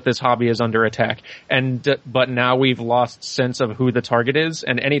feel that this hobby is under attack. But now we've lost sense of who the target is,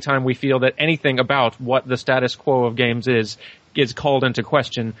 and anytime we feel that anything about what the status quo of games is called into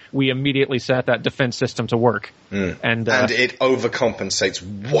question, we immediately set that defense system to work. And it overcompensates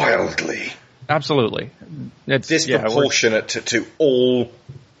wildly. Absolutely. It's disproportionate to all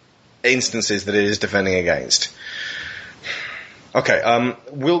instances that it is defending against. Okay,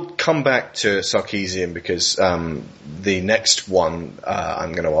 we'll come back to Sarkeesian because the next one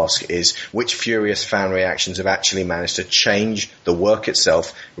I'm going to ask is which furious fan reactions have actually managed to change the work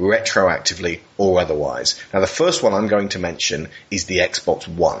itself retroactively or otherwise. Now, the first one I'm going to mention is the Xbox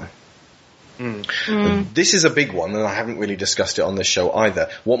One. This is a big one, and I haven't really discussed it on this show either.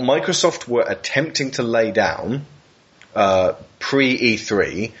 What Microsoft were attempting to lay down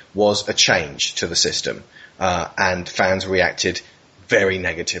pre-E3 was a change to the system. And fans reacted very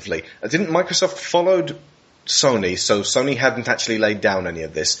negatively. Didn't Microsoft followed Sony, so Sony hadn't actually laid down any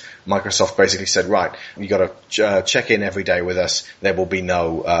of this. Microsoft basically said, right, you got to check in every day with us. There will be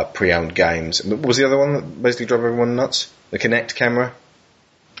no pre-owned games. What was the other one that basically drove everyone nuts? The Kinect camera?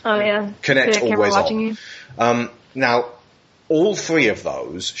 Oh, yeah. Kinect always watching on. You. Now, all three of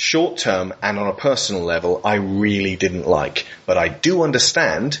those, short-term and on a personal level, I really didn't like. But I do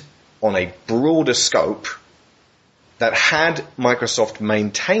understand, on a broader scope, that had Microsoft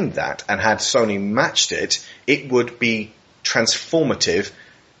maintained that and had Sony matched it, it would be transformative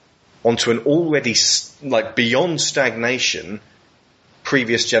onto an already, beyond stagnation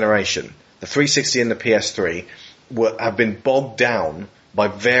previous generation. The 360 and the PS3 have been bogged down by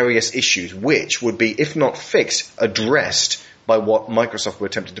various issues, which would be, if not fixed, addressed by what Microsoft were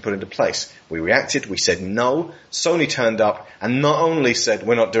attempting to put into place. We reacted, we said no, Sony turned up and not only said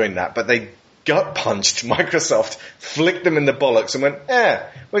we're not doing that, but they gut punched Microsoft, flicked them in the bollocks and went,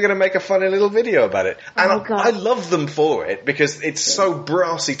 we're going to make a funny little video about it. And I love them for it because it's so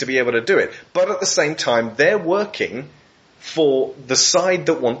brassy to be able to do it. But at the same time, they're working for the side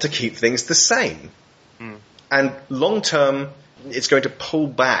that want to keep things the same. And long term, it's going to pull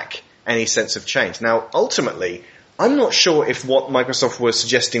back any sense of change. Now, ultimately, I'm not sure if what Microsoft was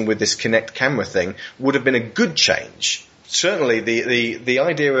suggesting with this Kinect camera thing would have been a good change. Certainly, the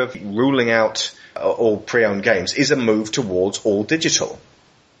idea of ruling out all pre-owned games is a move towards all digital.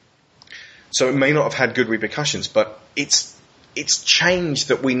 So it may not have had good repercussions, but it's change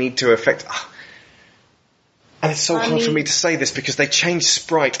that we need to affect. And it's so hard for me to say this because they changed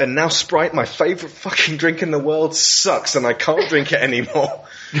Sprite, and now Sprite, my favourite fucking drink in the world, sucks, and I can't drink it anymore.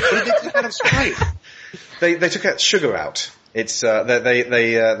 What did they take out of Sprite? They took that sugar out. It's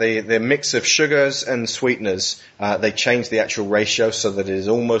the mix of sugars and sweeteners. They changed the actual ratio so that it is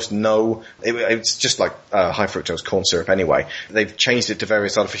almost it's just like high fructose corn syrup anyway. They've changed it to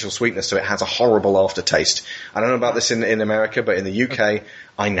various artificial sweeteners so it has a horrible aftertaste. I don't know about this in America, but in the UK,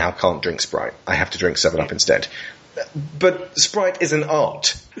 I now can't drink Sprite. I have to drink 7-Up instead. But Sprite is an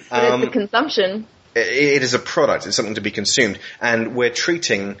art. But it's a consumption. It is a product. It's something to be consumed. And we're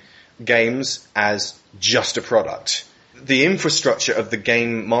treating games as just a product. The infrastructure of the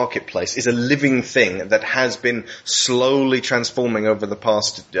game marketplace is a living thing that has been slowly transforming over the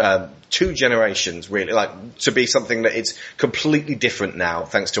past 2 generations, really, to be something that it's completely different now,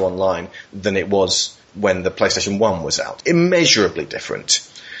 thanks to online, than it was when the PlayStation 1 was out. Immeasurably different.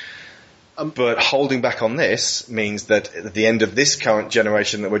 But holding back on this means that at the end of this current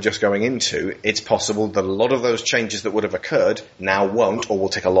generation that we're just going into, it's possible that a lot of those changes that would have occurred now won't, or will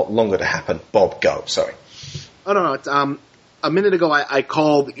take a lot longer to happen. Bob, go. Sorry. I don't know. A minute ago, I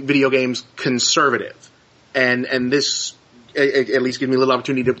called video games conservative, and this at least gives me a little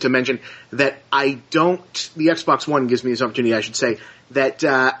opportunity to mention that the Xbox One gives me this opportunity, I should say, that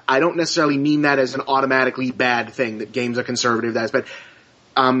I don't necessarily mean that as an automatically bad thing, that games are conservative, but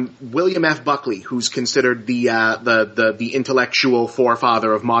William F. Buckley, who's considered the intellectual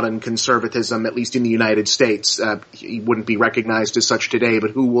forefather of modern conservatism, at least in the United States, he wouldn't be recognized as such today, but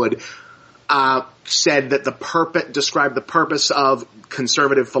who would, said that described the purpose of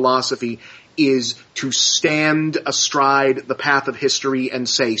conservative philosophy is to stand astride the path of history and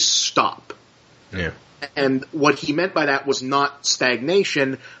say stop. Yeah. And what he meant by that was not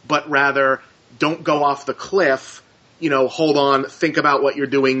stagnation, but rather don't go off the cliff, hold on, think about what you're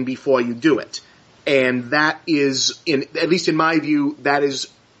doing before you do it. And that is, at least in my view, that is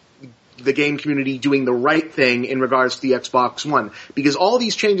the game community doing the right thing in regards to the Xbox One. Because all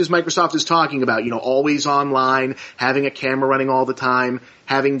these changes Microsoft is talking about, always online, having a camera running all the time,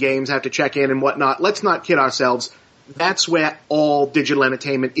 having games have to check in and whatnot, let's not kid ourselves. That's where all digital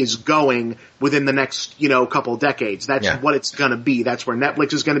entertainment is going within the next, couple decades. That's what it's gonna be. That's where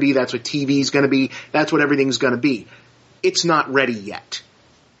Netflix is gonna be. That's what TV's gonna be. That's what everything's gonna be. It's not ready yet.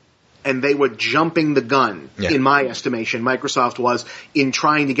 And they were jumping the gun, in my estimation, Microsoft was, in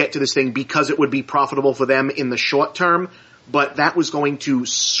trying to get to this thing because it would be profitable for them in the short term, but that was going to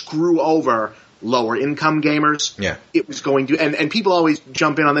screw over lower income gamers. Yeah. It was going to, and people always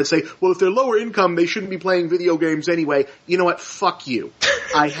jump in on that and say, well, if they're lower income, they shouldn't be playing video games anyway. You know what? Fuck you.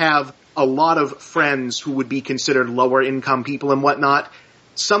 I have a lot of friends who would be considered lower income people and whatnot.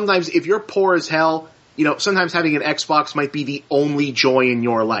 Sometimes if you're poor as hell, sometimes having an Xbox might be the only joy in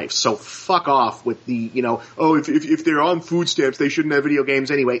your life. So fuck off with the, if they're on food stamps, they shouldn't have video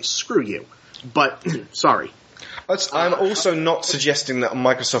games anyway. Screw you. But, sorry. I'm also not suggesting that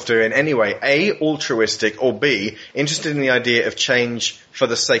Microsoft are in any way, A, altruistic, or B, interested in the idea of change for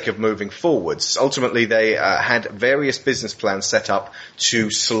the sake of moving forwards. Ultimately, they had various business plans set up to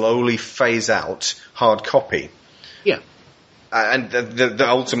slowly phase out hard copy. Yeah. And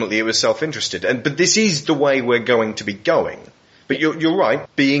ultimately it was self-interested. But this is the way we're going to be going. But you're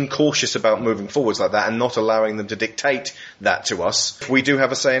right, being cautious about moving forwards like that and not allowing them to dictate that to us. If we do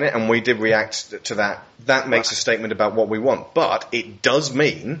have a say in it, and we did react to that, that makes a statement about what we want. But it does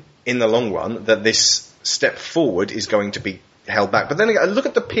mean, in the long run, that this step forward is going to be held back. But then again, look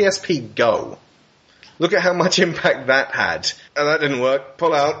at the PSP Go. Look at how much impact that had. And that didn't work.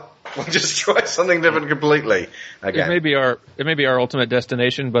 Pull out. We'll just try something different completely again. It may be our ultimate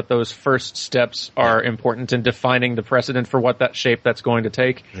destination, but those first steps are important in defining the precedent for what that shape that's going to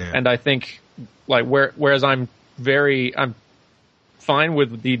take. Yeah. And I think, like, whereas I'm fine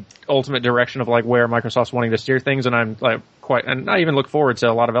with the ultimate direction of like where Microsoft's wanting to steer things, and I'm like and I even look forward to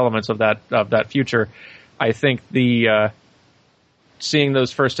a lot of elements of that future. I think the seeing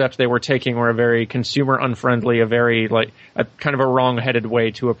those first steps they were taking were a very consumer unfriendly, a very a kind of a wrong-headed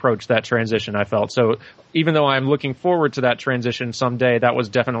way to approach that transition, I felt. So even though I'm looking forward to that transition someday, that was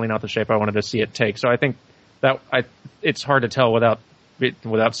definitely not the shape I wanted to see it take. So I think it's hard to tell without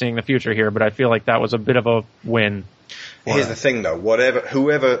seeing the future here, but I feel like that was a bit of a win. Here's the thing, though.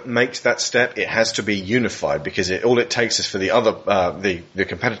 Whoever makes that step, it has to be unified, because all it takes is for the other, the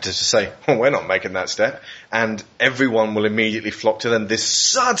competitors to say, "Oh, we're not making that step," and everyone will immediately flock to them. This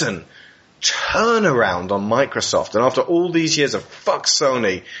sudden turnaround on Microsoft, and after all these years of fuck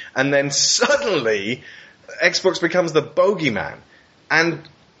Sony, and then suddenly Xbox becomes the bogeyman, and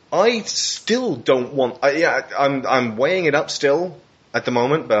I still don't want. I'm weighing it up still at the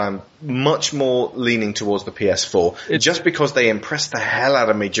moment, but I'm much more leaning towards the PS4, just because they impressed the hell out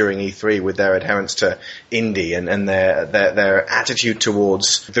of me during E3 with their adherence to indie and their attitude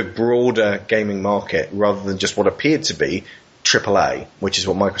towards the broader gaming market, rather than just what appeared to be AAA, which is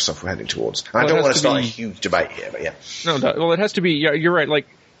what Microsoft were heading towards. I don't want to start a huge debate here, but yeah. No, well, it has to be. Yeah, you're right. Like,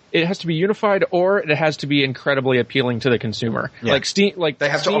 it has to be unified, or it has to be incredibly appealing to the consumer. Yeah. Like Steam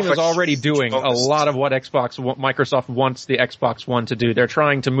is already doing a lot of what Microsoft wants the Xbox One to do. They're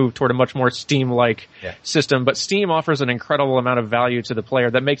trying to move toward a much more Steam-like system, but Steam offers an incredible amount of value to the player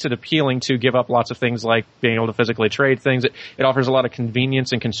that makes it appealing to give up lots of things like being able to physically trade things. It offers a lot of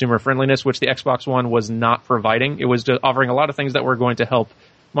convenience and consumer friendliness, which the Xbox One was not providing. It was just offering a lot of things that were going to help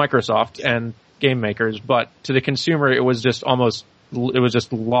Microsoft and game makers, but to the consumer, it was just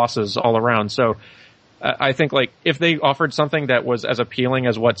losses all around. So I think, like, if they offered something that was as appealing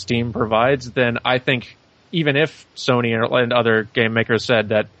as what Steam provides, then I think even if Sony and other game makers said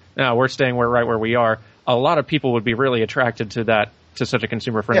that, no, we're staying right where we are, a lot of people would be really attracted to that, to such a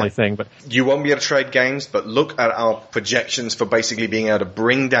consumer-friendly thing. But you won't be able to trade games, but look at our projections for basically being able to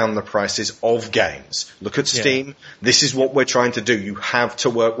bring down the prices of games. Look at Steam. Yeah. This is what we're trying to do. You have to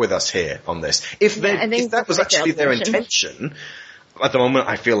work with us here on this. If that was actually their intention. At the moment,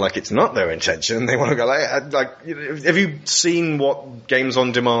 I feel like it's not their intention, and they want to go have you seen what games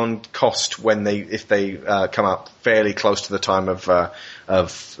on demand cost if they come out fairly close to the time of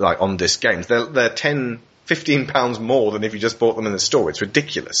on disc games? They're £10-15 more than if you just bought them in the store. It's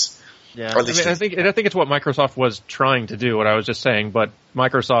ridiculous. Yeah, I think it's what Microsoft was trying to do. What I was just saying, but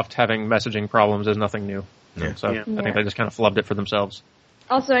Microsoft having messaging problems is nothing new. Yeah. So I think they just kind of flubbed it for themselves.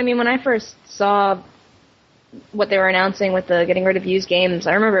 Also, I mean, when I first saw what they were announcing with the getting rid of used games,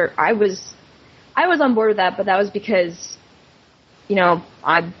 I remember I was on board with that, but that was because,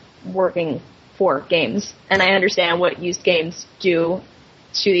 I'm working for games, and I understand what used games do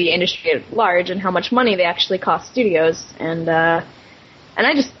to the industry at large and how much money they actually cost studios, and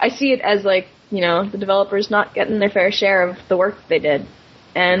I see it as the developers not getting their fair share of the work they did,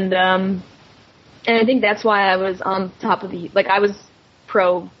 and I think that's why I was on top of I was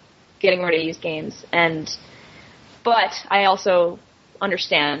pro getting rid of used games, but I also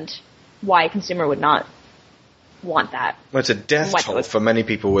understand why a consumer would not want that. Well, it's a death toll for many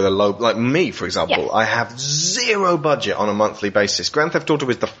people with a low, like me, for example. Yeah. I have zero budget on a monthly basis. Grand Theft Auto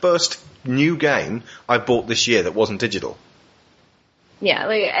was the first new game I bought this year that wasn't digital. Yeah,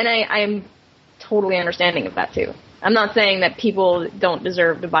 and I'm totally understanding of that too. I'm not saying that people don't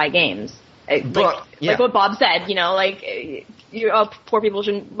deserve to buy games. Like what Bob said, poor people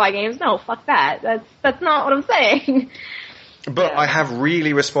shouldn't buy games. No, fuck that. That's not what I'm saying. But I have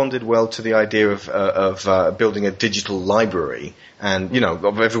really responded well to the idea of building a digital library, and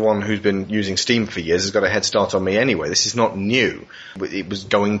of everyone who's been using Steam for years has got a head start on me anyway. This is not new. It was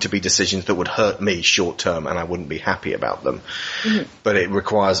going to be decisions that would hurt me short term, and I wouldn't be happy about them. Mm-hmm. But it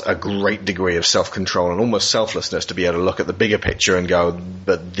requires a great degree of self-control and almost selflessness to be able to look at the bigger picture and go,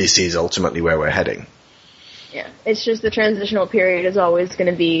 but this is ultimately where we're heading. Yeah, it's just the transitional period is always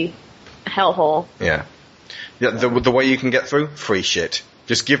going to be a hellhole. Yeah. Yeah, the way you can get through? Free shit.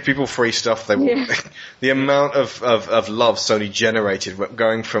 Just give people free stuff. They will. Yeah. The amount of love Sony generated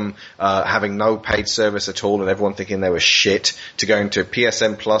going from having no paid service at all and everyone thinking they were shit to going to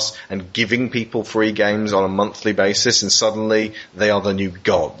PSN Plus and giving people free games on a monthly basis, and suddenly they are the new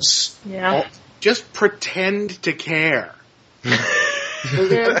gods. Yeah. Just pretend to care.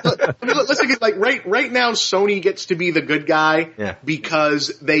 Listen, like right now, Sony gets to be the good guy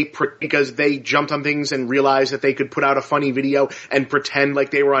because they jumped on things and realized that they could put out a funny video and pretend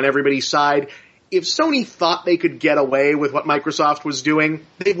like they were on everybody's side. If Sony thought they could get away with what Microsoft was doing,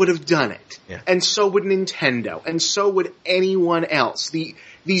 they would have done it. Yeah. And so would Nintendo, and so would anyone else.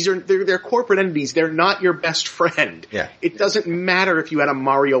 They're corporate entities. They're not your best friend. Yeah. It doesn't matter if you had a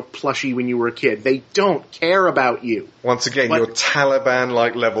Mario plushie when you were a kid. They don't care about you. Once again, your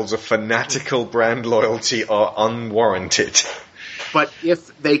Taliban-like levels of fanatical brand loyalty are unwarranted. But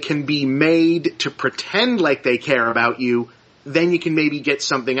if they can be made to pretend like they care about you, then you can maybe get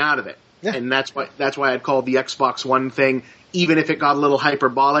something out of it. Yeah. And that's why I'd call the Xbox One thing, even if it got a little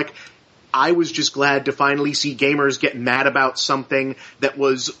hyperbolic, I was just glad to finally see gamers get mad about something that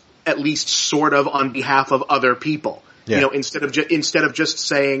was at least sort of on behalf of other people. Yeah. You know, instead of just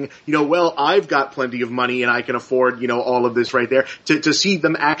saying, you know, well, I've got plenty of money and I can afford, you know, all of this right there, to see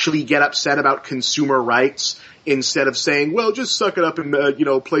them actually get upset about consumer rights instead of saying, well, just suck it up and, you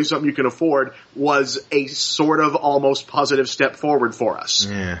know, play something you can afford, was a sort of almost positive step forward for us.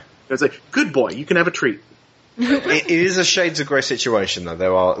 Yeah. It's like, good boy, you can have a treat. It is a shades of grey situation, though.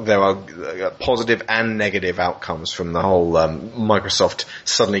 There are positive and negative outcomes from the whole Microsoft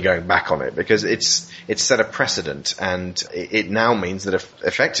suddenly going back on it, because it's set a precedent, and it now means that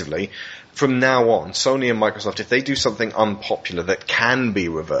effectively, from now on, Sony and Microsoft, if they do something unpopular that can be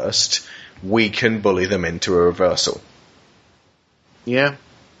reversed, we can bully them into a reversal. Yeah.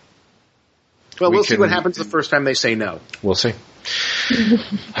 Well, we'll see what happens the first time they say no. We'll see.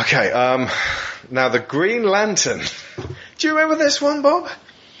 Okay, now the Green Lantern. Do you remember this one, Bob?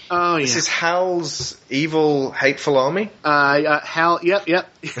 Oh, yeah. This is Hal's evil, hateful army? Hal, yep.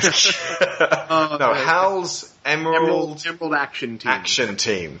 Hal's Emerald Action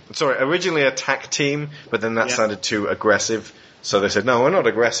Team. Sorry, originally attack team, but then that sounded too aggressive, so they said, no, we're not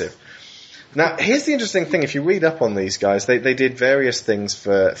aggressive. Now, here's the interesting thing. If you read up on these guys, they did various things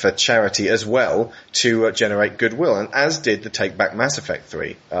for charity as well to generate goodwill, and as did the Take Back Mass Effect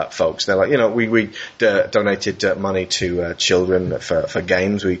 3 folks. They're like, you know, we donated money to children for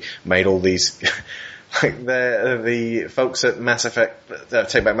games. We made all these... like the folks at Mass Effect,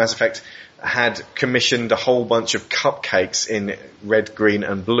 Take Back Mass Effect, had commissioned a whole bunch of cupcakes in red, green,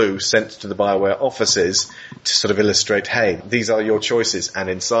 and blue sent to the BioWare offices to sort of illustrate, hey, these are your choices, and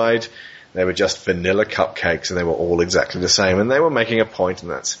inside... they were just vanilla cupcakes, and they were all exactly the same. And they were making a point,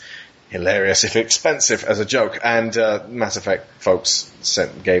 and that's hilarious if expensive as a joke. And Mass Effect folks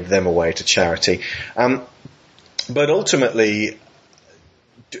gave them away to charity. But ultimately,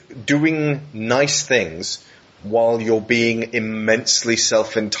 doing nice things while you're being immensely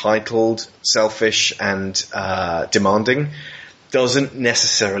self-entitled, selfish, and demanding doesn't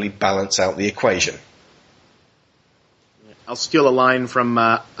necessarily balance out the equation. I'll steal a line from,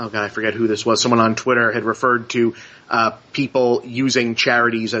 I forget who this was. Someone on Twitter had referred to people using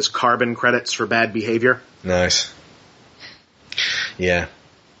charities as carbon credits for bad behavior. Nice. Yeah.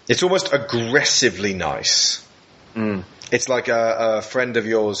 It's almost aggressively nice. Mm. It's like a friend of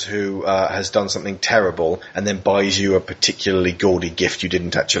yours who has done something terrible and then buys you a particularly gaudy gift you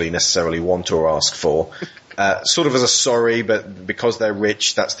didn't actually necessarily want or ask for. Sort of as a sorry, but because they're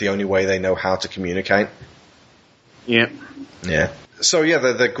rich, that's the only way they know how to communicate. Yeah. Yeah. So yeah,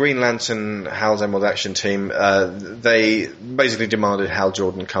 the Green Lantern, Hal's Emerald Action Team, they basically demanded Hal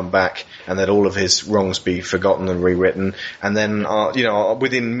Jordan come back and that all of his wrongs be forgotten and rewritten. And then,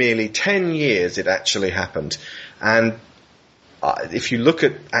 within merely 10 years, it actually happened. And if you look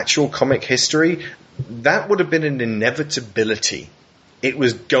at actual comic history, that would have been an inevitability. It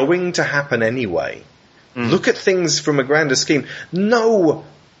was going to happen anyway. Mm. Look at things from a grander scheme.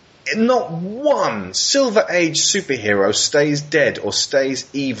 Not one Silver Age superhero stays dead or stays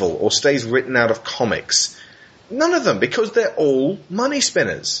evil or stays written out of comics. None of them, because they're all money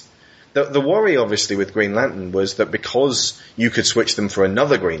spinners. The worry, obviously, with Green Lantern was that because you could switch them for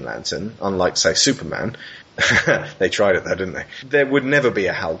another Green Lantern, unlike, say, Superman, they tried it though, didn't they? There would never be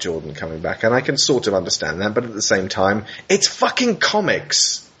a Hal Jordan coming back, and I can sort of understand that, but at the same time, it's fucking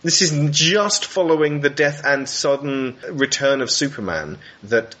comics. This is just following the death and sudden return of Superman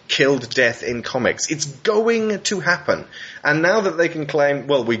that killed death in comics. It's going to happen. And now that they can claim,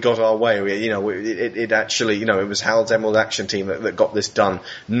 well, we got our way, it actually, it was Hal's Emerald Action Team that got this done,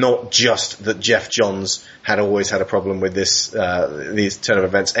 not just that Jeff Johns had always had a problem with these turn of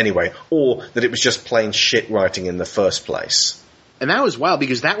events anyway, or that it was just plain shit writing in the first place. And that was wild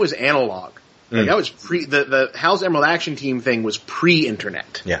because that was analog. Like that was the Hal's Emerald Action Team thing was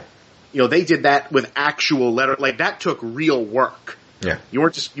pre-internet. Yeah. They did that with actual letter, like that took real work. Yeah. You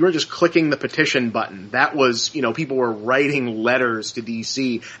weren't just clicking the petition button. That was, people were writing letters to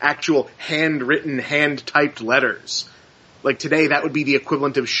DC, actual handwritten, hand-typed letters. Like today, that would be the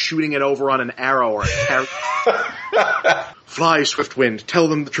equivalent of shooting it over on an arrow or a carrot. Fly, Swiftwind, tell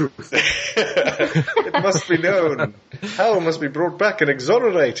them the truth. It must be known. Hal must be brought back and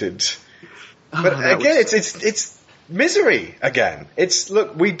exonerated. But again, it's misery again. It's,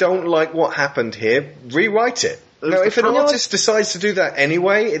 look, we don't like what happened here. Rewrite it. Now, if an artist decides to do that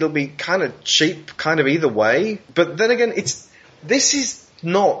anyway, it'll be kind of cheap, kind of either way. But then again, this is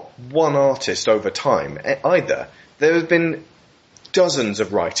not one artist over time either. There have been dozens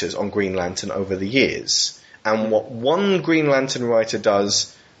of writers on Green Lantern over the years. And what one Green Lantern writer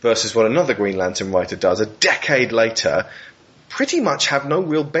does versus what another Green Lantern writer does a decade later pretty much have no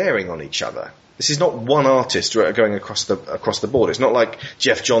real bearing on each other. This is not one artist going across the board. It's not like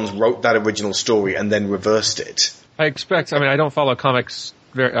Jeff Johns wrote that original story and then reversed it. I don't follow comics.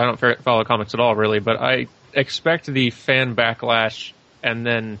 I don't follow comics at all, really. But I expect the fan backlash and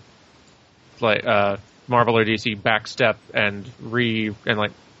then like Marvel or DC backstep and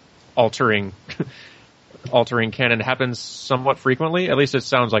altering canon happens somewhat frequently. At least it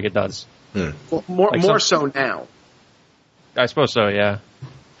sounds like it does. Well, more so now. I suppose so. Yeah.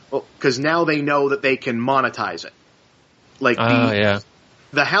 Well, because now they know that they can monetize it. Like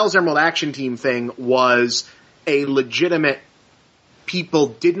the Hal's Emerald Action Team thing was a legitimate. People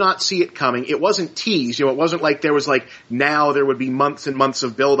did not see it coming. It wasn't teased. It wasn't like there was now there would be months and months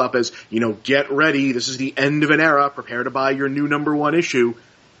of build up as, get ready. This is the end of an era. Prepare to buy your new #1 issue.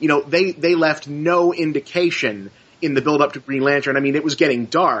 They left no indication in the build up to Green Lantern. I mean, it was getting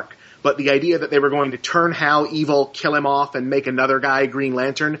dark, but the idea that they were going to turn Hal evil, kill him off, and make another guy Green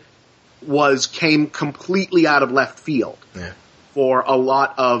Lantern came completely out of left field. Yeah. For a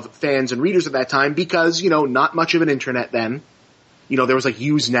lot of fans and readers at that time because, not much of an internet then. There was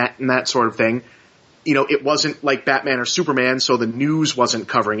Usenet and that sort of thing. It wasn't like Batman or Superman, so the news wasn't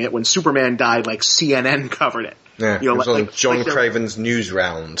covering it. When Superman died, CNN covered it. Yeah, it was on John Craven's News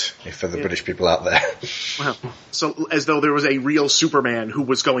Round, for the British people out there. Well, so as though there was a real Superman who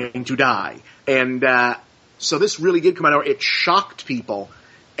was going to die. And so this really did come out. It shocked people.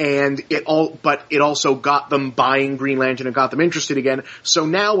 And but it also got them buying Green Lantern and got them interested again. So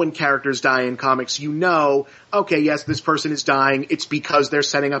now when characters die in comics, okay, yes, this person is dying. It's because they're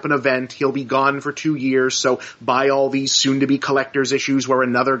setting up an event. He'll be gone for 2 years. So buy all these soon-to-be collector's issues where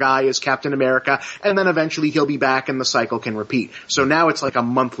another guy is Captain America. And then eventually he'll be back and the cycle can repeat. So now it's like a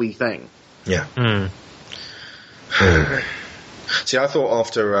monthly thing. Yeah. See, I thought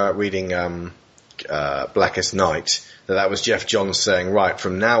after reading Blackest Night that was Jeff Johns saying, right,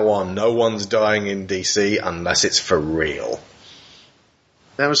 from now on, no one's dying in DC unless it's for real.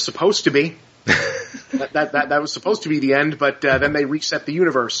 That was supposed to be. that was supposed to be the end, but then they reset the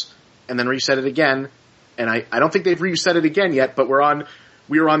universe and then reset it again. And I don't think they've reset it again yet, but we're on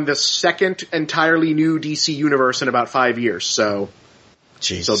the second entirely new DC universe in about 5 years. So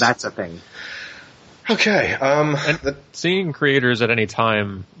that's a thing. Okay. And seeing creators at any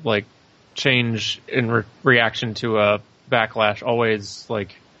time change in reaction to a backlash always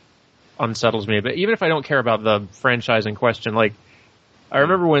unsettles me. But even if I don't care about the franchise in question, I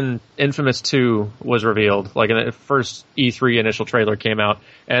remember when Infamous 2 was revealed, in the first E3 initial trailer came out,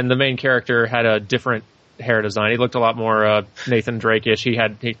 and the main character had a different hair design. He looked a lot more Nathan Drake-ish. He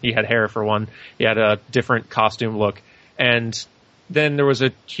had hair for one. He had a different costume look, and then there was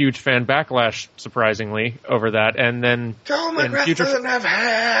a huge fan backlash, surprisingly, over that. And then doesn't have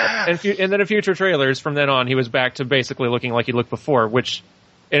hair. And then in future trailers, from then on, he was back to basically looking like he looked before. Which,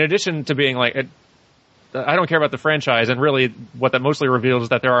 in addition to being I don't care about the franchise, and really what that mostly reveals is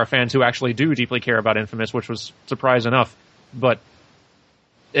that there are fans who actually do deeply care about Infamous, which was surprise enough. But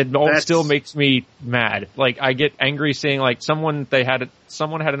it still makes me mad. I get angry seeing someone had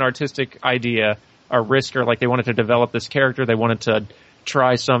an artistic idea, a risk, or they wanted to develop this character, they wanted to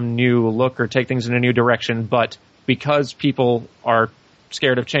try some new look or take things in a new direction, but because people are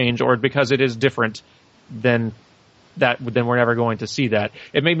scared of change or because it is different, then we're never going to see that.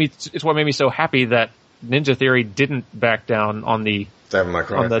 It's what made me so happy that Ninja Theory didn't back down on the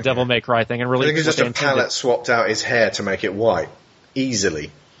Devil May Cry thing and really. I think it's just a palette swapped out his hair to make it white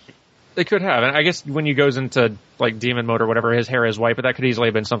easily. They could have, and I guess when he goes into demon mode or whatever, his hair is white, but that could easily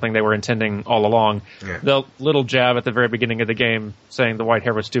have been something they were intending all along. Yeah. The little jab at the very beginning of the game saying the white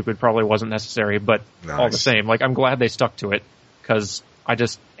hair was stupid probably wasn't necessary, but all the same, I'm glad they stuck to it, because I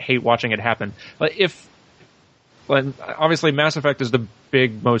just hate watching it happen. Obviously Mass Effect is the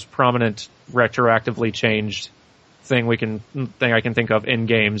big, most prominent retroactively changed thing I can think of in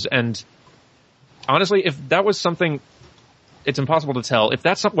games, and honestly, if that was something it's impossible to tell if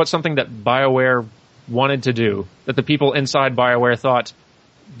that's what something that BioWare wanted to do, that the people inside BioWare thought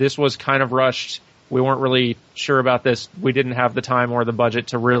this was kind of rushed. We weren't really sure about this. We didn't have the time or the budget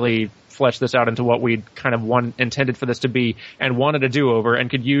to really flesh this out into what we kind of intended for this to be, and wanted a do-over and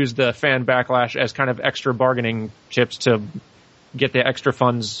could use the fan backlash as kind of extra bargaining chips to get the extra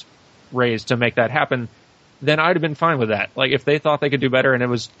funds raised to make that happen, then I'd have been fine with that. Like, if they thought they could do better and it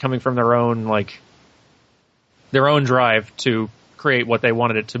was coming from their own drive to create what they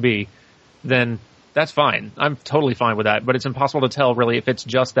wanted it to be, then that's fine. I'm totally fine with that. But it's impossible to tell really if it's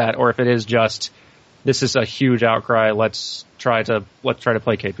just that or if it is just, this is a huge outcry. Let's try to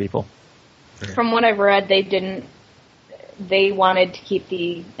placate people. From what I've read, they wanted to keep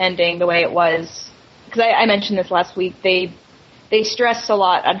the ending the way it was. Because I mentioned this last week. They stressed a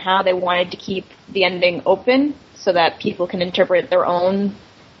lot on how they wanted to keep the ending open so that people can interpret their own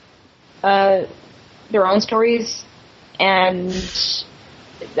stories, and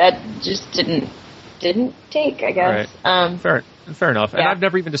that just didn't take, I guess. Right. Fair enough. And I've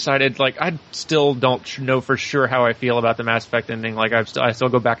never even decided, like, I still don't know for sure how I feel about the Mass Effect ending. Like, I still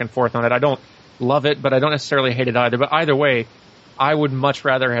go back and forth on it. I don't love it, but I don't necessarily hate it either. But either way, I would much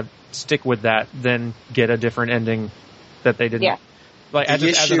rather stick with that than get a different ending that they didn't. Yeah. Like,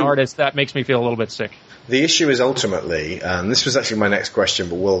 as an artist, that makes me feel a little bit sick. The issue is ultimately, this was actually my next question,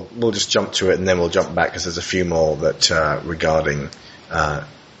 but we'll just jump to it and then we'll jump back because there's a few more that regarding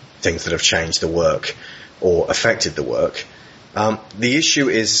things that have changed the work or affected the work. The issue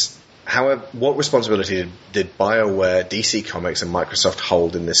is, however, what responsibility did BioWare, DC Comics, and Microsoft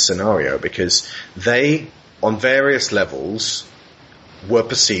hold in this scenario? Because they, on various levels, were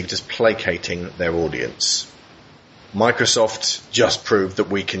perceived as placating their audience. Microsoft just proved that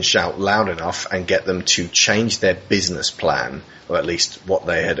we can shout loud enough and get them to change their business plan, or at least what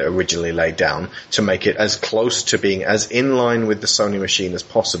they had originally laid down, to make it as close to being as in line with the Sony machine as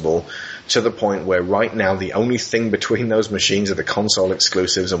possible, to the point where right now the only thing between those machines are the console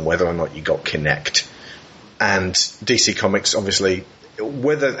exclusives and whether or not you got Kinect. And DC Comics, obviously,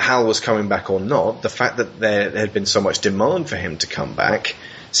 whether Hal was coming back or not, the fact that there had been so much demand for him to come back,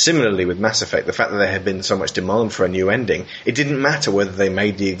 similarly with Mass Effect, the fact that there had been so much demand for a new ending, it didn't matter whether they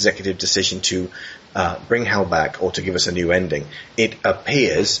made the executive decision to bring Hal back or to give us a new ending. It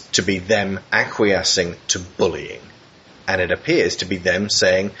appears to be them acquiescing to bullying. And it appears to be them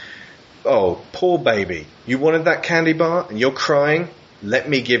saying, oh, poor baby, you wanted that candy bar and you're crying? Let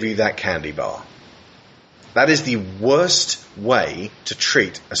me give you that candy bar. That is the worst way to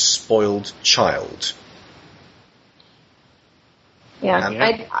treat a spoiled child.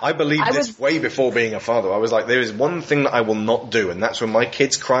 Yeah, I believed this way before being a father. I was like, there is one thing that I will not do, and that's when my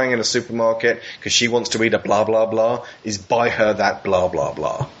kid's crying in a supermarket because she wants to eat a blah, blah, blah, is buy her that blah, blah,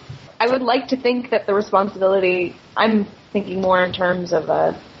 blah. I would like to think that the responsibility, I'm thinking more in terms of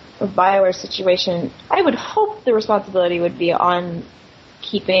BioWare's situation, I would hope the responsibility would be on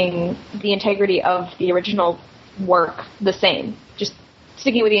keeping the integrity of the original work the same. Just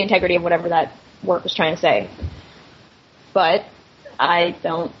sticking with the integrity of whatever that work was trying to say. But I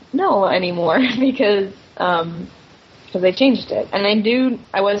don't know anymore because they changed it. And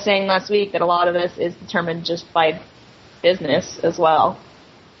I was saying last week that a lot of this is determined just by business as well.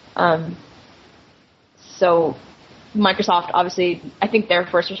 So Microsoft, obviously, I think their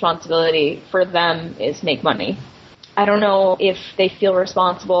first responsibility for them is make money. I don't know if they feel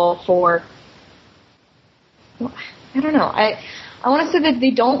responsible for, I don't know. I want to say that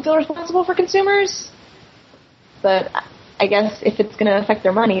they don't feel responsible for consumers, but I guess if it's going to affect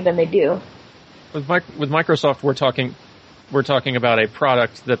their money, then they do. With Microsoft, we're talking about a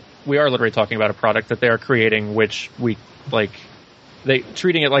product that we are literally talking about a product that they are creating, which we like. They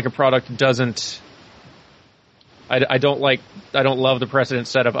treating it like a product doesn't. I don't love the precedent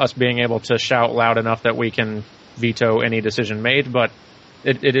set of us being able to shout loud enough that we can veto any decision made, but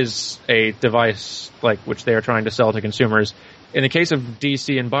it is a device like which they are trying to sell to consumers. In the case of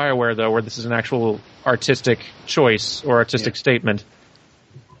DC and BioWare, though, where this is an actual artistic choice or artistic statement,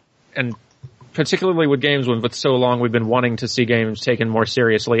 and particularly with games when for so long we've been wanting to see games taken more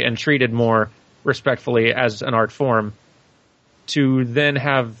seriously and treated more respectfully as an art form, to then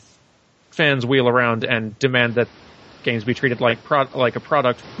have fans wheel around and demand that games be treated like a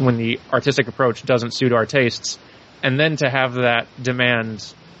product when the artistic approach doesn't suit our tastes, and then to have that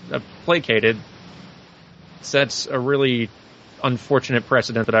demand placated sets a really unfortunate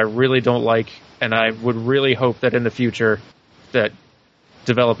precedent that I really don't like, and I would really hope that in the future that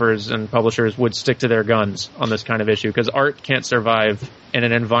developers and publishers would stick to their guns on this kind of issue, because art can't survive in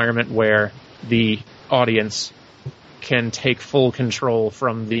an environment where the audience can take full control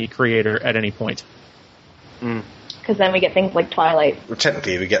from the creator at any point. because then we get things like Twilight. Well,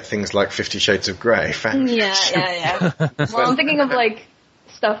 technically, we get things like 50 Shades of Grey. Yeah. Well, I'm thinking of like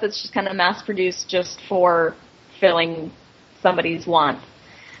stuff that's just kind of mass-produced just for filling somebody's want.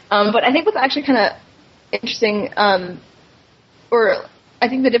 But I think what's actually kind of interesting, or I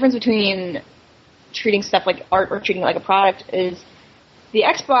think the difference between treating stuff like art or treating it like a product is the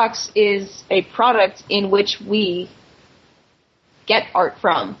Xbox is a product in which we get art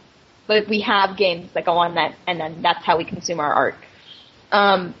from. Like, we have games that go on that, and then that's how we consume our art.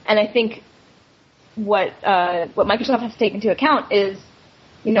 And I think what Microsoft has to take into account is,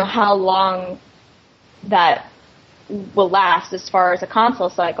 how long that will last as far as a console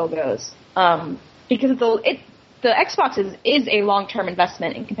cycle goes. Because the Xbox is a long-term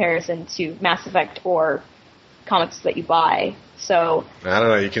investment in comparison to Mass Effect or comics that you buy. So I don't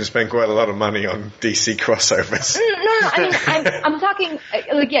know. You can spend quite a lot of money on DC crossovers. No. I mean, I'm talking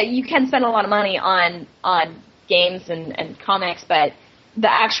you can spend a lot of money on games and comics, but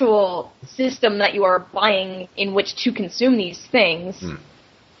the actual system that you are buying in which to consume these things,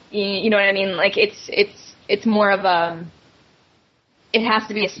 you know what I mean? Like it's more of it has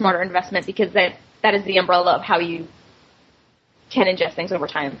to be a smarter investment because that is the umbrella of how you can ingest things over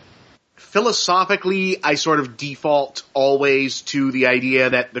time. Philosophically, I sort of default always to the idea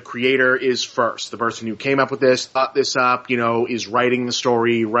that the creator is first. The person who came up with this, thought this up, is writing the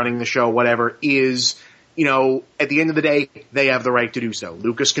story, running the show, whatever, is, at the end of the day, they have the right to do so.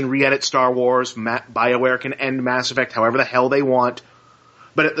 Lucas can re-edit Star Wars, BioWare can end Mass Effect however the hell they want.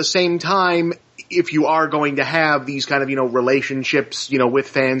 But at the same time, if you are going to have these kind of, relationships, with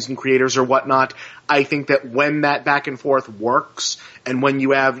fans and creators or whatnot, I think that when that back and forth works, and when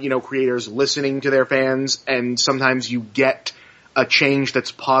you have, creators listening to their fans, and sometimes you get a change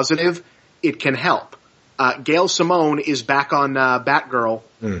that's positive, it can help. Gail Simone is back on Batgirl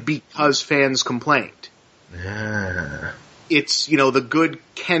because fans complained. It's, the good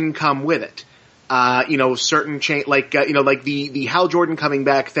can come with it. Certain change, like the Hal Jordan coming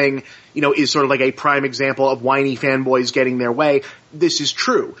back thing, is sort of like a prime example of whiny fanboys getting their way. This is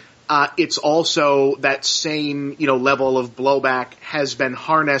true. It's also that same, level of blowback has been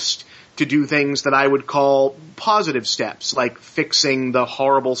harnessed to do things that I would call positive steps, like fixing the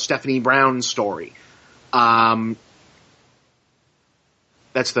horrible Stephanie Brown story. That's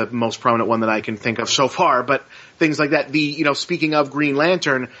the most prominent one that I can think of so far, but things like that. Speaking of Green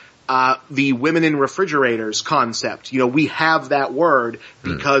Lantern, the women in refrigerators concept. We have that word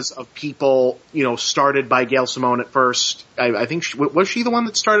because of people, started by Gail Simone at first. I think was she the one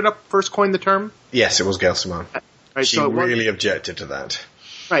that first coined the term? Yes, it was Gail Simone. Right, she really objected to that.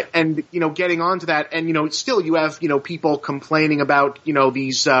 Right, and, getting onto that, and, still you have, people complaining about,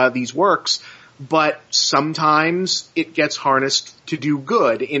 these works, but sometimes it gets harnessed to do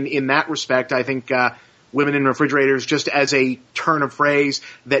good. In that respect, I think, women in refrigerators, just as a turn of phrase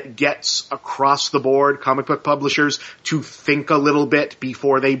that gets across the board comic book publishers to think a little bit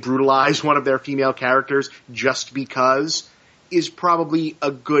before they brutalize one of their female characters just because, is probably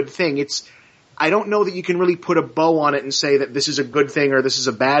a good thing. I don't know that you can really put a bow on it and say that this is a good thing or this is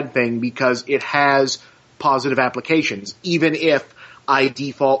a bad thing because it has positive applications, even if I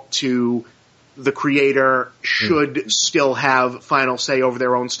default to the creator should still have final say over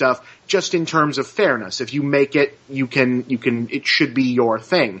their own stuff, just in terms of fairness. If you make it, it should be your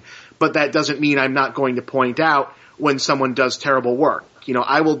thing. But that doesn't mean I'm not going to point out when someone does terrible work.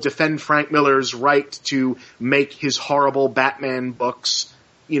 I will defend Frank Miller's right to make his horrible Batman books,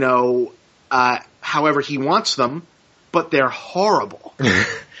 however he wants them, but they're horrible.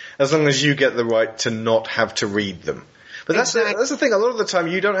 As long as you get the right to not have to read them. But that's the thing. A lot of the time,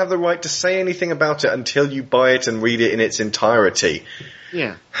 you don't have the right to say anything about it until you buy it and read it in its entirety.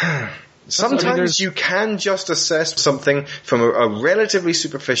 Yeah. Sometimes you can just assess something from a relatively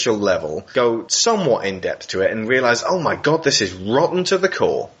superficial level, go somewhat in depth to it, and realize, oh my god, this is rotten to the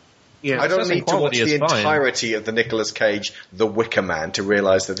core. Yeah, I don't need to watch the entirety of the Nicolas Cage The Wicker Man to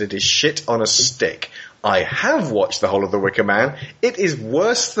realize that it is shit on a stick. I have watched the whole of The Wicker Man. It is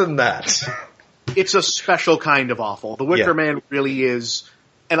worse than that. It's a special kind of awful. The Wicker Man really is,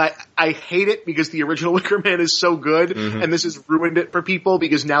 and I hate it because the original Wicker Man is so good, and this has ruined it for people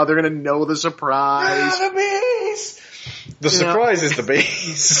because now they're going to know the surprise. The bees! The surprise is the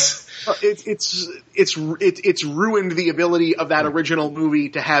bees. It's ruined the ability of that original movie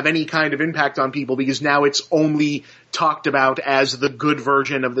to have any kind of impact on people because now it's only talked about as the good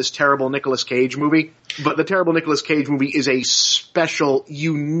version of this terrible Nicolas Cage movie. But the terrible Nicolas Cage movie is a special,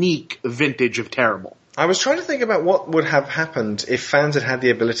 unique vintage of terrible. I was trying to think about what would have happened if fans had had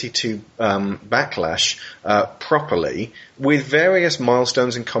the ability to backlash properly with various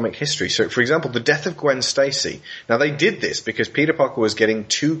milestones in comic history. So, for example, the death of Gwen Stacy. Now, they did this because Peter Parker was getting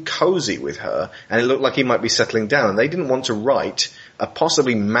too cozy with her, and it looked like he might be settling down, and they didn't want to write a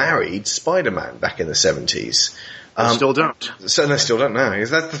possibly married Spider-Man back in the 70s. Still don't. So they still don't know.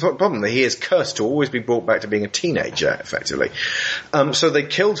 That's the problem. That he is cursed to always be brought back to being a teenager, effectively. So they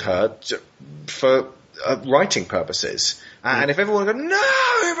killed her for writing purposes. And if everyone would go,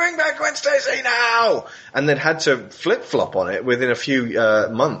 no, bring back Gwen Stacy now! And then had to flip-flop on it within a few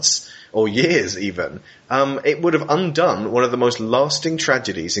months, or years even, it would have undone one of the most lasting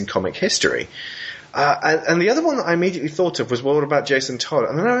tragedies in comic history. And the other one that I immediately thought of was, well, what about Jason Todd?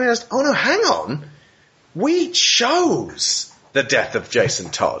 And then I realized, oh no, hang on. We chose the death of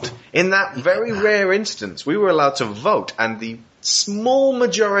Jason Todd. In that very rare instance, we were allowed to vote, and the small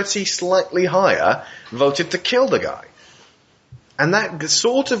majority, slightly higher, voted to kill the guy. And that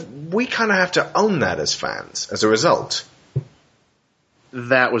sort of, we kind of have to own that as fans, as a result.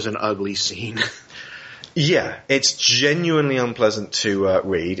 That was an ugly scene. Yeah, it's genuinely unpleasant to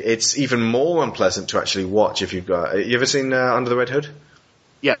read. It's even more unpleasant to actually watch if you've got... You ever seen Under the Red Hood?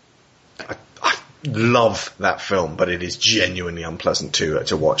 Yeah. I love that film, but it is genuinely unpleasant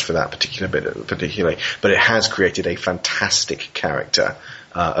to watch for that particularly. But it has created a fantastic character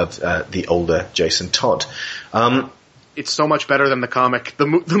of the older Jason Todd. It's so much better than the comic. The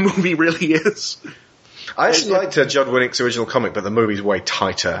movie really is. I actually liked Judd Winnick's original comic, but the movie's way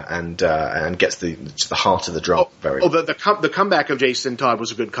tighter and gets to the heart of the drama very well. The comeback of Jason Todd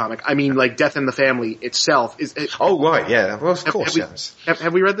was a good comic. I mean, like Death in the Family itself is. Oh right, yeah. Well, of course, yes.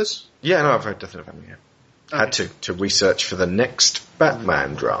 Have we read this? Yeah, no, I've read Death in the Family. Yeah. Okay. Had to research for the next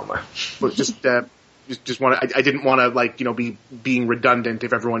Batman drama. Well, just want to. I didn't want to be being redundant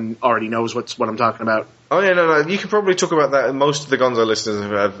if everyone already knows what I'm talking about. Oh yeah, no. You can probably talk about that. Most of the Gonzo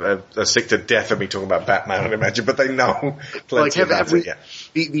listeners are sick to death of me talking about Batman, I'd imagine, but they know plenty about it. Yeah.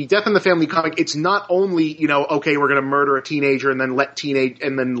 The Death in the Family comic. It's not only okay, we're going to murder a teenager and then let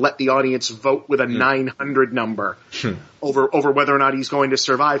the audience vote with a 900 number over whether or not he's going to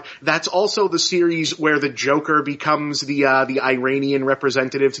survive. That's also the series where the Joker becomes the Iranian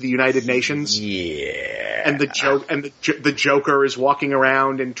representative to the United Nations. Yeah. And the Joker is walking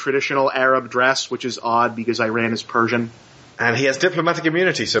around in traditional Arab dress, which is odd because Iran is Persian. And he has diplomatic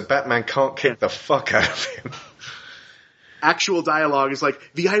immunity, so Batman can't kick the fuck out of him. Actual dialogue is like,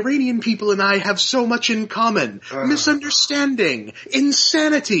 the Iranian people and I have so much in common. Misunderstanding,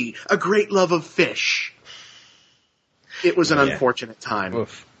 insanity, a great love of fish. It was an unfortunate time.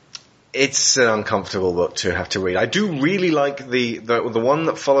 Oof. It's an uncomfortable book to have to read. I do really like the one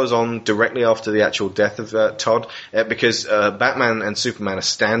that follows on directly after the actual death of Todd, because Batman and Superman are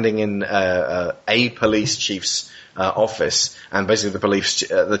standing in a police chief's office, and basically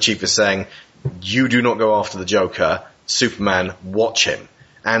the chief is saying, "You do not go after the Joker. Superman, watch him."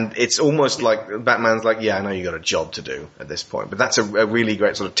 And it's almost like Batman's like, yeah, I know you got a job to do at this point. But that's a really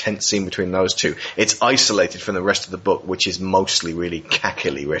great sort of tense scene between those two. It's isolated from the rest of the book, which is mostly really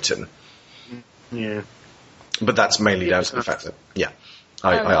cackily written. Yeah. But that's mainly down to the fact that,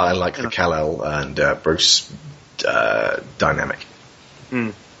 I like the Kal-El and Bruce dynamic.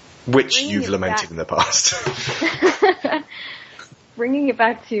 Which you've lamented in the past. Bringing it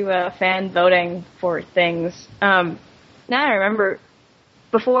back to fan voting for things, now I remember...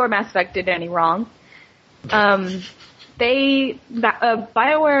 Before Mass Effect did any wrong,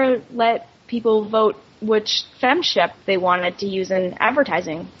 BioWare let people vote which femship they wanted to use in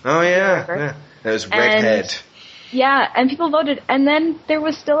advertising. Oh yeah. It was redhead. Yeah, and people voted, and then there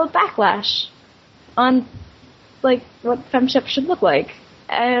was still a backlash on what femship should look like,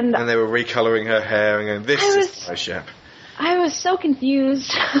 and they were recoloring her hair and going, "This is femship." I was so confused,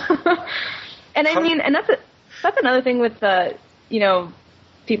 and I mean, and that's another thing with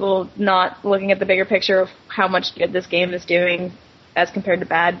people not looking at the bigger picture of how much good this game is doing as compared to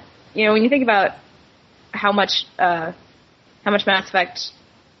bad. When you think about how much Mass Effect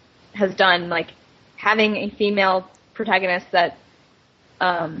has done, like having a female protagonist that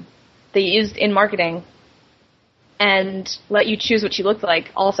they used in marketing and let you choose what she looked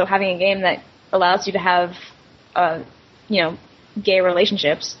like, also having a game that allows you to have gay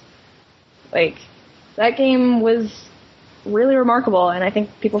relationships. Like, that game was really remarkable, and I think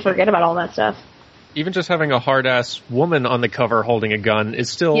people forget about all that stuff. Even just having a hard-ass woman on the cover holding a gun is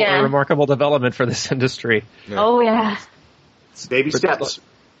still a remarkable development for this industry. Yeah. Oh, yeah. Baby steps.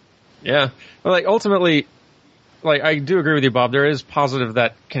 Yeah. Well, ultimately, I do agree with you, Bob. There is positive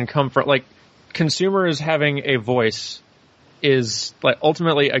that can come from, consumers having a voice is,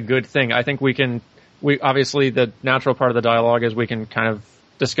 ultimately a good thing. I think we can we obviously the natural part of the dialogue is we can kind of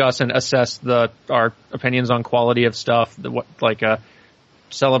discuss and assess our opinions on quality of stuff,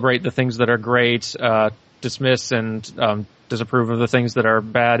 celebrate the things that are great, dismiss and disapprove of the things that are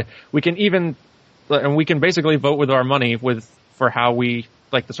bad. We can basically vote with our money for how we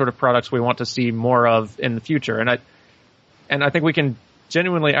like the sort of products we want to see more of in the future. And I think we can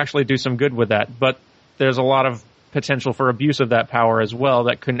genuinely actually do some good with that, but there's a lot of potential for abuse of that power as well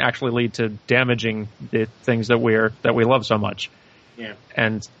that can actually lead to damaging the things that we love so much. Yeah.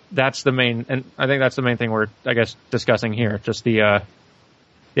 And I think that's the main thing we're, I guess, discussing here. Just the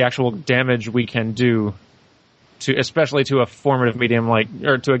actual damage we can do especially to a formative medium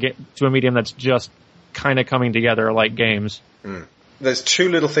to a medium that's just kind of coming together like games. Mm. There's two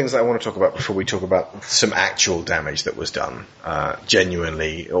little things that I want to talk about before we talk about some actual damage that was done,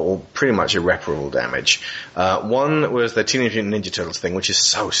 genuinely, or pretty much irreparable damage. One was the Teenage Mutant Ninja Turtles thing, which is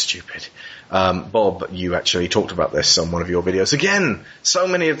so stupid. Bob, you actually talked about this on one of your videos. Again, so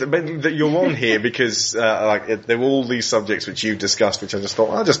many of them that you're on here because, there were all these subjects which you've discussed, which I just thought,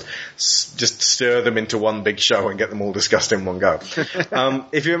 I'll just stir them into one big show and get them all discussed in one go.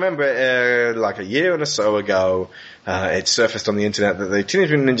 If you remember, like a year and so ago, it surfaced on the internet that the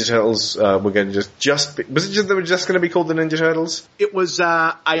Teenage Mutant Ninja Turtles, were going to was it just, they were just going to be called the Ninja Turtles? It was,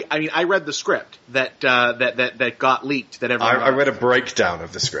 I read the script that got leaked, that everyone... I read a breakdown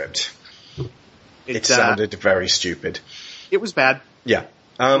of the script. It sounded very stupid. It was bad. Yeah.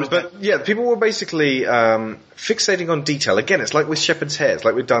 People were basically fixating on detail. Again, it's like with Shepard's hair. It's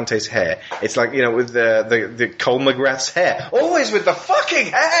like with Dante's hair. It's like, with the Cole McGrath's hair. Always with the fucking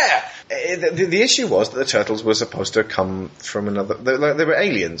hair! The issue was that the Turtles were supposed to come from another... They were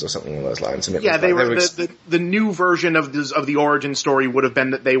aliens or something along those lines. And the new version of the origin story would have been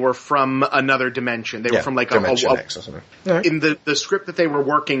that they were from another dimension. They were from like Dimension X or something. Right. In the script that they were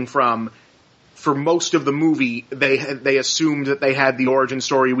working from... For most of the movie, they assumed that they had the origin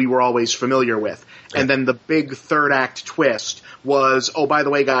story we were always familiar with. And then the big third act twist was, oh, by the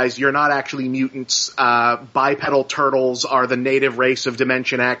way, guys, you're not actually mutants. Bipedal turtles are the native race of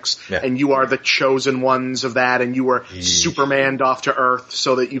Dimension X, and you are the chosen ones of that, and you were Supermaned off to Earth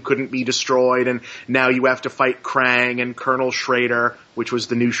so that you couldn't be destroyed, and now you have to fight Krang and Colonel Schrader, which was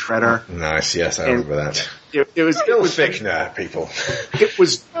the new Shredder. Nice, yes, I remember that. It was thick nerd, people.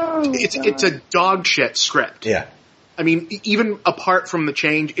 It's a dog shit script. Yeah. I mean, even apart from the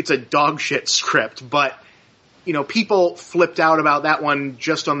change, it's a dog shit script, but, people flipped out about that one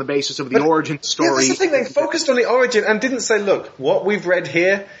just on the basis of the origin story. Yeah, that's the thing, they focused on the origin and didn't say, look, what we've read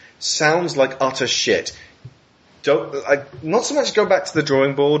here sounds like utter shit. Not so much go back to the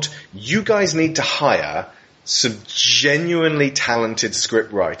drawing board, you guys need to hire some genuinely talented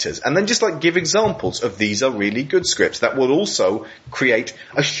script writers, and then just give examples of these are really good scripts that will also create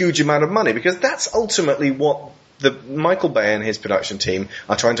a huge amount of money, because that's ultimately what the Michael Bay and his production team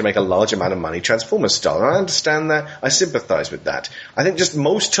are trying to make a large amount of money Transformers style. And I understand that. I sympathize with that. I think just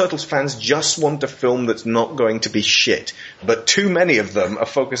most Turtles fans just want a film that's not going to be shit. But too many of them are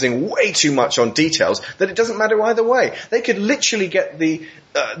focusing way too much on details that it doesn't matter either way. They could literally get the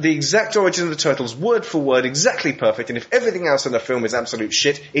exact origin of the Turtles word for word exactly perfect, and if everything else in the film is absolute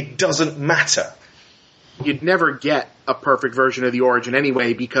shit, it doesn't matter. You'd never get a perfect version of the origin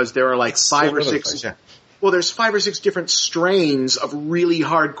anyway, because there are five or six... Well, there's 5 or 6 different strains of really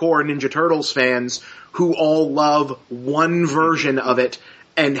hardcore Ninja Turtles fans who all love one version of it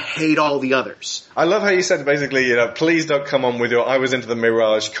and hate all the others. I love how you said basically, please don't come on with your, I was into the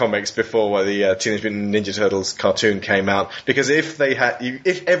Mirage comics before where the Teenage Mutant Ninja Turtles cartoon came out, because if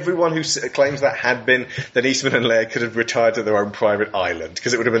everyone who claims that had been, then Eastman and Laird could have retired to their own private island,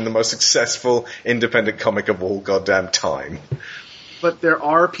 because it would have been the most successful independent comic of all goddamn time. But there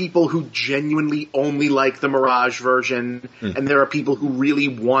are people who genuinely only like the Mirage version, and there are people who really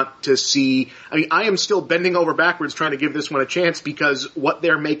want to see... I mean, I am still bending over backwards trying to give this one a chance, because what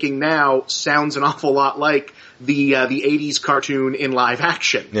they're making now sounds an awful lot like the 80s cartoon in live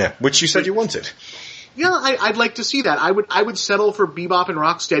action. Yeah, which you said you wanted. Yeah, I'd like to see that. I would settle for Bebop and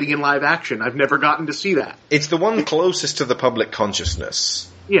Rocksteady in live action. I've never gotten to see that. It's the one closest to the public consciousness.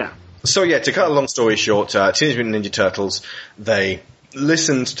 Yeah. So yeah, to cut a long story short, Teenage Mutant Ninja Turtles, they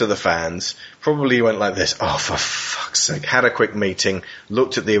listened to the fans, probably went like this, oh, for fuck's sake, had a quick meeting,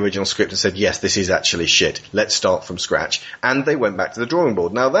 looked at the original script and said, yes, this is actually shit, let's start from scratch. And they went back to the drawing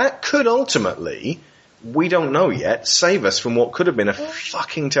board. Now that could ultimately, we don't know yet, save us from what could have been a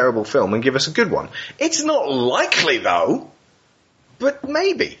fucking terrible film and give us a good one. It's not likely though, but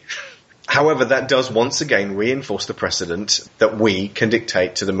maybe. However, that does once again reinforce the precedent that we can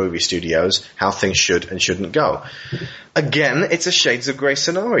dictate to the movie studios how things should and shouldn't go. Again, it's a shades of grey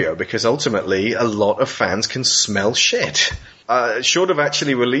scenario because ultimately a lot of fans can smell shit. Short of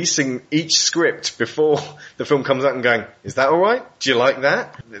actually releasing each script before the film comes out and going, is that alright? Do you like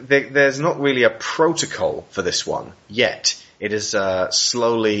that? There's not really a protocol for this one yet. It is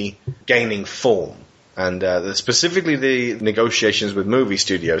slowly gaining form. And specifically the negotiations with movie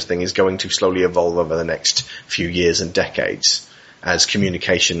studios thing is going to slowly evolve over the next few years and decades as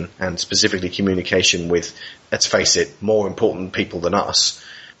communication, and specifically communication with, let's face it, more important people than us,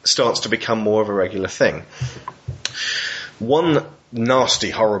 starts to become more of a regular thing. One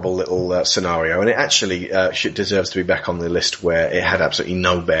nasty, horrible little scenario, and it actually deserves to be back on the list where it had absolutely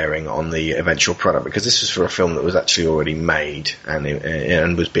no bearing on the eventual product, because this was for a film that was actually already made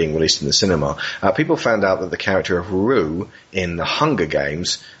and was being released in the cinema. People found out that the character of Rue in the Hunger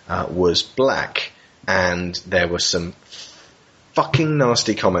Games was black, and there were some fucking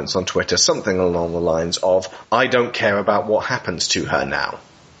nasty comments on Twitter, something along the lines of, I don't care about what happens to her now.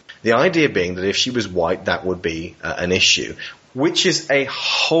 The idea being that if she was white, that would be an issue, which is a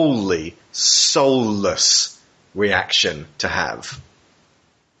wholly soulless reaction to have.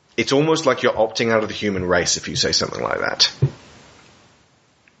 It's almost like you're opting out of the human race if you say something like that.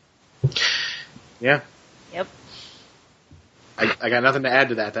 Yeah. Yep. I got nothing to add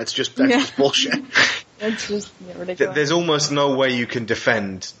to that. That's just bullshit. It's just ridiculous. There's almost no way you can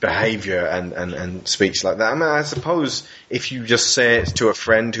defend behaviour and speech like that. I mean, I suppose if you just say it to a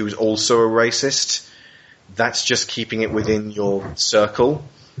friend who's also a racist, that's just keeping it within your circle.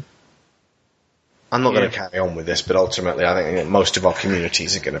 I'm not going to carry on with this, but ultimately I think most of our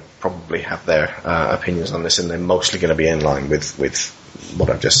communities are going to probably have their opinions on this, and they're mostly going to be in line with what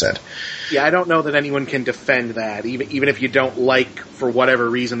I've just said. Yeah, I don't know that anyone can defend that, even if you don't like, for whatever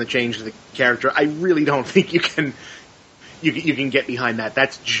reason, the change to the character. I really don't think you can get behind that.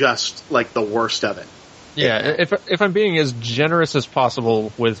 That's just like the worst of it. Yeah, if I'm being as generous as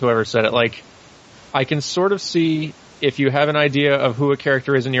possible with whoever said it, like, I can sort of see if you have an idea of who a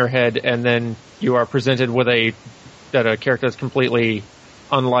character is in your head, and then you are presented with a character that's completely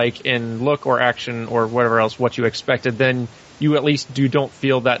unlike in look or action or whatever else what you expected, then you at least don't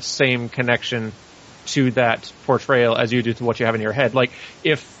feel that same connection to that portrayal as you do to what you have in your head. Like,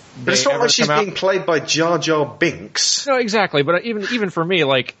 if but it's not like she's being played by Jar Jar Binks. No, exactly. But even for me,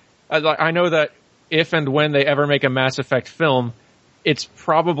 like, I know that if and when they ever make a Mass Effect film, it's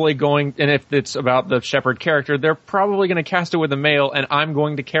probably going, and if it's about the Shepard character, they're probably going to cast it with a male, and I'm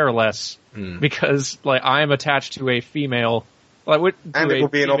going to care less because, like, I am attached to a female. Like, and it will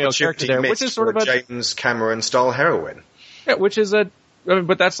be an opportunity there, which is sort of a James Cameron style heroine. Yeah, which is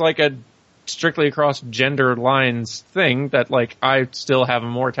but that's like a strictly across gender lines thing that, like, I still have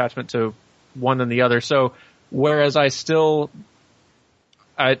more attachment to one than the other. So, whereas I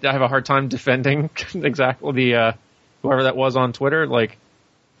have a hard time defending exactly the, whoever that was on Twitter, like,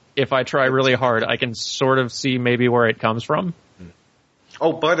 if I try really hard, I can sort of see maybe where it comes from.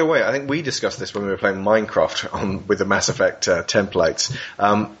 Oh, by the way, I think we discussed this when we were playing Minecraft with the Mass Effect templates.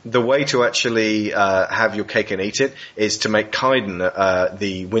 The way to actually have your cake and eat it is to make Kaiden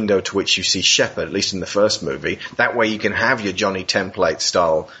the window to which you see Shepard, at least in the first movie. That way you can have your Johnny Template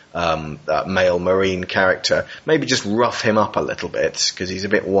style male Marine character. Maybe just rough him up a little bit, because he's a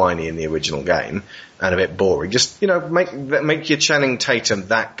bit whiny in the original game and a bit boring. Just, make your Channing Tatum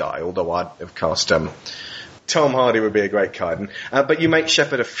that guy, although I'd have cast Tom Hardy would be a great Kaiden. But you make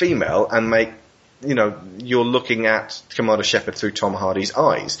Shepard a female and make, you're looking at Commander Shepard through Tom Hardy's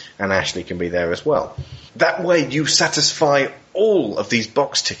eyes, and Ashley can be there as well. That way you satisfy all of these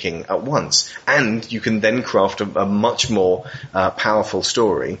box ticking at once, and you can then craft a much more powerful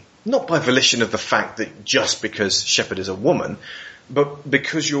story, not by volition of the fact that just because Shepard is a woman, but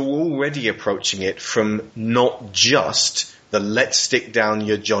because you're already approaching it from not just the let's stick down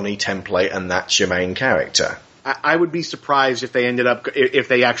your Johnny template and that's your main character. I would be surprised if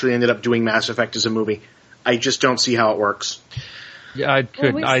they actually ended up doing Mass Effect as a movie. I just don't see how it works. Yeah, I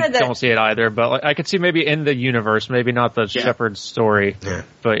don't see it either, but I could see maybe in the universe, maybe not the Shepard story. Yeah.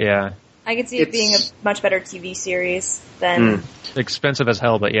 But yeah. I could see it being a much better TV series than expensive as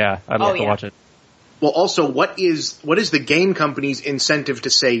hell, but yeah, I'd love to watch it. Well, also, what is the game company's incentive to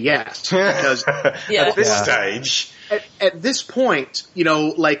say yes? Because at this stage, at this point,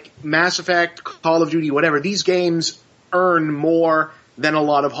 like Mass Effect, Call of Duty, whatever, these games earn more than a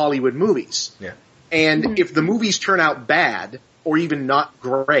lot of Hollywood movies. Yeah. And if the movies turn out bad or even not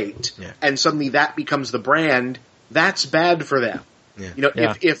great, and suddenly that becomes the brand, that's bad for them.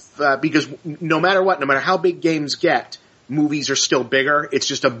 Yeah. If because no matter how big games get, movies are still bigger. It's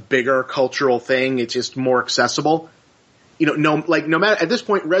just a bigger cultural thing. It's just more accessible. No matter, at this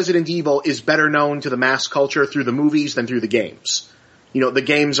point, Resident Evil is better known to the mass culture through the movies than through the games. The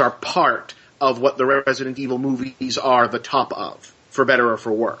games are part of what the Resident Evil movies are the top of, for better or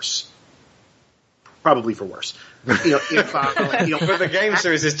for worse. Probably for worse. But the game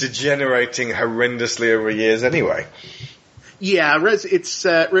series is degenerating horrendously over years anyway. Yeah,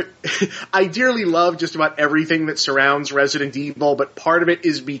 I dearly love just about everything that surrounds Resident Evil, but part of it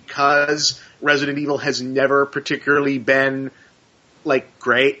is because Resident Evil has never particularly been,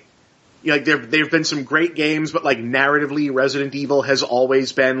 great. There've been some great games, but narratively, Resident Evil has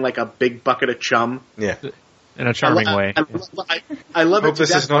always been a big bucket of chum. Yeah. In a charming way. I love it. Hope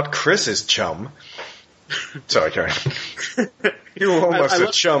this is not Chris's chum. Sorry, Karen. You were almost a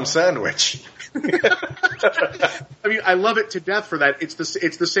chum sandwich. I mean, I love it to death for that. It's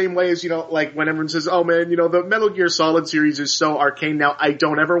the same way as, when everyone says, oh man, the Metal Gear Solid series is so arcane now, I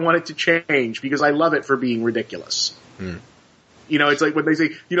don't ever want it to change because I love it for being ridiculous. It's like when they say,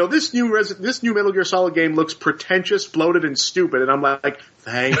 this new Metal Gear Solid game looks pretentious, bloated, and stupid, and I'm like,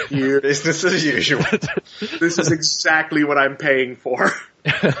 thank you. Business as usual. This is exactly what I'm paying for.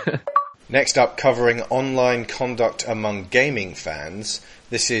 Next up, covering online conduct among gaming fans,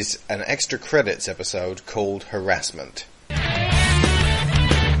 this is an extra credits episode called Harassment.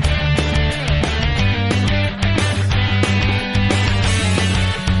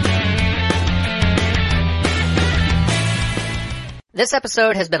 This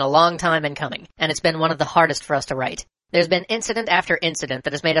episode has been a long time in coming, and it's been one of the hardest for us to write. There's been incident after incident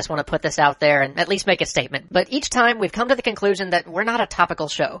that has made us want to put this out there and at least make a statement, but each time we've come to the conclusion that we're not a topical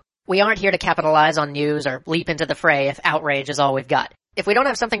show. We aren't here to capitalize on news or leap into the fray if outrage is all we've got. If we don't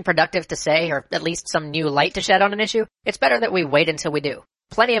have something productive to say, or at least some new light to shed on an issue, it's better that we wait until we do.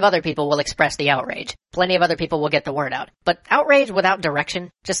 Plenty of other people will express the outrage. Plenty of other people will get the word out. But outrage without direction,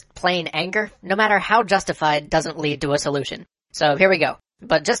 just plain anger, no matter how justified, doesn't lead to a solution. So here we go.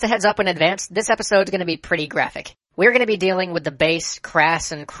 But just a heads up in advance, this episode's gonna be pretty graphic. We're gonna be dealing with the base,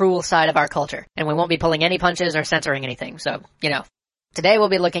 crass, and cruel side of our culture, and we won't be pulling any punches or censoring anything, so, Today we'll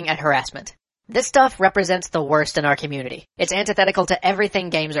be looking at harassment. This stuff represents the worst in our community. It's antithetical to everything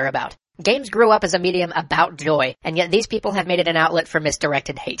games are about. Games grew up as a medium about joy, and yet these people have made it an outlet for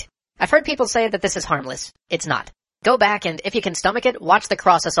misdirected hate. I've heard people say that this is harmless. It's not. Go back and, if you can stomach it, watch the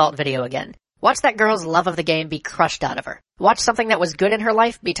Cross Assault video again. Watch that girl's love of the game be crushed out of her. Watch something that was good in her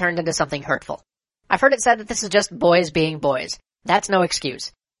life be turned into something hurtful. I've heard it said that this is just boys being boys. That's no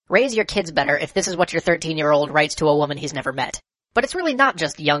excuse. Raise your kids better if this is what your 13-year-old writes to a woman he's never met. But it's really not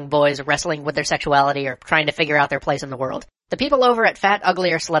just young boys wrestling with their sexuality or trying to figure out their place in the world. The people over at Fat,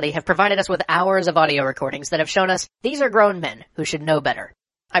 Ugly, or Slutty have provided us with hours of audio recordings that have shown us these are grown men who should know better.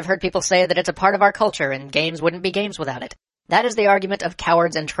 I've heard people say that it's a part of our culture and games wouldn't be games without it. That is the argument of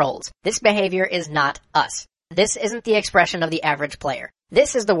cowards and trolls. This behavior is not us. This isn't the expression of the average player.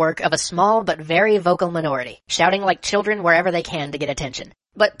 This is the work of a small but very vocal minority, shouting like children wherever they can to get attention.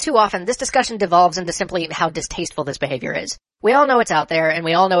 But too often, this discussion devolves into simply how distasteful this behavior is. We all know it's out there, and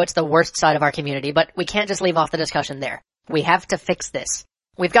we all know it's the worst side of our community, but we can't just leave off the discussion there. We have to fix this.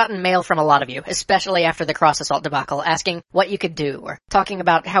 We've gotten mail from a lot of you, especially after the Cross Assault debacle, asking what you could do, or talking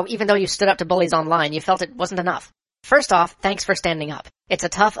about how even though you stood up to bullies online, you felt it wasn't enough. First off, thanks for standing up. It's a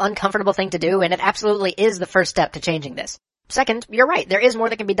tough, uncomfortable thing to do, and it absolutely is the first step to changing this. Second, you're right, there is more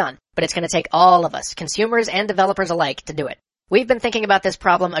that can be done, but it's going to take all of us, consumers and developers alike, to do it. We've been thinking about this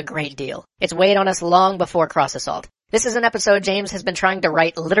problem a great deal. It's weighed on us long before Cross Assault. This is an episode James has been trying to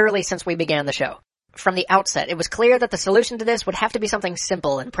write literally since we began the show. From the outset, it was clear that the solution to this would have to be something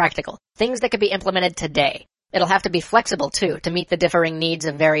simple and practical, things that could be implemented today. It'll have to be flexible, too, to meet the differing needs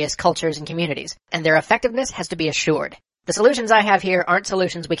of various cultures and communities, and their effectiveness has to be assured. The solutions I have here aren't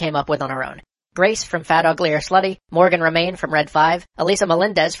solutions we came up with on our own. Grace from Fat, Ugly, or Slutty, Morgan Romaine from Red 5, Elisa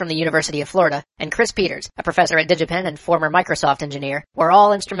Melendez from the University of Florida, and Chris Peters, a professor at DigiPen and former Microsoft engineer, were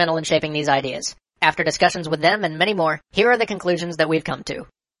all instrumental in shaping these ideas. After discussions with them and many more, here are the conclusions that we've come to.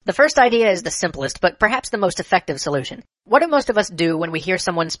 The first idea is the simplest, but perhaps the most effective solution. What do most of us do when we hear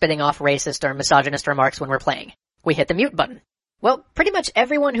someone spitting off racist or misogynist remarks when we're playing? We hit the mute button. Well, pretty much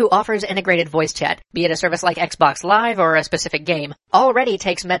everyone who offers integrated voice chat, be it a service like Xbox Live or a specific game, already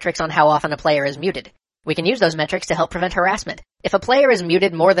takes metrics on how often a player is muted. We can use those metrics to help prevent harassment. If a player is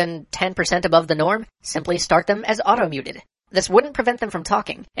muted more than 10% above the norm, simply start them as auto-muted. This wouldn't prevent them from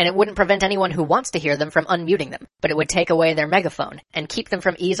talking, and it wouldn't prevent anyone who wants to hear them from unmuting them, but it would take away their megaphone and keep them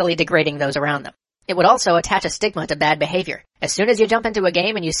from easily degrading those around them. It would also attach a stigma to bad behavior. As soon as you jump into a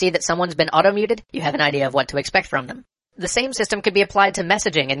game and you see that someone's been auto-muted, you have an idea of what to expect from them. The same system could be applied to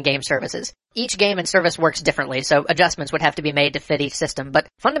messaging and game services. Each game and service works differently, so adjustments would have to be made to fit each system. But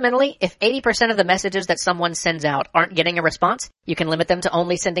fundamentally, if 80% of the messages that someone sends out aren't getting a response, you can limit them to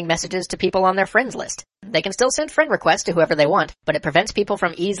only sending messages to people on their friends list. They can still send friend requests to whoever they want, but it prevents people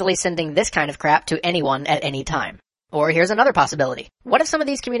from easily sending this kind of crap to anyone at any time. Or here's another possibility. What if some of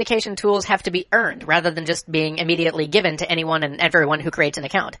these communication tools have to be earned rather than just being immediately given to anyone and everyone who creates an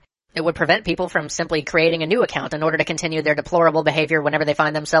account? It would prevent people from simply creating a new account in order to continue their deplorable behavior whenever they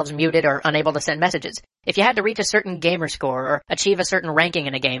find themselves muted or unable to send messages. If you had to reach a certain gamer score or achieve a certain ranking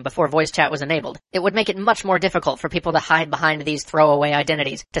in a game before voice chat was enabled, it would make it much more difficult for people to hide behind these throwaway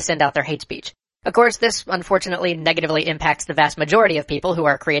identities to send out their hate speech. Of course, this unfortunately negatively impacts the vast majority of people who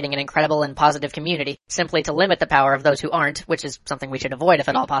are creating an incredible and positive community simply to limit the power of those who aren't, which is something we should avoid if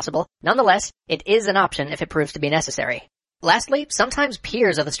at all possible. Nonetheless, it is an option if it proves to be necessary. Lastly, sometimes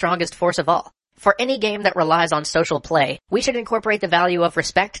peers are the strongest force of all. For any game that relies on social play, we should incorporate the value of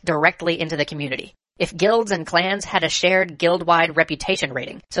respect directly into the community. If guilds and clans had a shared guild-wide reputation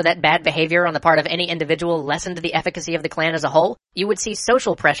rating, so that bad behavior on the part of any individual lessened the efficacy of the clan as a whole, you would see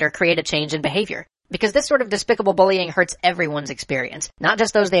social pressure create a change in behavior. Because this sort of despicable bullying hurts everyone's experience, not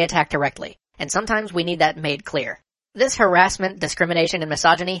just those they attack directly. And sometimes we need that made clear. This harassment, discrimination, and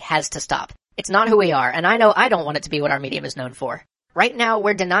misogyny has to stop. It's not who we are, and I know I don't want it to be what our medium is known for. Right now,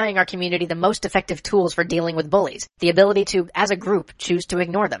 we're denying our community the most effective tools for dealing with bullies, the ability to, as a group, choose to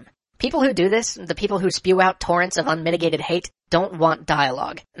ignore them. People who do this, the people who spew out torrents of unmitigated hate, don't want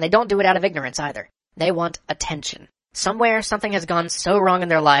dialogue, and they don't do it out of ignorance either. They want attention. Somewhere, something has gone so wrong in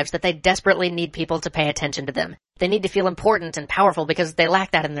their lives that they desperately need people to pay attention to them. They need to feel important and powerful because they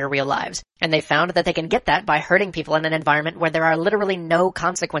lack that in their real lives, and they found that they can get that by hurting people in an environment where there are literally no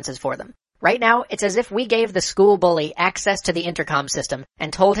consequences for them. Right now, it's as if we gave the school bully access to the intercom system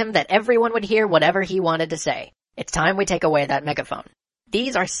and told him that everyone would hear whatever he wanted to say. It's time we take away that megaphone.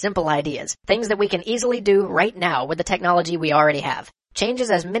 These are simple ideas, things that we can easily do right now with the technology we already have.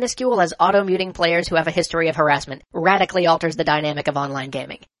 Changes as minuscule as auto-muting players who have a history of harassment radically alters the dynamic of online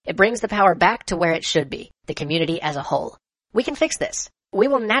gaming. It brings the power back to where it should be, the community as a whole. We can fix this. We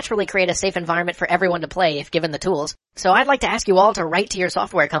will naturally create a safe environment for everyone to play if given the tools. So I'd like to ask you all to write to your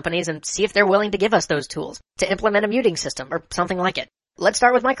software companies and see if they're willing to give us those tools, to implement a muting system or something like it. Let's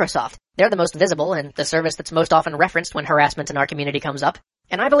start with Microsoft. They're the most visible and the service that's most often referenced when harassment in our community comes up.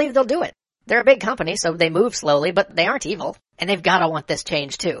 And I believe they'll do it. They're a big company, so they move slowly, but they aren't evil. And they've gotta want this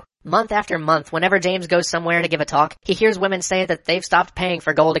change too. Month after month, whenever James goes somewhere to give a talk, he hears women say that they've stopped paying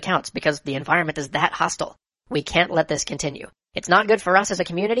for gold accounts because the environment is that hostile. We can't let this continue. It's not good for us as a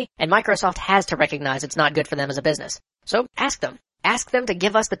community, and Microsoft has to recognize it's not good for them as a business. So ask them. Ask them to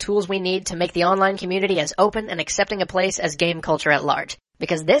give us the tools we need to make the online community as open and accepting a place as game culture at large.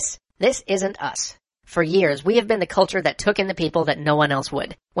 Because this isn't us. For years, we have been the culture that took in the people that no one else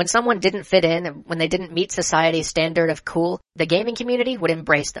would. When someone didn't fit in, and when they didn't meet society's standard of cool, the gaming community would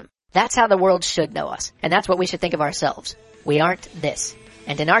embrace them. That's how the world should know us, and that's what we should think of ourselves. We aren't this.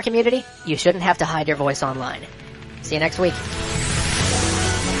 And in our community, you shouldn't have to hide your voice online. See you next week.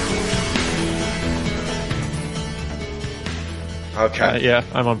 Okay. Yeah,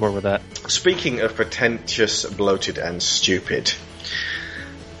 I'm on board with that. Speaking of pretentious, bloated, and stupid.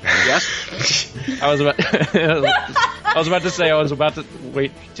 Yes? I was about to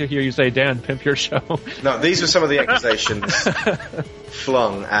wait to hear you say, Dan, pimp your show. No, these were some of the accusations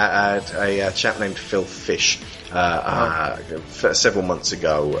flung at a chap named Phil Fish several months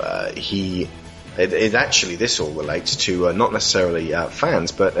ago. This all relates to not necessarily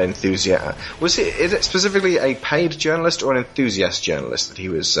fans, but enthusiasts. Is it specifically a paid journalist or an enthusiast journalist that he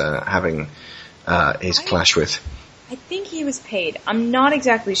was having his clash with? I think he was paid. I'm not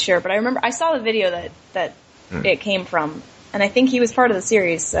exactly sure, but I remember I saw the video that it came from, and I think he was part of the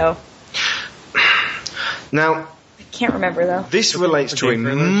series, so. Now, I can't remember though. This relates to a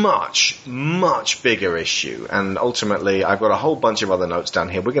much, much bigger issue, and ultimately I've got a whole bunch of other notes down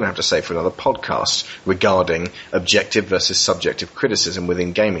here we're going to have to save for another podcast regarding objective versus subjective criticism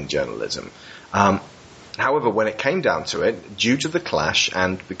within gaming journalism. However, when it came down to it, due to the clash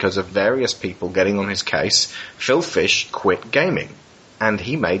and because of various people getting on his case, Phil Fish quit gaming. And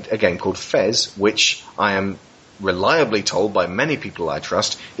he made a game called Fez, which I am reliably told by many people I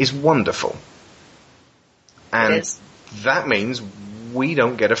trust is wonderful. And that means we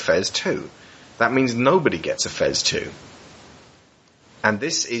don't get a Fez 2. That means nobody gets a Fez 2. And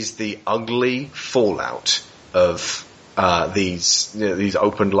this is the ugly fallout of these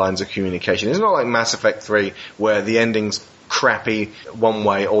open lines of communication. It's not like Mass Effect 3 where the endings crappy one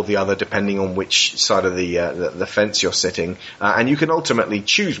way or the other, depending on which side of the fence you're sitting. And you can ultimately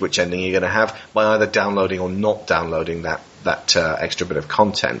choose which ending you're going to have by either downloading or not downloading that extra bit of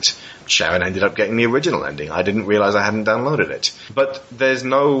content. Sharon ended up getting the original ending. I didn't realize I hadn't downloaded it. But there's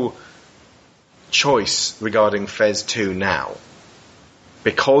no choice regarding Fez 2 now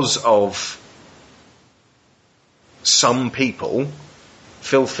because of some people.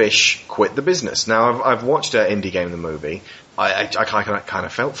 Phil Fish quit the business. Now, I've watched Indie Game the movie. I kind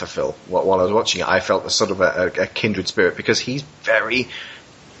of felt for Phil while I was watching it. I felt a sort of a kindred spirit because he's very,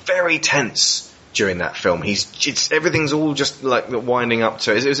 very tense during that film. Everything's all just like winding up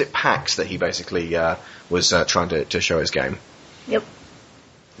to. Is it PAX that he basically was trying to show his game? Yep.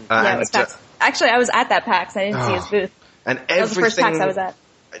 Yeah, it was PAX. Actually, I was at that PAX. I didn't see his booth. And that was the first PAX I was at.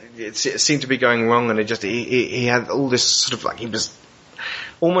 It seemed to be going wrong, and he had all this sort of like he was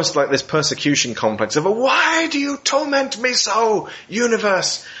almost like this persecution complex of why do you torment me so,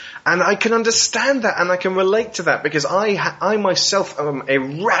 universe? And I can understand that, and I can relate to that because I myself am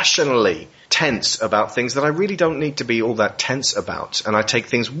irrationally tense about things that I really don't need to be all that tense about, and I take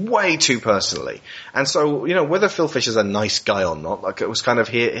things way too personally. And so, whether Phil Fish is a nice guy or not, like it was kind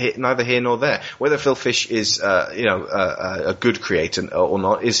of neither here nor there. Whether Phil Fish is, a good creator or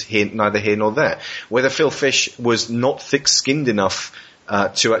not is neither here nor there. Whether Phil Fish was not thick-skinned enough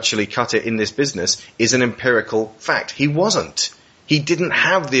to actually cut it in this business is an empirical fact. He wasn't. He didn't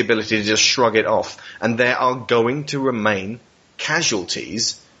have the ability to just shrug it off. And there are going to remain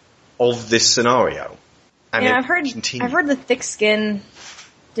casualties of this scenario. And I've heard the thick skin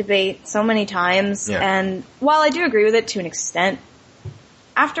debate so many times, and while I do agree with it to an extent,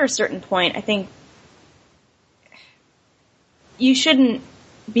 after a certain point, I think you shouldn't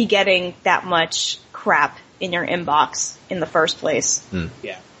be getting that much crap in your inbox in the first place.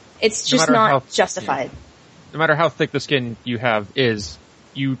 Yeah. It's just not justified. Yeah. No matter how thick the skin you have is,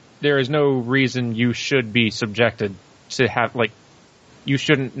 there is no reason you should be subjected to have, you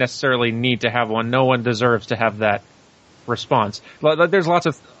shouldn't necessarily need to have one. No one deserves to have that response. There's lots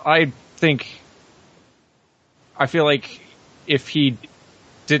of, I feel like if he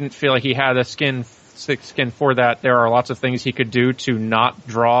didn't feel like he had a thick skin for that, there are lots of things he could do to not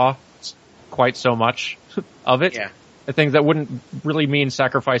draw quite so much of it. Yeah. Things that wouldn't really mean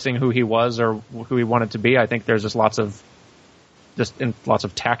sacrificing who he was or who he wanted to be. I think there's just lots of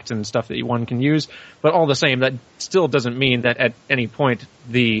tact and stuff that one can use. But all the same, that still doesn't mean that at any point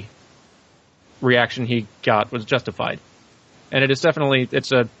the reaction he got was justified. And it is definitely,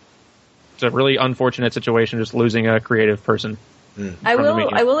 it's a really unfortunate situation, just losing a creative person. I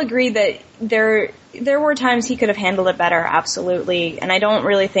will agree that there were times he could have handled it better, absolutely, and I don't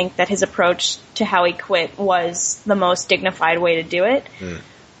really think that his approach to how he quit was the most dignified way to do it.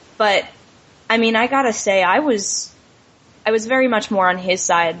 But I mean, I gotta say, I was very much more on his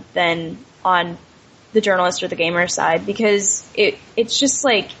side than on the journalist or the gamer side, because it's just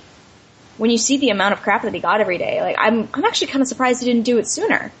like when you see the amount of crap that he got every day, like I'm actually kind of surprised he didn't do it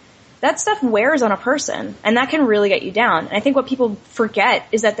sooner. That stuff wears on a person, and that can really get you down. And I think what people forget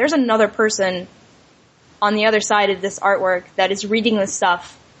is that there's another person on the other side of this artwork that is reading this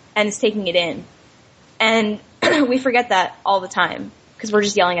stuff and is taking it in. And we forget that all the time, because we're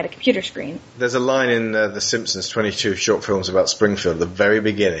just yelling at a computer screen. There's a line in The Simpsons 22 short films about Springfield, the very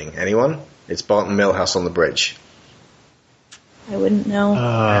beginning. Anyone? It's Bart and Milhouse on the bridge. I wouldn't know.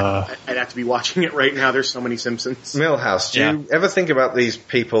 I'd have to be watching it right now. There's so many Simpsons. Milhouse, do you ever think about these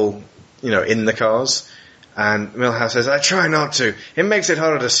people, in the cars? And Milhouse says, I try not to. It makes it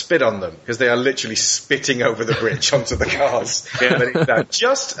harder to spit on them, because they are literally spitting over the bridge onto the cars. Now,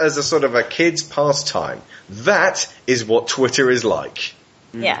 just as a sort of a kid's pastime, that is what Twitter is like.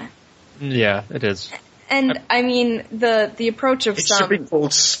 Yeah. Yeah, it is. And, I mean, the approach of It should be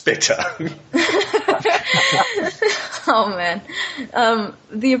called Spitter. Oh, man.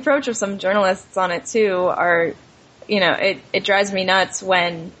 The approach of some journalists on it, too, are, it drives me nuts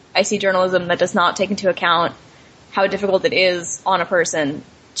when I see journalism that does not take into account how difficult it is on a person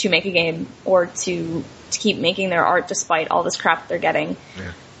to make a game or to keep making their art despite all this crap they're getting.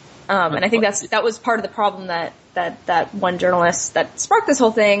 Yeah. And I think that was part of the problem that one journalist that sparked this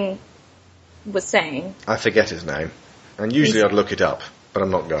whole thing was saying. I forget his name. And usually I'd look it up, but I'm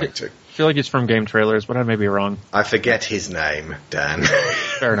not going to. I feel like it's from Game Trailers, but I may be wrong. I forget his name, Dan.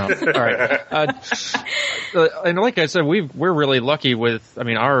 Fair enough. All right. And like I said, we're really lucky with,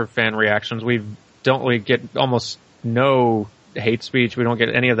 our fan reactions. We don't really get almost no hate speech. We don't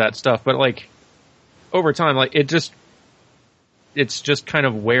get any of that stuff. But over time, it's just kind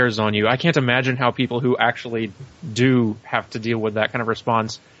of wears on you. I can't imagine how people who actually do have to deal with that kind of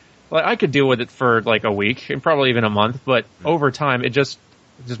response Like, I could deal with it for like a week and probably even a month, but over time, it just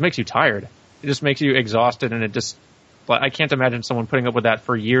makes you tired. It just makes you exhausted, and I can't imagine someone putting up with that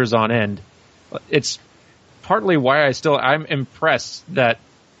for years on end. It's partly why I'm impressed that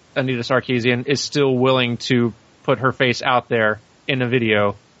Anita Sarkeesian is still willing to put her face out there in a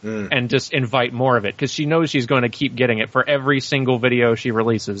video and just invite more of it, because she knows she's going to keep getting it for every single video she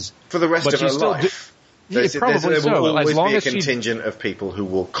releases. For the rest of her life. There will always be a contingent of people who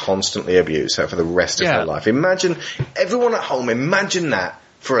will constantly abuse her for the rest of her life. Imagine, everyone at home, imagine that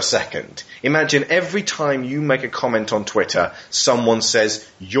for a second. Imagine every time you make a comment on Twitter, someone says,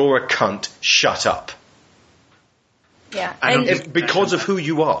 "You're a cunt, shut up." Yeah. Because of who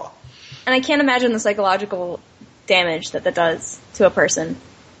you are. And I can't imagine the psychological damage that does to a person.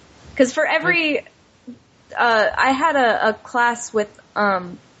 Because for every... I had a class with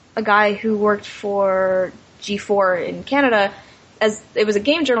a guy who worked for G4 in Canada. It was a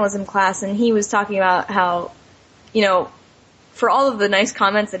game journalism class, and he was talking about how, for all of the nice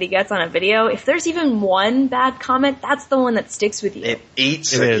comments that he gets on a video, if there's even one bad comment, that's the one that sticks with you. It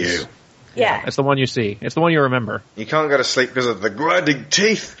eats at you. Yeah. It's the one you see. It's the one you remember. You can't go to sleep because of the grinding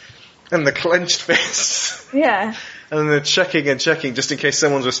teeth and the clenched fists. Yeah. And the checking just in case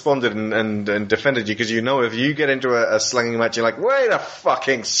someone's responded and defended you, because if you get into a slanging match, you're like, wait a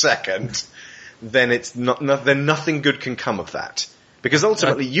fucking second, then then nothing good can come of that. Because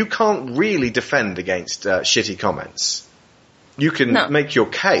ultimately, you can't really defend against shitty comments. You can make your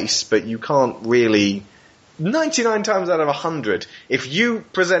case, but you can't really... 99 times out of 100, if you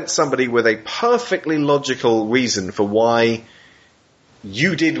present somebody with a perfectly logical reason for why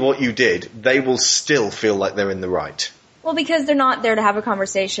you did what you did, they will still feel like they're in the right. Well, because they're not there to have a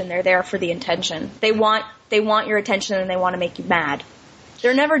conversation. They're there for the intention. They want your attention, and they want to make you mad.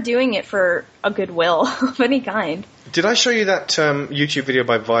 They're never doing it for a goodwill of any kind. Did I show you that YouTube video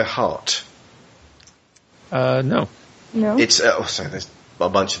by Vi Hart? No. No. It's there's a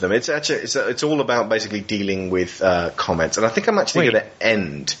bunch of them. It's all about basically dealing with comments, and I think I'm actually going to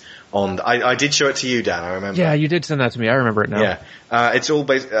end on. I did show it to you, Dan. I remember. Yeah, you did send that to me. I remember it now. Yeah, it's all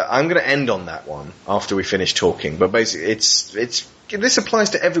I'm going to end on that one after we finish talking. But basically, this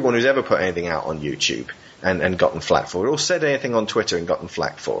applies to everyone who's ever put anything out on YouTube and gotten flack for it, or said anything on Twitter and gotten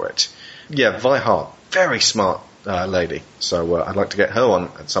flack for it. Yeah, Vi Hart, very smart lady. So I'd like to get her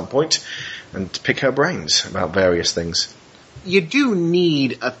on at some point and pick her brains about various things. You do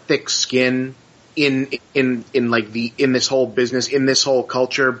need a thick skin in this whole business, in this whole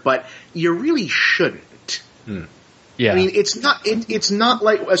culture, but you really shouldn't. Yeah. I mean, it's not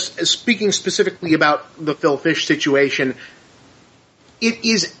like, speaking specifically about the Phil Fish situation, it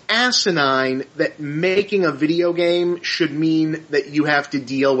is asinine that making a video game should mean that you have to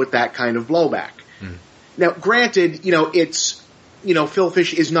deal with that kind of blowback. Now, granted, Phil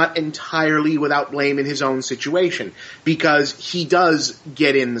Fish is not entirely without blame in his own situation, because he does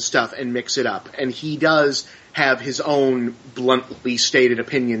get in the stuff and mix it up, and he does have his own bluntly stated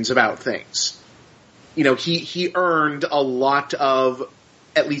opinions about things. He earned a lot of,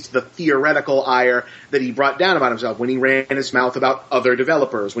 at least the theoretical ire that he brought down about himself when he ran his mouth about other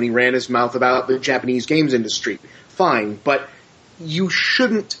developers, when he ran his mouth about the Japanese games industry. Fine, but you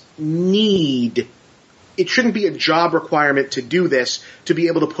shouldn't need... It shouldn't be a job requirement to do this, to be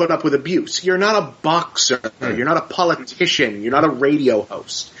able to put up with abuse. You're not a boxer. You're not a politician. You're not a radio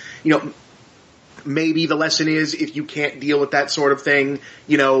host. Maybe the lesson is, if you can't deal with that sort of thing,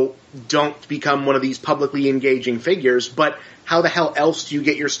 don't become one of these publicly engaging figures. But how the hell else do you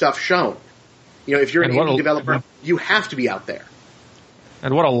get your stuff shown? If you're an indie developer, you have to be out there.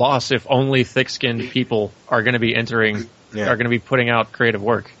 And what a loss if only thick-skinned people are going to be are going to be putting out creative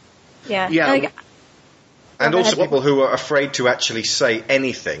work. Yeah. And also people who are afraid to actually say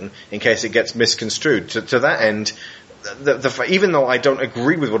anything in case it gets misconstrued. To that end, even though I don't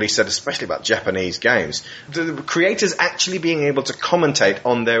agree with what he said, especially about Japanese games, the creators actually being able to commentate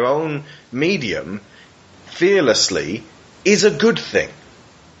on their own medium fearlessly is a good thing.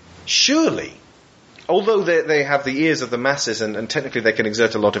 Surely. Although they have the ears of the masses and technically they can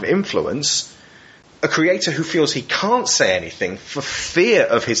exert a lot of influence, a creator who feels he can't say anything for fear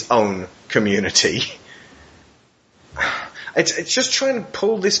of his own community... It's just trying to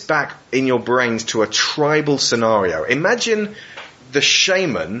pull this back in your brains to a tribal scenario. Imagine the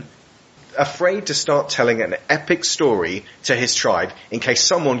shaman afraid to start telling an epic story to his tribe in case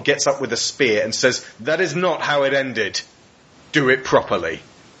someone gets up with a spear and says, "That is not how it ended. Do it properly."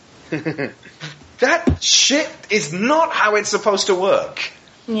 That shit is not how it's supposed to work.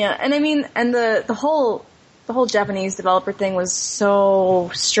 Yeah, and I mean, and the whole Japanese developer thing was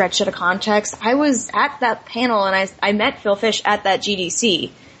so stretched out of context. I was at that panel and I met Phil Fish at that GDC,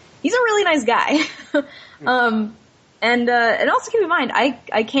 he's a really nice guy. And also keep in mind,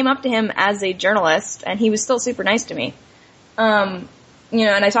 I came up to him as a journalist, and he was still super nice to me. And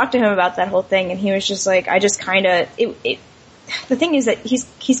I talked to him about that whole thing, and he was just like, I just kinda, the thing is that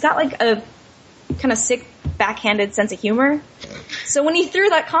he's got like a kind of sick, backhanded sense of humor. So when he threw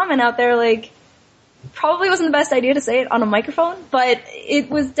that comment out there, like, probably wasn't the best idea to say it on a microphone, but it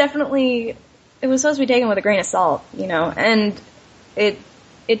was definitely, it was supposed to be taken with a grain of salt, and it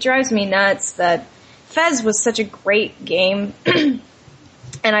drives me nuts that Fez was such a great game, and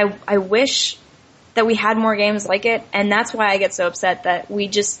I wish that we had more games like it, and that's why I get so upset that we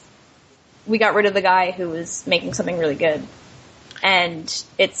got rid of the guy who was making something really good. And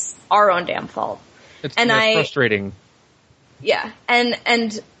it's our own damn fault. It's frustrating. Yeah,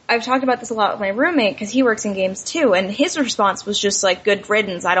 and I've talked about this a lot with my roommate, because he works in games too, and his response was just like, good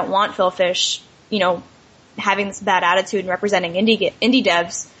riddance, I don't want Phil Fish, having this bad attitude and representing indie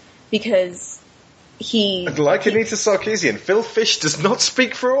devs, because like Anita Sarkeesian, Phil Fish does not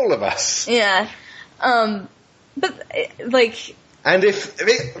speak for all of us. Yeah. But, like... And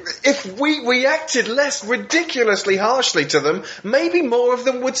if we reacted less ridiculously harshly to them, maybe more of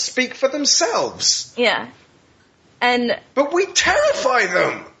them would speak for themselves. Yeah. But we terrify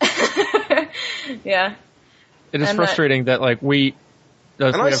them! Yeah. It is frustrating that, like, we...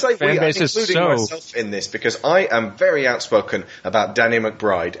 And I say fan we, I'm base including myself in this, because I am very outspoken about Danny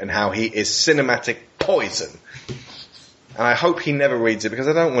McBride and how he is cinematic poison. And I hope he never reads it, because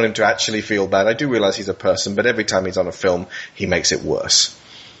I don't want him to actually feel bad. I do realise he's a person, but every time he's on a film, he makes it worse.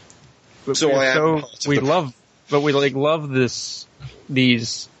 We love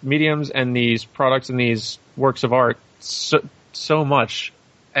these mediums and these products and these works of art so much,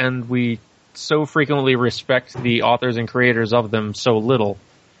 and we so frequently respect the authors and creators of them so little.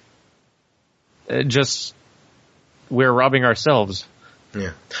 We're robbing ourselves.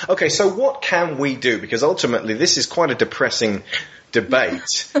 Yeah. Okay, so what can we do? Because ultimately this is quite a depressing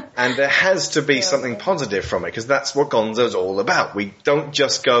debate, and there has to be something positive from it, because that's what Gonzo's all about. We don't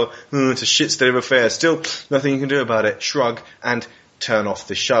just go, it's a shit state of affairs, still nothing you can do about it, shrug, and turn off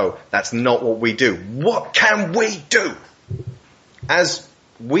the show. That's not what we do. What can we do? As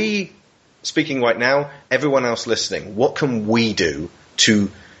we, speaking right now, everyone else listening, what can we do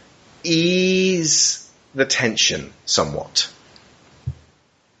to ease the tension somewhat?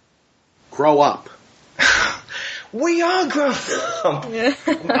 Grow up. We are grown up.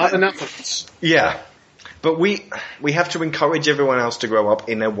 Not enough of us. Yeah. But we have to encourage everyone else to grow up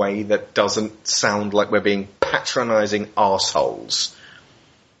in a way that doesn't sound like we're being patronising arseholes.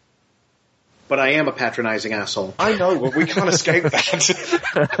 But I am a patronising asshole. I know, but we can't escape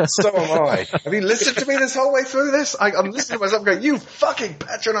that. So am I. Have you listened to me this whole way through this? I'm listening to myself going, you fucking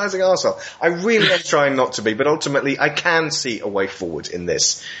patronising arsehole. I really am trying not to be, but ultimately I can see a way forward in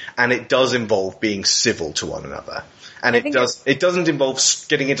this. And it does involve being civil to one another. And it doesn't involve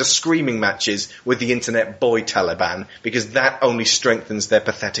getting into screaming matches with the internet boy Taliban, because that only strengthens their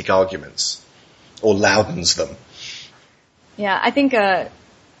pathetic arguments. Or loudens them. Yeah, I think,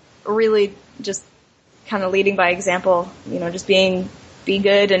 really just kind of leading by example, just be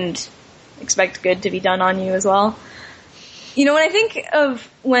good and expect good to be done on you as well. When I think of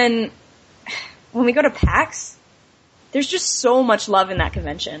when we go to PAX, there's just so much love in that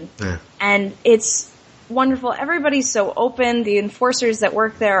convention. Yeah. And it's wonderful. Everybody's so open. The enforcers that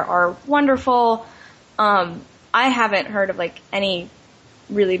work there are wonderful. I haven't heard of any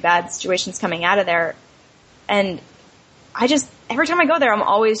really bad situations coming out of there. And every time I go there, I'm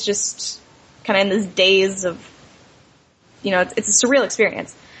always just kind of in this daze of, it's a surreal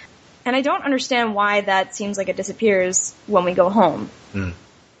experience. And I don't understand why that seems like it disappears when we go home. Mm.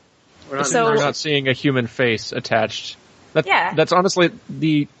 We're not seeing a human face attached. That's honestly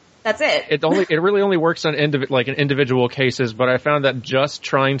That's it. It really only works on in individual cases, but I found that just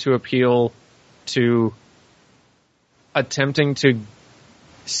trying to appeal to attempting to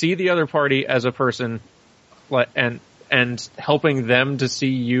see the other party as a person, and helping them to see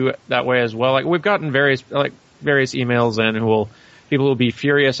you that way as well. We've gotten various emails in people will be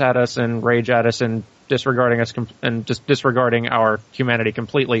furious at us and rage at us and disregarding us and just disregarding our humanity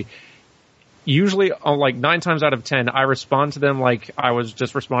completely. Usually, 9 times out of 10, I respond to them like I was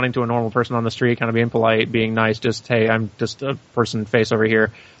just responding to a normal person on the street, kind of being polite, being nice, just, hey, I'm just a person face over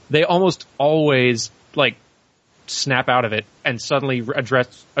here. They almost always, snap out of it and suddenly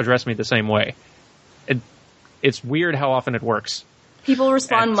address me the same way. It's weird how often it works. People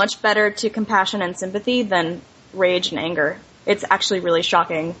respond much better to compassion and sympathy than rage and anger. It's actually really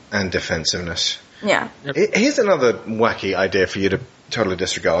shocking. And defensiveness. Yeah. Here's another wacky idea for you to totally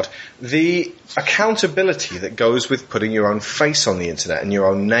disregard. The accountability that goes with putting your own face on the internet and your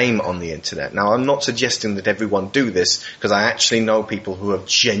own name on the internet. Now, I'm not suggesting that everyone do this, because I actually know people who have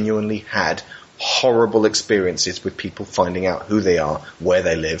genuinely had horrible experiences with people finding out who they are, where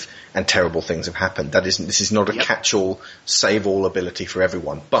they live, and terrible things have happened. This is not a catch-all, save-all ability for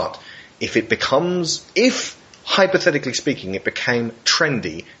everyone. But if hypothetically speaking, it became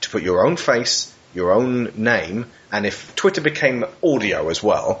trendy to put your own face, your own name, and if Twitter became audio as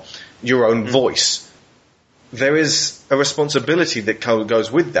well, your own voice, there is a responsibility that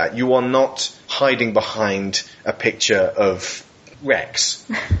goes with that. You are not hiding behind a picture of Rex.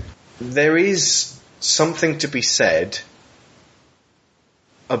 There is something to be said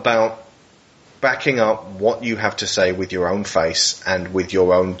about backing up what you have to say with your own face and with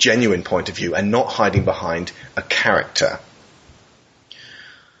your own genuine point of view, and not hiding behind a character.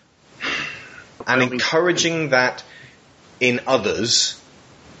 And encouraging that in others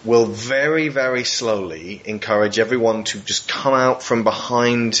will very, very slowly encourage everyone to just come out from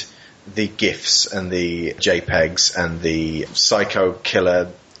behind the GIFs and the JPEGs and the psycho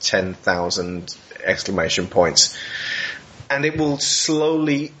killer 10,000 exclamation points. And it will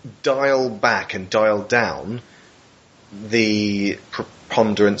slowly dial back and dial down the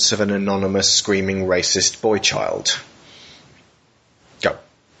preponderance of an anonymous screaming racist boy child. Go,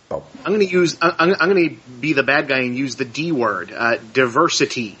 Bob. I'm going to be the bad guy and use the D word.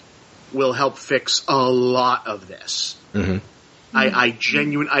 Diversity will help fix a lot of this. Mm-hmm. I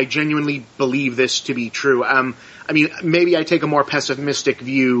genuinely believe this to be true. I mean, maybe I take a more pessimistic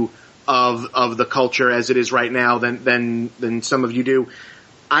view of the culture as it is right now than some of you do.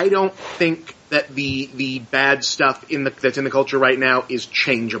 I don't think that the bad stuff that's in the culture right now is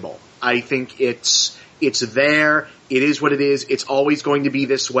changeable. I think it's there. It is what it is. It's always going to be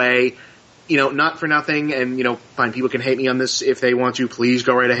this way. You know, not for nothing, and, you know, fine, people can hate me on this if they want to. Please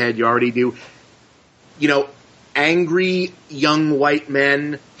go right ahead. You already do. You know, angry young white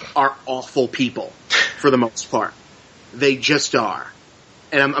men are awful people for the most part. They just are.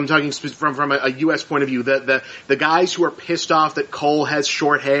 And I'm talking from a U.S. point of view. The guys who are pissed off that Cole has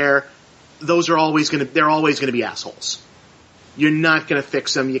short hair, they're always going to be assholes. You're not going to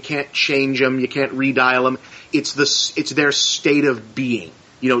fix them. You can't change them. You can't redial them. It's their state of being.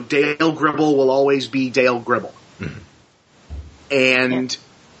 You know, Dale Gribble will always be Dale Gribble. Mm-hmm. And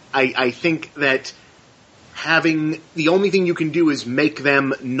I think that the only thing you can do is make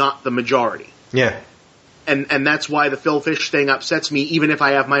them not the majority. Yeah. And that's why the Phil Fish thing upsets me, even if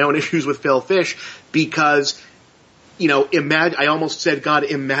I have my own issues with Phil Fish, because, you know, I almost said, God,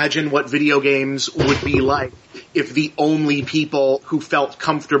 imagine what video games would be like if the only people who felt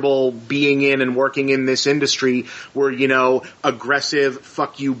comfortable being in and working in this industry were, you know, aggressive,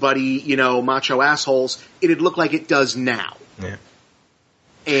 fuck you buddy, you know, macho assholes. It'd look like it does now. Yeah.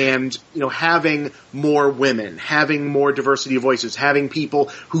 And, you know, having more women, having more diversity of voices, having people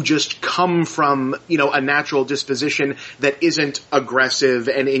who just come from, you know, a natural disposition that isn't aggressive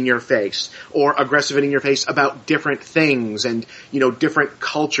and in your face, or aggressive and in your face about different things and, you know, different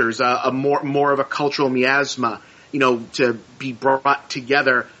cultures, more of a cultural miasma, you know, to be brought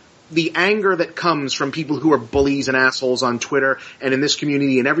together. The anger that comes from people who are bullies and assholes on Twitter and in this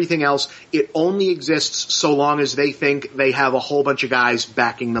community and everything else, it only exists so long as they think they have a whole bunch of guys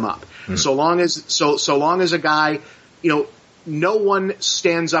backing them up. Mm. So long as a guy, you know, no one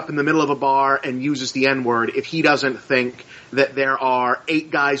stands up in the middle of a bar and uses the N-word if he doesn't think that there are 8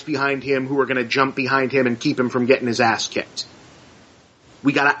 guys behind him who are going to jump behind him and keep him from getting his ass kicked.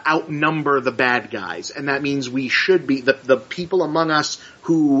 We gotta outnumber the bad guys, and that means we should be, the people among us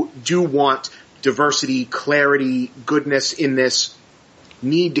who do want diversity, clarity, goodness in this,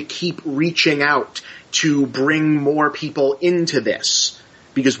 need to keep reaching out to bring more people into this.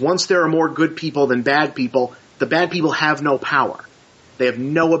 Because once there are more good people than bad people, the bad people have no power. They have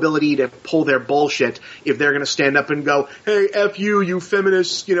no ability to pull their bullshit if they're going to stand up and go, "Hey, F you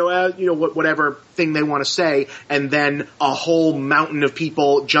feminists," you know, whatever thing they want to say, and then a whole mountain of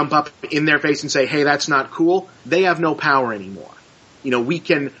people jump up in their face and say, "Hey, that's not cool." They have no power anymore. You know, we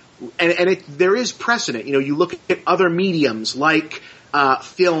can, there is precedent. You know, you look at other mediums like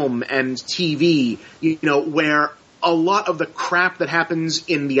film and TV, you know, where a lot of the crap that happens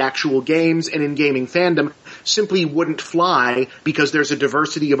in the actual games and in gaming fandom simply wouldn't fly because there's a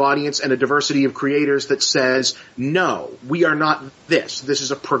diversity of audience and a diversity of creators that says, no, we are not this. This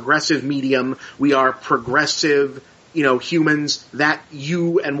is a progressive medium. We are progressive, you know, humans. That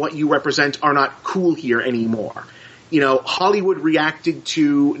you and what you represent are not cool here anymore. You know, Hollywood reacted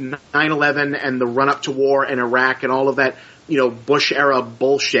to 9/11 and the run-up to war in Iraq and all of that, you know, Bush-era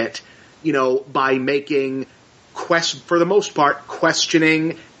bullshit, you know, by making for the most part,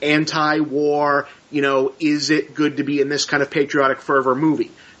 questioning, anti-war, is it good to be in this kind of patriotic fervor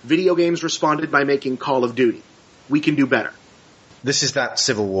movie? Video games responded by making Call of Duty. We can do better. This is that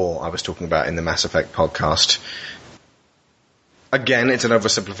civil war I was talking about in the Mass Effect podcast. Again, it's an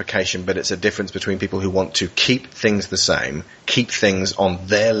oversimplification, but it's a difference between people who want to keep things the same, keep things on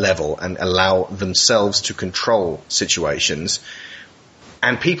their level and allow themselves to control situations,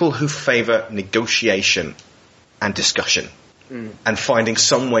 and people who favour negotiation and discussion and finding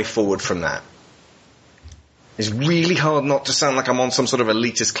some way forward from that. It's really hard not to sound like I'm on some sort of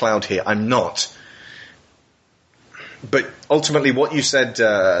elitist cloud here. I'm not. But ultimately what you said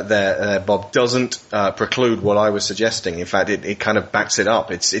there, Bob, doesn't preclude what I was suggesting. In fact, it kind of backs it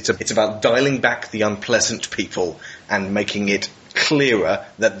up. It's about dialing back the unpleasant people and making it clearer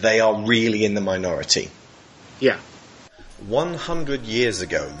that they are really in the minority. Yeah. 100 years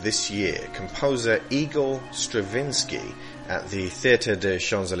ago this year, composer Igor Stravinsky at the Théâtre des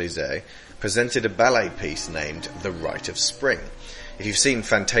Champs-Élysées presented a ballet piece named The Rite of Spring. If you've seen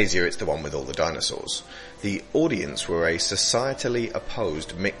Fantasia, it's the one with all the dinosaurs. The audience were a societally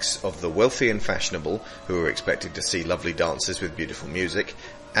opposed mix of the wealthy and fashionable, who were expected to see lovely dances with beautiful music,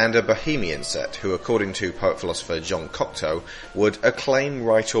 and a bohemian set who, according to poet-philosopher Jean Cocteau, would acclaim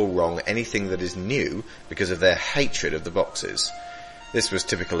right or wrong anything that is new because of their hatred of the boxes. This was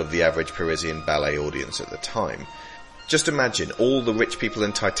typical of the average Parisian ballet audience at the time. Just imagine all the rich people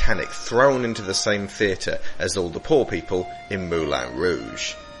in Titanic thrown into the same theatre as all the poor people in Moulin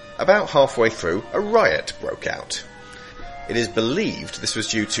Rouge. About halfway through, a riot broke out. It is believed this was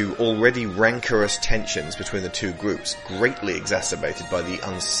due to already rancorous tensions between the two groups, greatly exacerbated by the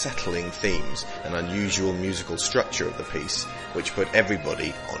unsettling themes and unusual musical structure of the piece, which put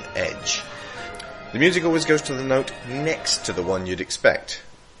everybody on edge. The music always goes to the note next to the one you'd expect,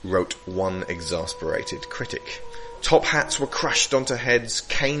 wrote one exasperated critic. Top hats were crushed onto heads,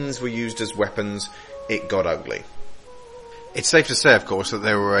 canes were used as weapons. It got ugly. It's safe to say, of course, that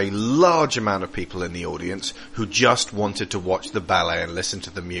there were a large amount of people in the audience who just wanted to watch the ballet and listen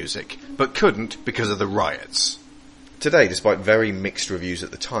to the music, but couldn't because of the riots. Today, despite very mixed reviews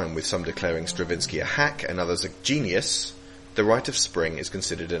at the time, with some declaring Stravinsky a hack and others a genius, The Rite of Spring is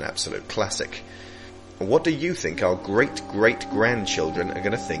considered an absolute classic. What do you think our great-great-grandchildren are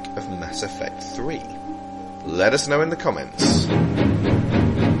going to think of Mass Effect 3? Let us know in the comments.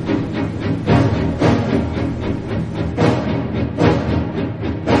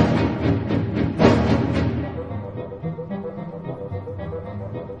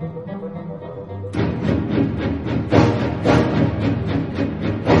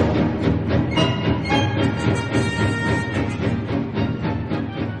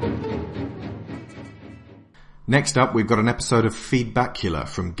 Next up, we've got an episode of Feedbackula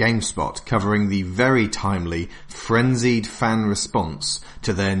from GameSpot covering the very timely, frenzied fan response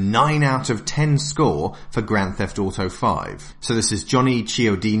to their 9 out of 10 score for Grand Theft Auto 5. So this is Johnny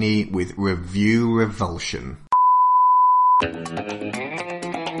Chiodini with Review Revulsion.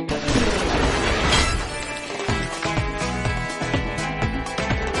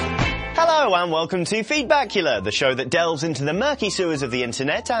 Hello and welcome to Feedbackula, the show that delves into the murky sewers of the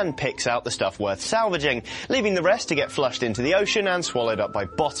internet and picks out the stuff worth salvaging, leaving the rest to get flushed into the ocean and swallowed up by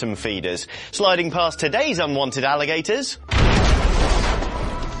bottom feeders. Sliding past today's unwanted alligators...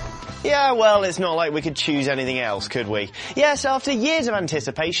 Yeah, well, it's not like we could choose anything else, could we? Yes, after years of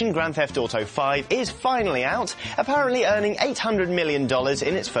anticipation, Grand Theft Auto 5 is finally out, apparently earning $800 million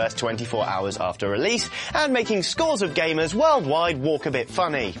in its first 24 hours after release, and making scores of gamers worldwide walk a bit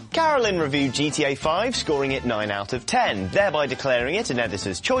funny. Carolyn reviewed GTA 5, scoring it 9 out of 10, thereby declaring it an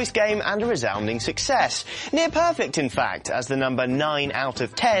editor's choice game and a resounding success. Near perfect, in fact, as the number 9 out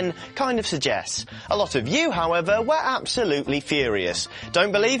of 10 kind of suggests. A lot of you, however, were absolutely furious.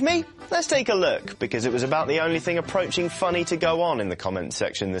 Don't believe me? Let's take a look, because it was about the only thing approaching funny to go on in the comments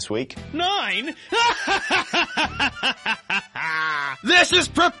section this week. 9? This is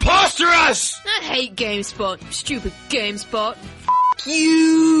preposterous! I hate GameSpot, you stupid GameSpot. F***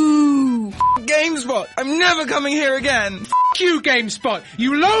 you! GameSpot! I'm never coming here again! F*** you, GameSpot!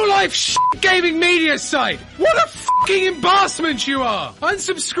 You low-life gaming media site! What a f***ing embarrassment you are!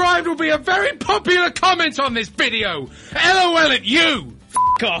 Unsubscribed will be a very popular comment on this video! LOL at you!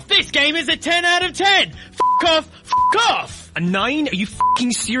 F*** off! This game is a 10 out of 10! F*** off! F*** off! A 9? Are you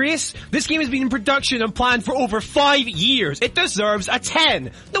f***ing serious? This game has been in production and planned for over 5 years. It deserves a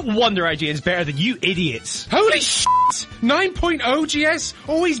 10. No wonder IGN's better than you idiots. Holy shit! 9.0 GS?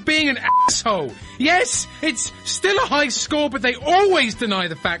 Always being an asshole. Yes, it's still a high score, but they always deny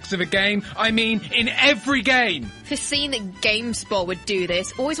the facts of a game. I mean, in every game. Foreseen that GameSpot would do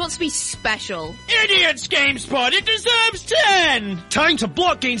this. Always wants to be special. Idiots, GameSpot! It deserves 10! Time to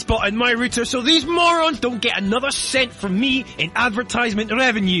block GameSpot and my router so these morons don't get another cent from me in advertisement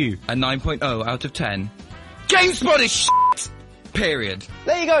revenue. A 9.0 out of 10. GameSpot is shit! Period.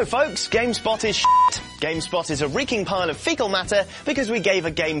 There you go, folks. GameSpot is shit. GameSpot is a reeking pile of fecal matter because we gave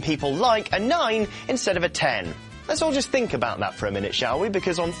a game people like a 9 instead of a 10. Let's all just think about that for a minute, shall we?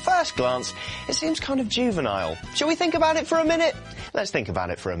 Because on first glance, it seems kind of juvenile. Shall we think about it for a minute? Let's think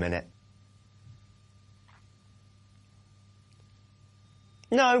about it for a minute.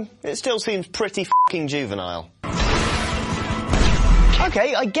 No, it still seems pretty f***ing juvenile.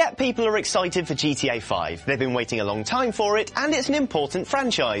 Okay, I get people are excited for GTA 5. They've been waiting a long time for it, and it's an important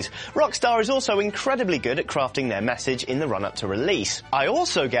franchise. Rockstar is also incredibly good at crafting their message in the run-up to release. I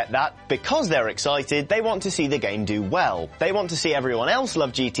also get that, because they're excited, they want to see the game do well. They want to see everyone else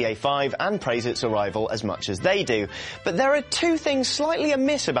love GTA 5 and praise its arrival as much as they do. But there are two things slightly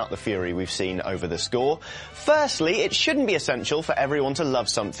amiss about the fury we've seen over the score. Firstly, it shouldn't be essential for everyone to love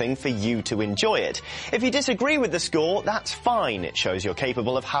something for you to enjoy it. If you disagree with the score, that's fine. It shows you're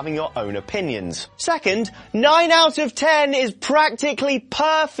capable of having your own opinions. Second, 9 out of 10 is practically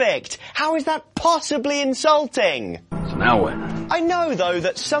perfect. How is that possibly insulting? So now what? I know, though,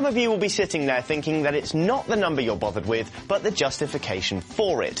 that some of you will be sitting there thinking that it's not the number you're bothered with, but the justification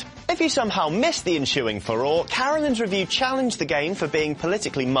for it. If you somehow missed the ensuing furore, Carolyn's review challenged the game for being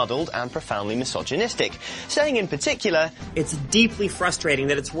politically muddled and profoundly misogynistic, saying in particular, "It's deeply frustrating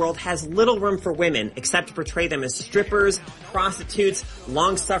that its world has little room for women, except to portray them as strippers, prostitutes,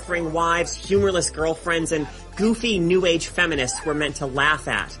 long-suffering wives, humorless girlfriends, and goofy new age feminists we're meant to laugh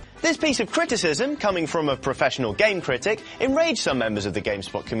at." This piece of criticism, coming from a professional game critic, enraged some members of the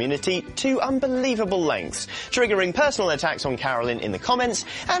GameSpot community to unbelievable lengths, triggering personal attacks on Carolyn in the comments,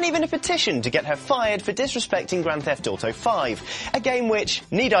 and even a petition to get her fired for disrespecting Grand Theft Auto 5, a game which,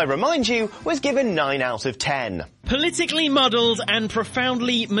 need I remind you, was given 9 out of 10. Politically muddled and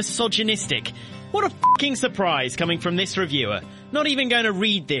profoundly misogynistic. What a f***ing surprise coming from this reviewer. Not even going to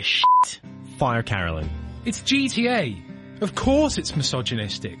read this shit. Fire Carolyn. It's GTA. Of course it's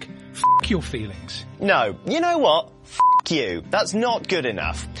misogynistic. F*** your feelings. No, you know what? F*** you. That's not good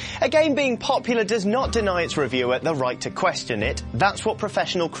enough. A game being popular does not deny its reviewer the right to question it. That's what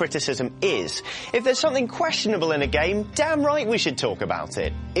professional criticism is. If there's something questionable in a game, damn right we should talk about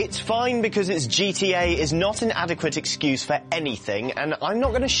it. It's fine because it's GTA is not an adequate excuse for anything, and I'm not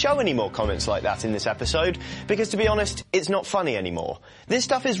going to show any more comments like that in this episode, because to be honest, it's not funny anymore. This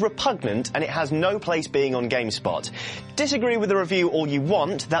stuff is repugnant, and it has no place being on GameSpot. Disagree with the review all you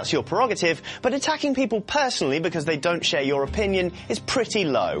want, that's your prerogative, but attacking people personally because they don't share your opinion is pretty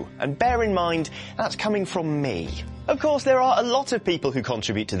low. And bear in mind, that's coming from me. Of course, there are a lot of people who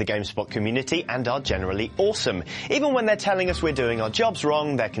contribute to the GameSpot community and are generally awesome. Even when they're telling us we're doing our jobs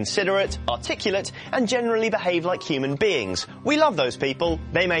wrong, they're considerate, articulate, and generally behave like human beings. We love those people.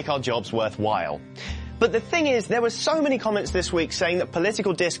 They make our jobs worthwhile. But the thing is, there were so many comments this week saying that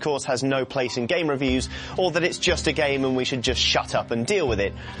political discourse has no place in game reviews, or that it's just a game and we should just shut up and deal with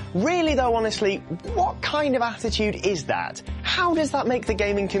it. Really though, honestly, what kind of attitude is that? How does that make the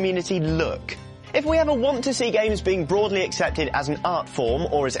gaming community look? If we ever want to see games being broadly accepted as an art form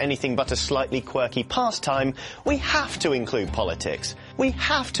or as anything but a slightly quirky pastime, we have to include politics. We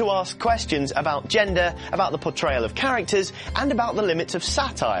have to ask questions about gender, about the portrayal of characters, and about the limits of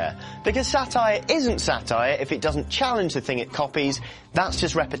satire. Because satire isn't satire if it doesn't challenge the thing it copies, that's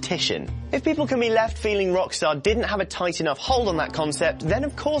just repetition. If people can be left feeling Rockstar didn't have a tight enough hold on that concept, then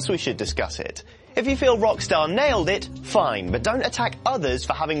of course we should discuss it. If you feel Rockstar nailed it, fine, but don't attack others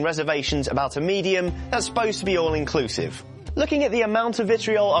for having reservations about a medium that's supposed to be all-inclusive. Looking at the amount of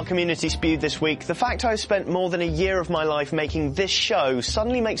vitriol our community spewed this week, the fact I've spent more than a year of my life making this show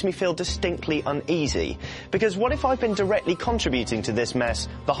suddenly makes me feel distinctly uneasy. Because what if I've been directly contributing to this mess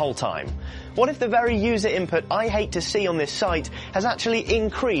the whole time? What if the very user input I hate to see on this site has actually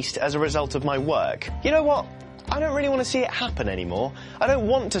increased as a result of my work? You know what? I don't really want to see it happen anymore. I don't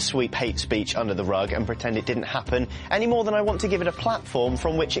want to sweep hate speech under the rug and pretend it didn't happen any more than I want to give it a platform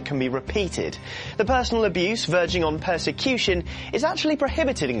from which it can be repeated. The personal abuse verging on persecution is actually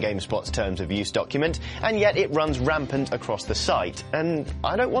prohibited in GameSpot's terms of use document, and yet it runs rampant across the site, and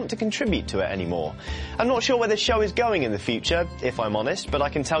I don't want to contribute to it anymore. I'm not sure where the show is going in the future, if I'm honest, but I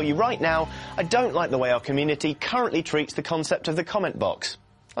can tell you right now, I don't like the way our community currently treats the concept of the comment box.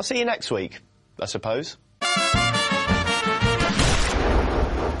 I'll see you next week, I suppose.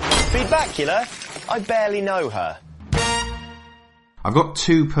 Feedbackula? I barely know her. I've got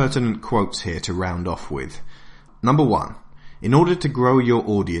 2 pertinent quotes here to round off with. Number 1. In order to grow your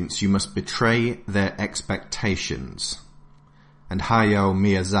audience, you must betray their expectations. And Hayao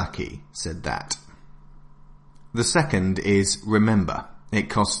Miyazaki said that. The second is, remember, it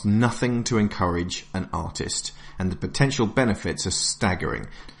costs nothing to encourage an artist, and the potential benefits are staggering.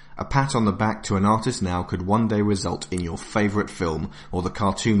 A pat on the back to an artist now could one day result in your favourite film, or the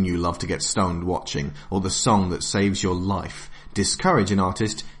cartoon you love to get stoned watching, or the song that saves your life. Discourage an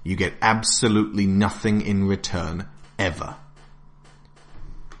artist, you get absolutely nothing in return, ever.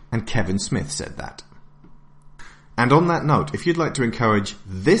 And Kevin Smith said that. And on that note, if you'd like to encourage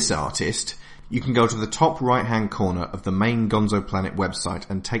this artist, you can go to the top right-hand corner of the main Gonzo Planet website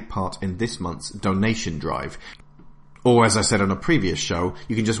and take part in this month's donation drive. Or, as I said on a previous show,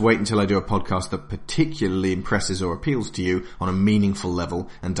 you can just wait until I do a podcast that particularly impresses or appeals to you on a meaningful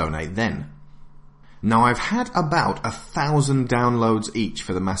level and donate then. Now, I've had about 1,000 downloads each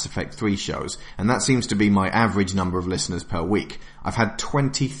for the Mass Effect 3 shows, and that seems to be my average number of listeners per week. I've had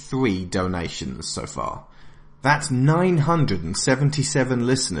 23 donations so far. That's 977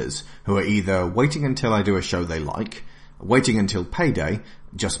 listeners who are either waiting until I do a show they like, waiting until payday,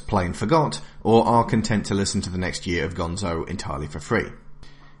 just plain forgot, or are content to listen to the next year of Gonzo entirely for free.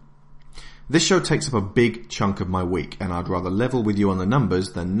 This show takes up a big chunk of my week, and I'd rather level with you on the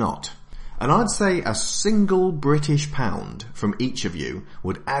numbers than not. And I'd say a single British pound from each of you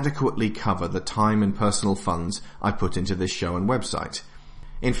would adequately cover the time and personal funds I put into this show and website.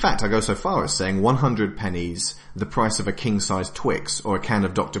 In fact, I go so far as saying 100 pennies, the price of a king-sized Twix or a can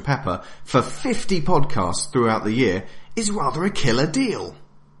of Dr. Pepper, for 50 podcasts throughout the year is rather a killer deal.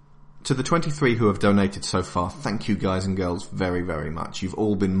 To the 23 who have donated so far, thank you guys and girls very, very much. You've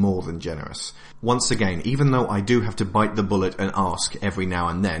all been more than generous. Once again, even though I do have to bite the bullet and ask every now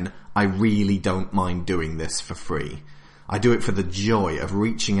and then, I really don't mind doing this for free. I do it for the joy of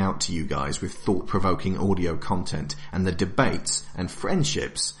reaching out to you guys with thought-provoking audio content and the debates and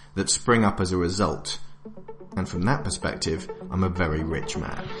friendships that spring up as a result. And from that perspective, I'm a very rich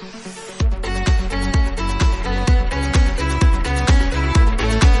man.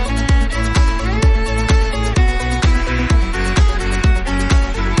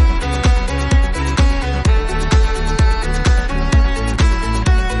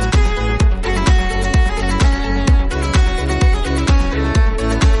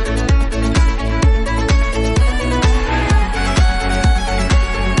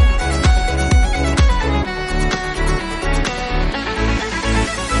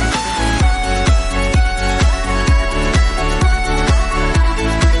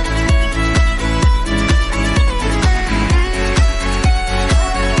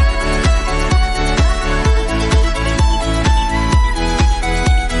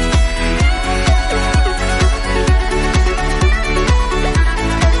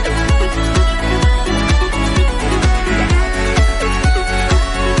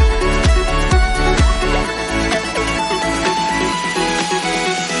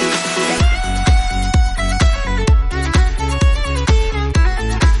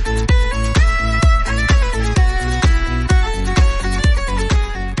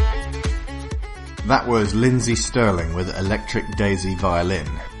 That was Lindsay Sterling with Electric Daisy Violin.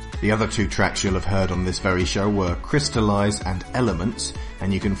 The other 2 tracks you'll have heard on this very show were Crystallize and Elements,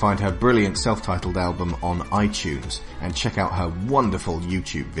 and you can find her brilliant self-titled album on iTunes, and check out her wonderful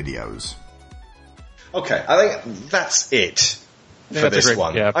YouTube videos. Okay, I think that's it for this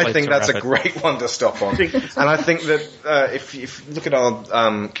one. I think that's a great one to stop on. And I think that if you look at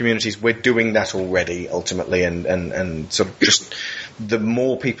our communities, we're doing that already, ultimately, and sort of just the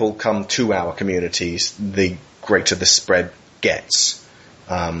more people come to our communities, the greater the spread gets.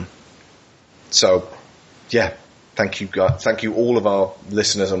 So, yeah, thank you, guys. Thank you, all of our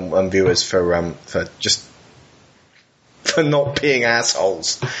listeners and viewers for not being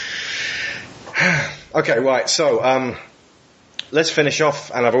assholes. Okay, right. So, let's finish off.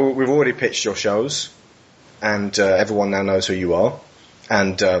 And we've already pitched your shows, and everyone now knows who you are.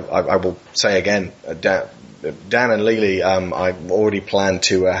 And I will say again, Dan and Lily, I already planned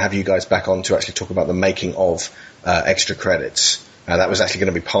to have you guys back on to actually talk about the making of Extra Credits. That was actually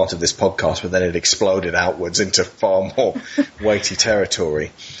going to be part of this podcast, but then it exploded outwards into far more weighty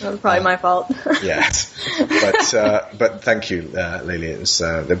territory. That was probably my fault. Yes. But thank you, Lily. It was,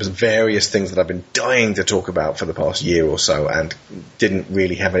 there was various things that I've been dying to talk about for the past year or so and didn't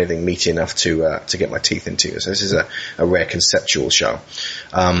really have anything meaty enough to get my teeth into. So this is a rare conceptual show.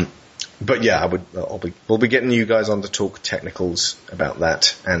 But yeah, we'll be getting you guys on to talk technicals about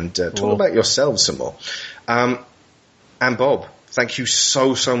that and talk about yourselves some more. And Bob, thank you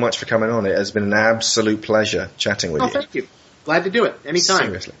so much for coming on. It has been an absolute pleasure chatting with you. Thank you. Glad to do it. Anytime.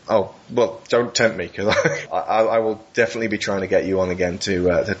 Seriously. Oh, well, don't tempt me, because I will definitely be trying to get you on again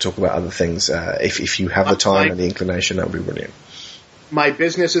to talk about other things. If you have the time and the inclination, that would be brilliant. My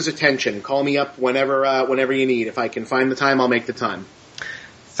business is attention. Call me up whenever you need. If I can find the time, I'll make the time.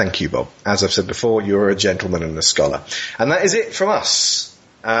 Thank you, Bob. As I've said before, you're a gentleman and a scholar. And that is it from us.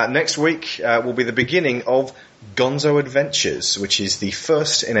 Next week will be the beginning of Gonzo Adventures, which is the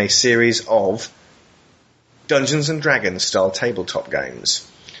first in a series of Dungeons and Dragons style tabletop games,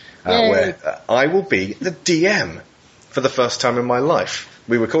 where I will be the DM for the first time in my life.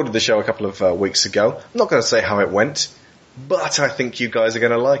 We recorded the show a couple of weeks ago. I'm not going to say how it went, but I think you guys are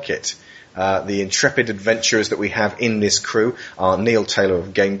going to like it. The intrepid adventurers that we have in this crew are Neil Taylor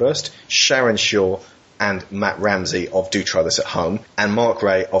of Gameburst, Sharon Shaw and Matt Ramsey of Do Try This at Home, and Mark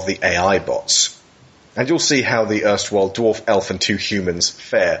Ray of the AI Bots. And you'll see how the erstwhile dwarf, elf and two humans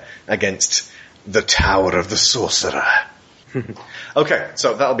fare against the Tower of the Sorcerer. Okay,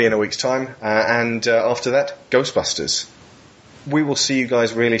 so that'll be in a week's time, and after that, Ghostbusters. We will see you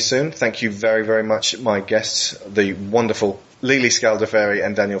guys really soon. Thank you very, very much, my guests, the wonderful Lily Scaldeferi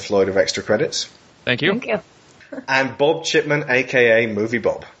and Daniel Floyd of Extra Credits. Thank you. Thank you. And Bob Chipman, aka Movie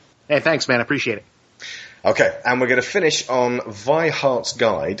Bob. Hey, thanks, man. I appreciate it. Okay, and we're going to finish on Vi Hart's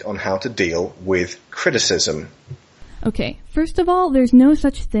guide on how to deal with criticism. Okay, first of all, there's no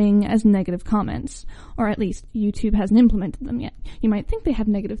such thing as negative comments. Or at least, YouTube hasn't implemented them yet. You might think they have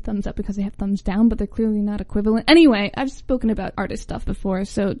negative thumbs up because they have thumbs down, but they're clearly not equivalent. Anyway, I've spoken about artist stuff before,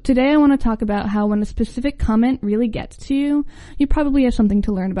 so today I want to talk about how when a specific comment really gets to you, you probably have something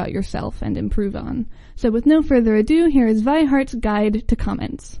to learn about yourself and improve on. So with no further ado, here is Vi Hart's guide to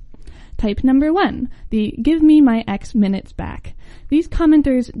comments. Type number 1, the give me my X minutes back. These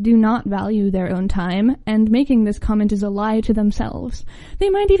commenters do not value their own time, and making this comment is a lie to themselves. They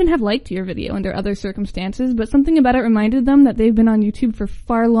might even have liked your video under other circumstances, but something about it reminded them that they've been on YouTube for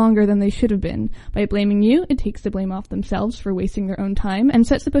far longer than they should have been. By blaming you, it takes the blame off themselves for wasting their own time, and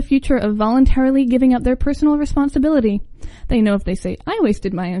sets up a future of voluntarily giving up their personal responsibility. They know if they say, I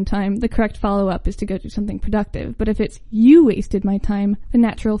wasted my own time, the correct follow-up is to go do something productive. But if it's, you wasted my time, the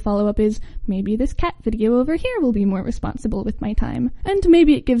natural follow-up is, maybe this cat video over here will be more responsible with my time. And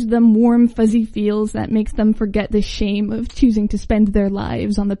maybe it gives them warm, fuzzy feels that makes them forget the shame of choosing to spend their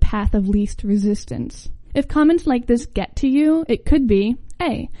lives on the path of least resistance. If comments like this get to you, it could be,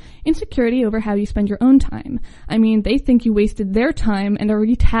 A, insecurity over how you spend your own time. I mean, they think you wasted their time and are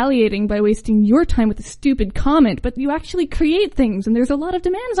retaliating by wasting your time with a stupid comment, but you actually create things and there's a lot of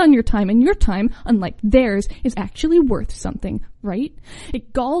demands on your time, and your time, unlike theirs, is actually worth something, right?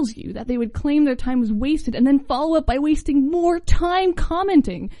 It galls you that they would claim their time was wasted and then follow up by wasting more time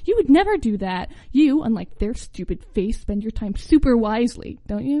commenting. You would never do that. You, unlike their stupid face, spend your time super wisely,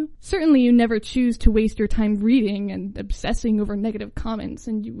 don't you? Certainly you never choose to waste your time reading and obsessing over negative comments,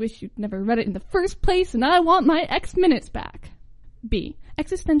 and you wish you'd never read it in the first place, and I want my X minutes back. B,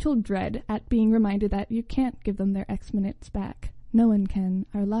 existential dread at being reminded that you can't give them their X minutes back. No one can.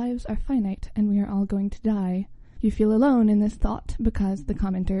 Our lives are finite, and we are all going to die. You feel alone in this thought because the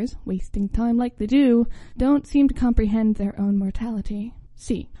commenters, wasting time like they do, don't seem to comprehend their own mortality.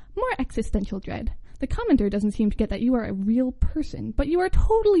 C, more existential dread. The commenter doesn't seem to get that you are a real person, but you are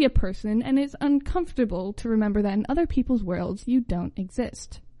totally a person, and it's uncomfortable to remember that in other people's worlds you don't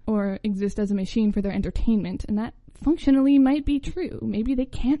exist. Or exist as a machine for their entertainment, and that functionally might be true. Maybe they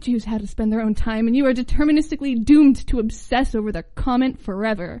can't choose how to spend their own time, and you are deterministically doomed to obsess over their comment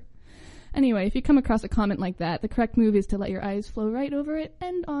forever. Anyway, if you come across a comment like that, the correct move is to let your eyes flow right over it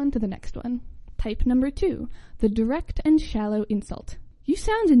and on to the next one. Type number 2, the direct and shallow insult. You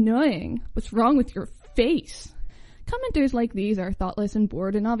sound annoying. What's wrong with your face? Commenters like these are thoughtless and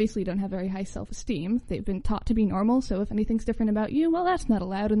bored and obviously don't have very high self-esteem. They've been taught to be normal, so if anything's different about you, well, that's not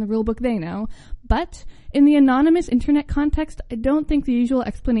allowed in the rulebook they know. But in the anonymous internet context, I don't think the usual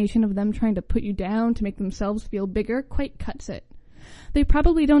explanation of them trying to put you down to make themselves feel bigger quite cuts it. They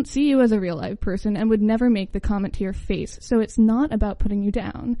probably don't see you as a real live person and would never make the comment to your face, so it's not about putting you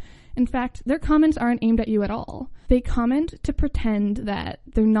down. In fact, their comments aren't aimed at you at all. They comment to pretend that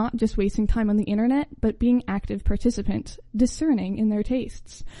they're not just wasting time on the internet, but being active participants, discerning in their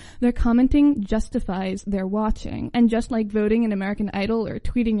tastes. Their commenting justifies their watching, and just like voting in American Idol or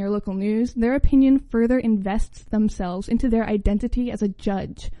tweeting your local news, their opinion further invests themselves into their identity as a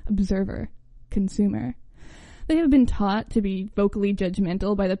judge, observer, consumer. They have been taught to be vocally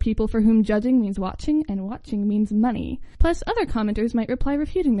judgmental by the people for whom judging means watching, and watching means money. Plus, other commenters might reply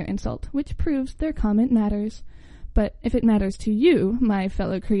refuting their insult, which proves their comment matters. But if it matters to you, my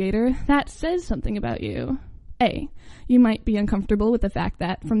fellow creator, that says something about you. A. You might be uncomfortable with the fact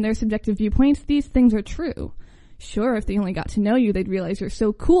that, from their subjective viewpoints, these things are true. Sure, if they only got to know you, they'd realize you're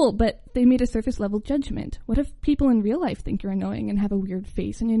so cool, but they made a surface-level judgment. What if people in real life think you're annoying and have a weird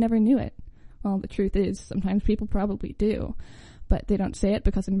face and you never knew it? Well, the truth is, sometimes people probably do. But they don't say it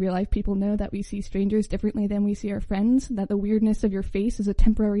because in real life people know that we see strangers differently than we see our friends, that the weirdness of your face is a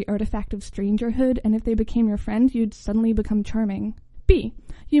temporary artifact of strangerhood, and if they became your friend, you'd suddenly become charming. B.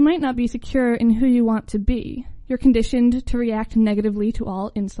 You might not be secure in who you want to be. You're conditioned to react negatively to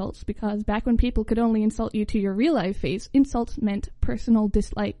all insults because back when people could only insult you to your real life face, insults meant personal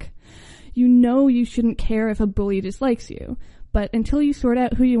dislike. You know you shouldn't care if a bully dislikes you. But until you sort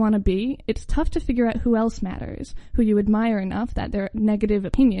out who you want to be, it's tough to figure out who else matters, who you admire enough that their negative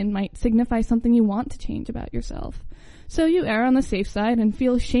opinion might signify something you want to change about yourself. So you err on the safe side and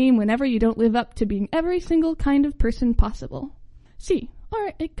feel shame whenever you don't live up to being every single kind of person possible. C.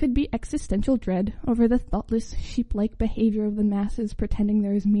 Or it could be existential dread over the thoughtless, sheep-like behavior of the masses pretending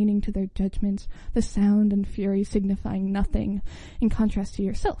there is meaning to their judgments, the sound and fury signifying nothing, in contrast to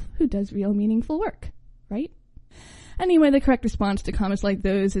yourself, who does real meaningful work, right? Anyway, the correct response to comments like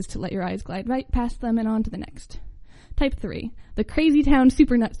those is to let your eyes glide right past them and on to the next. Type 3. The Crazy Town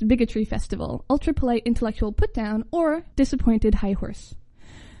Super Nuts Bigotry Festival, Ultra Polite Intellectual Putdown, or Disappointed High Horse.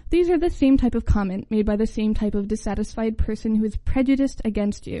 These are the same type of comment made by the same type of dissatisfied person who is prejudiced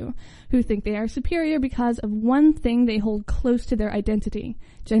against you, who think they are superior because of one thing they hold close to their identity.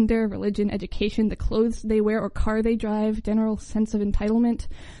 Gender, religion, education, the clothes they wear or car they drive, general sense of entitlement.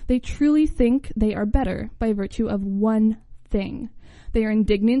 They truly think they are better by virtue of one thing. They are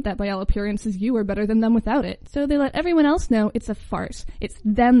indignant that by all appearances you are better than them without it, so they let everyone else know it's a farce. It's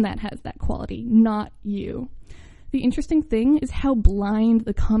them that has that quality, not you. The interesting thing is how blind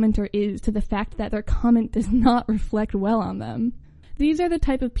the commenter is to the fact that their comment does not reflect well on them. These are the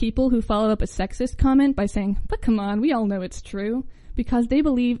type of people who follow up a sexist comment by saying, but come on, we all know it's true, because they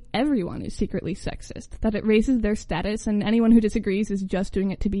believe everyone is secretly sexist, that it raises their status and anyone who disagrees is just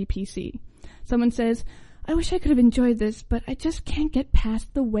doing it to be PC. Someone says, I wish I could have enjoyed this, but I just can't get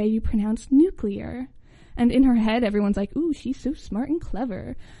past the way you pronounce nuclear. And in her head, everyone's like, ooh, she's so smart and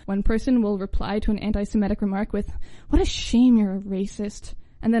clever. One person will reply to an anti-Semitic remark with, what a shame you're a racist.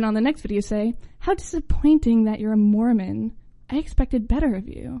 And then on the next video say, how disappointing that you're a Mormon. I expected better of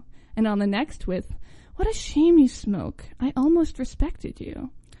you. And on the next with, what a shame you smoke. I almost respected you.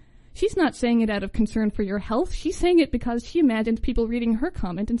 She's not saying it out of concern for your health. She's saying it because she imagines people reading her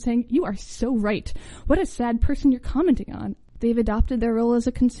comment and saying, you are so right. What a sad person you're commenting on. They've adopted their role as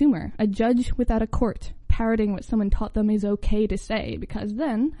a consumer, a judge without a court, parroting what someone taught them is okay to say, because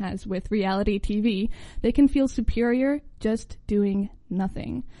then, as with reality TV, they can feel superior just doing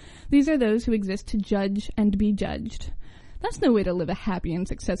nothing. These are those who exist to judge and be judged. That's no way to live a happy and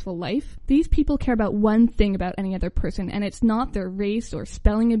successful life. These people care about one thing about any other person, and it's not their race or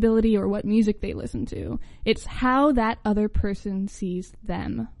spelling ability or what music they listen to. It's how that other person sees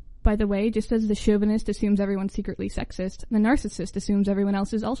them. By the way, just as the chauvinist assumes everyone's secretly sexist, the narcissist assumes everyone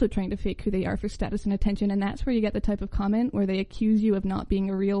else is also trying to fake who they are for status and attention, and that's where you get the type of comment where they accuse you of not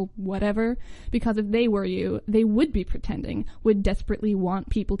being a real whatever, because if they were you, they would be pretending, would desperately want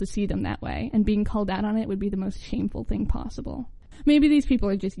people to see them that way, and being called out on it would be the most shameful thing possible. Maybe these people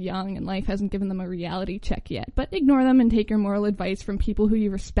are just young and life hasn't given them a reality check yet, but ignore them and take your moral advice from people who you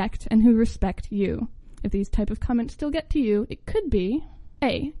respect and who respect you. If these type of comments still get to you, it could be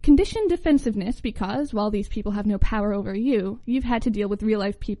A. Conditioned defensiveness because, while these people have no power over you, you've had to deal with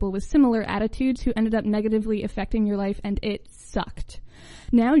real-life people with similar attitudes who ended up negatively affecting your life, and it sucked.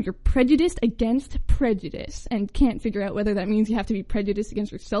 Now you're prejudiced against prejudice, and can't figure out whether that means you have to be prejudiced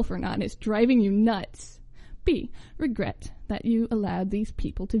against yourself or not, and it's driving you nuts. B. Regret that you allowed these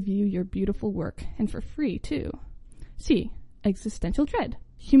people to view your beautiful work, and for free, too. C. Existential dread.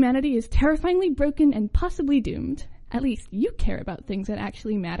 Humanity is terrifyingly broken and possibly doomed. At least you care about things that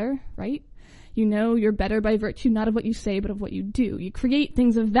actually matter, right? You know you're better by virtue not of what you say, but of what you do. You create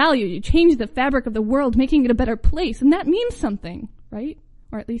things of value. You change the fabric of the world, making it a better place, and that means something, right?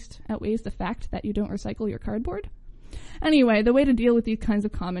 Or at least outweighs the fact that you don't recycle your cardboard? Anyway, the way to deal with these kinds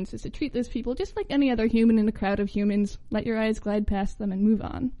of comments is to treat those people just like any other human in a crowd of humans, let your eyes glide past them and move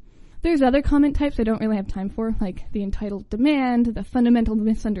on. There's other comment types I don't really have time for, like the entitled demand, the fundamental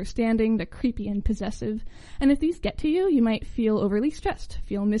misunderstanding, the creepy and possessive. And if these get to you, you might feel overly stressed,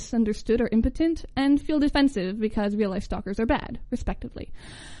 feel misunderstood or impotent, and feel defensive because real-life stalkers are bad, respectively.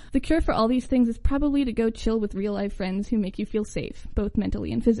 The cure for all these things is probably to go chill with real-life friends who make you feel safe, both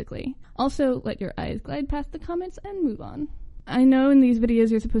mentally and physically. Also, let your eyes glide past the comments and move on. I know in these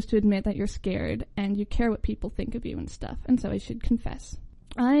videos you're supposed to admit that you're scared, and you care what people think of you and stuff, and so I should confess.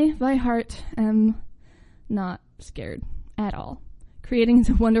 I, by heart, am not scared at all. Creating is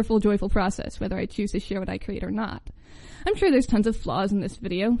a wonderful, joyful process, whether I choose to share what I create or not. I'm sure there's tons of flaws in this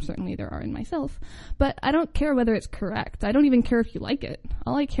video, certainly there are in myself, but I don't care whether it's correct. I don't even care if you like it.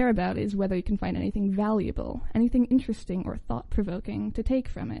 All I care about is whether you can find anything valuable, anything interesting or thought-provoking to take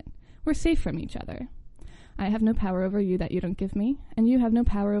from it. We're safe from each other. I have no power over you that you don't give me, and you have no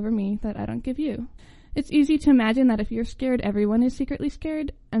power over me that I don't give you. It's easy to imagine that if you're scared, everyone is secretly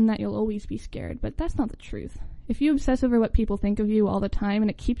scared, and that you'll always be scared, but that's not the truth. If you obsess over what people think of you all the time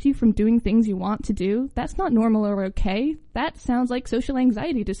and it keeps you from doing things you want to do, that's not normal or okay. That sounds like social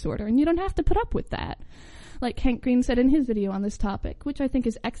anxiety disorder, and you don't have to put up with that. Like Hank Green said in his video on this topic, which I think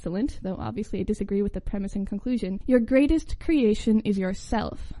is excellent, though obviously I disagree with the premise and conclusion, your greatest creation is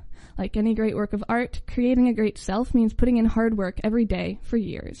yourself. Like any great work of art, creating a great self means putting in hard work every day for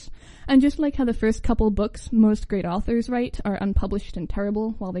years. And just like how the first couple books most great authors write are unpublished and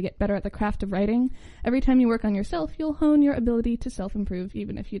terrible while they get better at the craft of writing, every time you work on yourself, you'll hone your ability to self-improve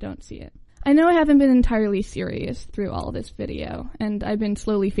even if you don't see it. I know I haven't been entirely serious through all this video, and I've been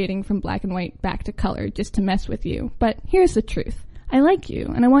slowly fading from black and white back to color just to mess with you, but here's the truth. I like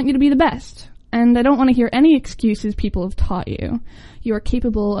you, and I want you to be the best. And I don't want to hear any excuses people have taught you. You are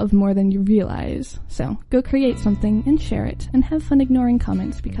capable of more than you realize. So go create something and share it, and have fun ignoring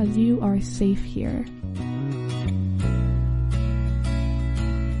comments because you are safe here.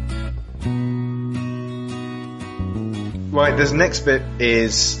 Right, this next bit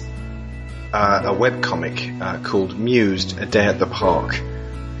is a webcomic called Mused, A Day at the Park.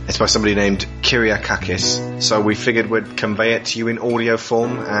 It's by somebody named Kyriakakis, so we figured we'd convey it to you in audio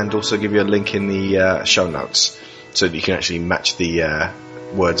form and also give you a link in the show notes so that you can actually match the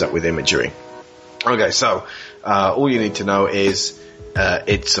words up with imagery. Okay, so all you need to know is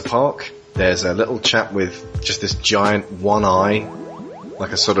it's a park. There's a little chap with just this giant one eye,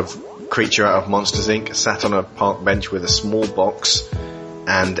 like a sort of creature out of Monsters, Inc., sat on a park bench with a small box,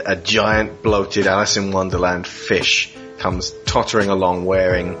 and a giant bloated Alice in Wonderland fish comes tottering along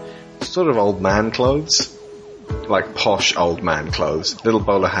wearing sort of old man clothes, like posh old man clothes, little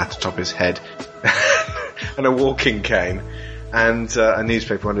bowler hat atop his head, and a walking cane, and a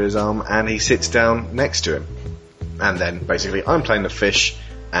newspaper under his arm, and he sits down next to him. And then, basically, I'm playing the fish,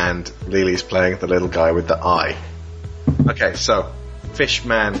 and Lily's playing the little guy with the eye. Okay, so, Fish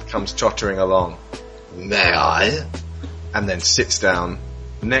Man comes tottering along. May I? And then sits down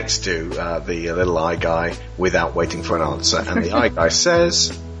next to the little eye guy without waiting for an answer. And the eye guy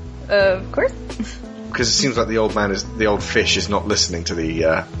says... Of course. Because it seems like the old fish is not listening to the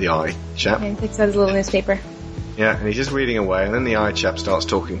eye chap. Yeah, he takes out his little newspaper. Yeah, and he's just reading away, and then the eye chap starts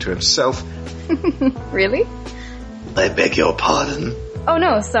talking to himself. Really? I beg your pardon? Oh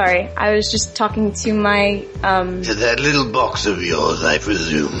no, sorry. I was just talking to my, To that little box of yours, I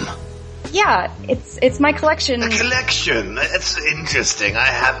presume. Yeah, it's my collection. A collection? That's interesting. I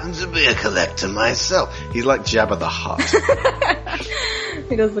happen to be a collector myself. He's like Jabba the Hutt.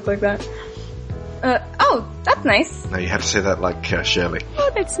 He does look like that. Oh, that's nice. No, you have to say that like Shirley.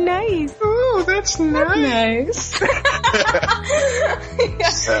 Oh, that's nice. Oh, that's nice. Yeah,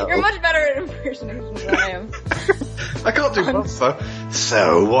 So- you're much better at impersonation than I am. I can't do both, though.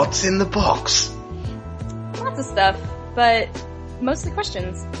 So, what's in the box? Lots of stuff, but mostly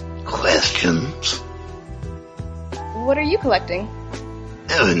questions. Questions? What are you collecting?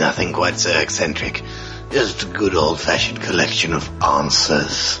 Oh, nothing quite so eccentric. Just a good old-fashioned collection of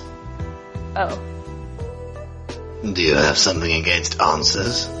answers. Oh. Do you have something against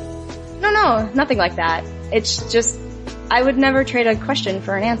answers? No, nothing like that. It's just, I would never trade a question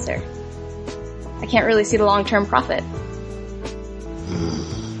for an answer. I can't really see the long-term profit.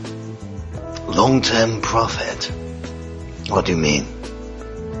 Long-term profit? What do you mean?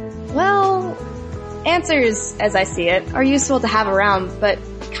 Well, answers, as I see it, are useful to have around, but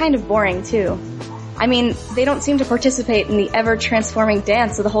kind of boring too. I mean, they don't seem to participate in the ever-transforming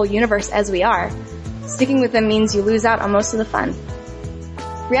dance of the whole universe as we are. Sticking with them means you lose out on most of the fun.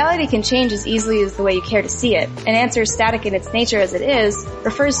 Reality can change as easily as the way you care to see it. An answer static in its nature as it is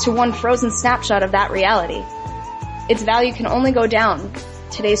refers to one frozen snapshot of that reality. Its value can only go down.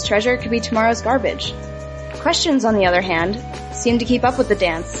 Today's treasure could be tomorrow's garbage. Questions, on the other hand, seem to keep up with the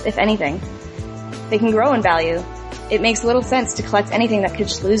dance, if anything. They can grow in value. It makes little sense to collect anything that could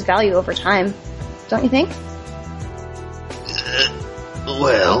just lose value over time. Don't you think?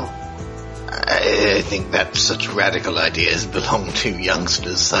 Well, I think that such radical ideas belong to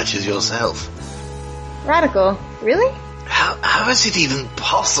youngsters such as yourself. Radical? Really? How is it even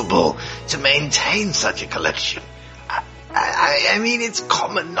possible to maintain such a collection? I mean, it's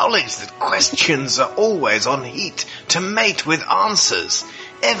common knowledge that questions are always on heat to mate with answers.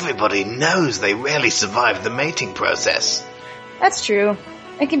 Everybody knows they rarely survive the mating process. That's true.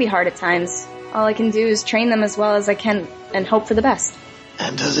 It can be hard at times. All I can do is train them as well as I can and hope for the best.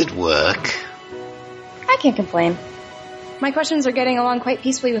 And does it work? I can't complain. My questions are getting along quite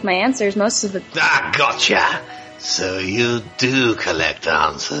peacefully with my answers most of the... Ah, gotcha! So you do collect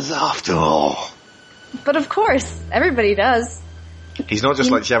answers after all. But of course, everybody does. He's not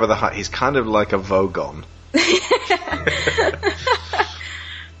just like Jabba the Hutt, he's kind of like a Vogon.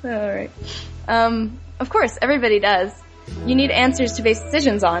 Alright. Of course, everybody does. You need answers to base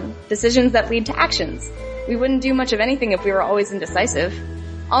decisions on. Decisions that lead to actions. We wouldn't do much of anything if we were always indecisive.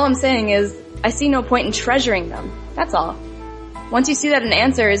 All I'm saying is, I see no point in treasuring them. That's all. Once you see that an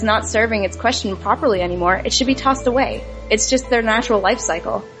answer is not serving its question properly anymore, it should be tossed away. It's just their natural life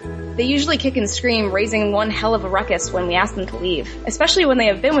cycle. They usually kick and scream, raising one hell of a ruckus when we ask them to leave, especially when they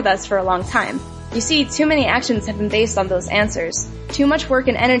have been with us for a long time. You see, too many actions have been based on those answers. Too much work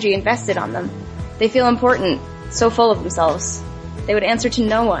and energy invested on them. They feel important, so full of themselves. They would answer to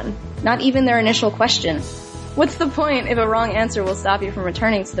no one, not even their initial question. What's the point if a wrong answer will stop you from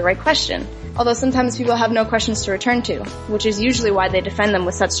returning to the right question? Although sometimes people have no questions to return to, which is usually why they defend them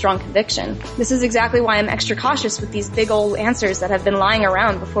with such strong conviction. This is exactly why I'm extra cautious with these big old answers that have been lying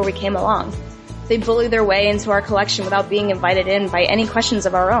around before we came along. They bully their way into our collection without being invited in by any questions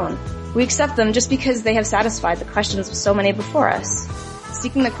of our own. We accept them just because they have satisfied the questions of so many before us,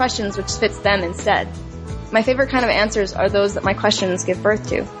 seeking the questions which fits them instead. My favorite kind of answers are those that my questions give birth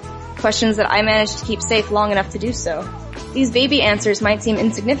to. Questions that I managed to keep safe long enough to do so. These baby answers might seem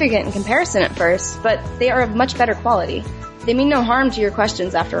insignificant in comparison at first, but they are of much better quality. They mean no harm to your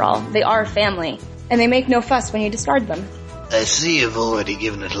questions after all. They are family, and they make no fuss when you discard them. I see you've already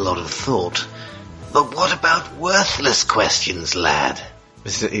given it a lot of thought. But what about worthless questions, lad?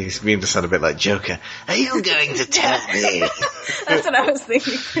 He's beginning to sound a bit like Joker. Are you going to tell me? That's what I was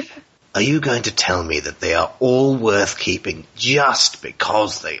thinking. Are you going to tell me that they are all worth keeping just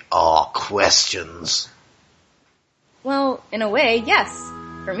because they are questions? Well, in a way, yes.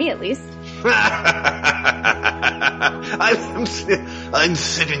 For me, at least. I'm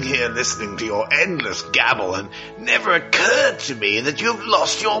sitting here listening to your endless gabble and never occurred to me that you've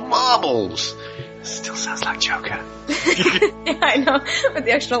lost your marbles. Still sounds like Joker. Yeah, I know. With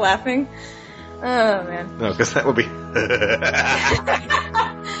the extra laughing. Oh, man. No, because that would be...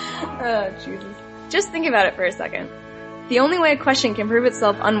 Oh, Jesus. Just think about it for a second. The only way a question can prove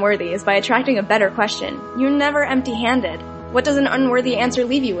itself unworthy is by attracting a better question. You're never empty-handed. What does an unworthy answer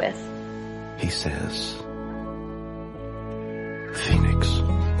leave you with? He says... Phoenix.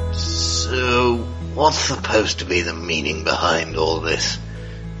 So, what's supposed to be the meaning behind all this?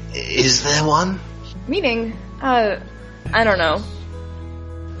 Is there one? Meaning? I don't know.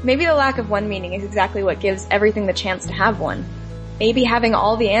 Maybe the lack of one meaning is exactly what gives everything the chance to have one. Maybe having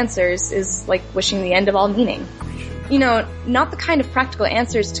all the answers is like wishing the end of all meaning. You know, not the kind of practical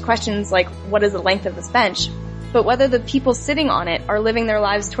answers to questions like, what is the length of this bench, but whether the people sitting on it are living their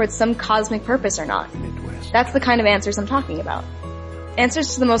lives towards some cosmic purpose or not. That's the kind of answers I'm talking about.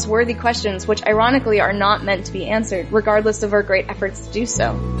 Answers to the most worthy questions, which ironically are not meant to be answered, regardless of our great efforts to do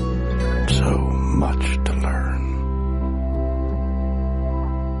so. So much to learn.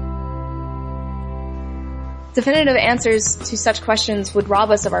 Definitive answers to such questions would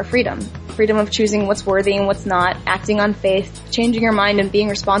rob us of our freedom. Freedom of choosing what's worthy and what's not, acting on faith, changing your mind and being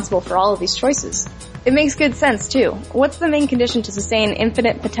responsible for all of these choices. It makes good sense, too. What's the main condition to sustain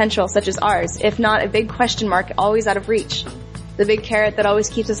infinite potential such as ours, if not a big question mark always out of reach? The big carrot that always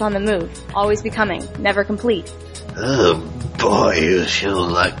keeps us on the move, always becoming, never complete. Oh boy, you sure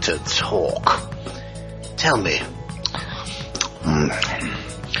like to talk. Tell me,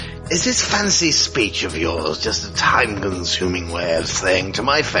 is this fancy speech of yours just a time-consuming way of saying to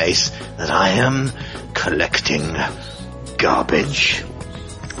my face that I am collecting garbage?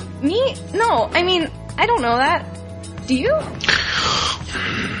 Me? No, I mean, I don't know that. Do you?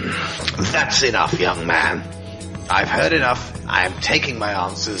 That's enough, young man. I've heard enough. I am taking my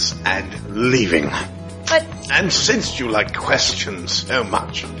answers and leaving. But And since you like questions so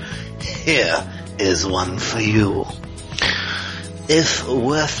much, here is one for you. If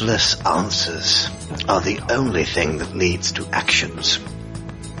worthless answers are the only thing that leads to actions,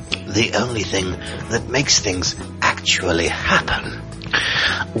 the only thing that makes things actually happen,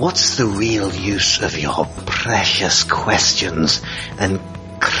 what's the real use of your precious questions and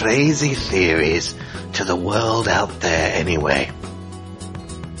crazy theories to the world out there anyway?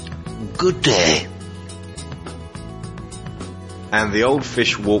 Good day. And the old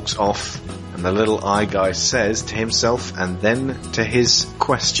fish walks off, and the little eye guy says to himself and then to his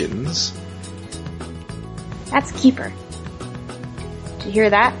questions, that's Keeper. Did you hear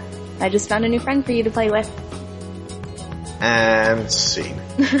that? I just found a new friend for you to play with. and scene.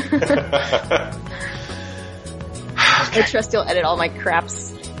 I trust you'll edit all my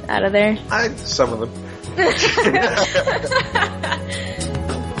craps out of there. Some of them.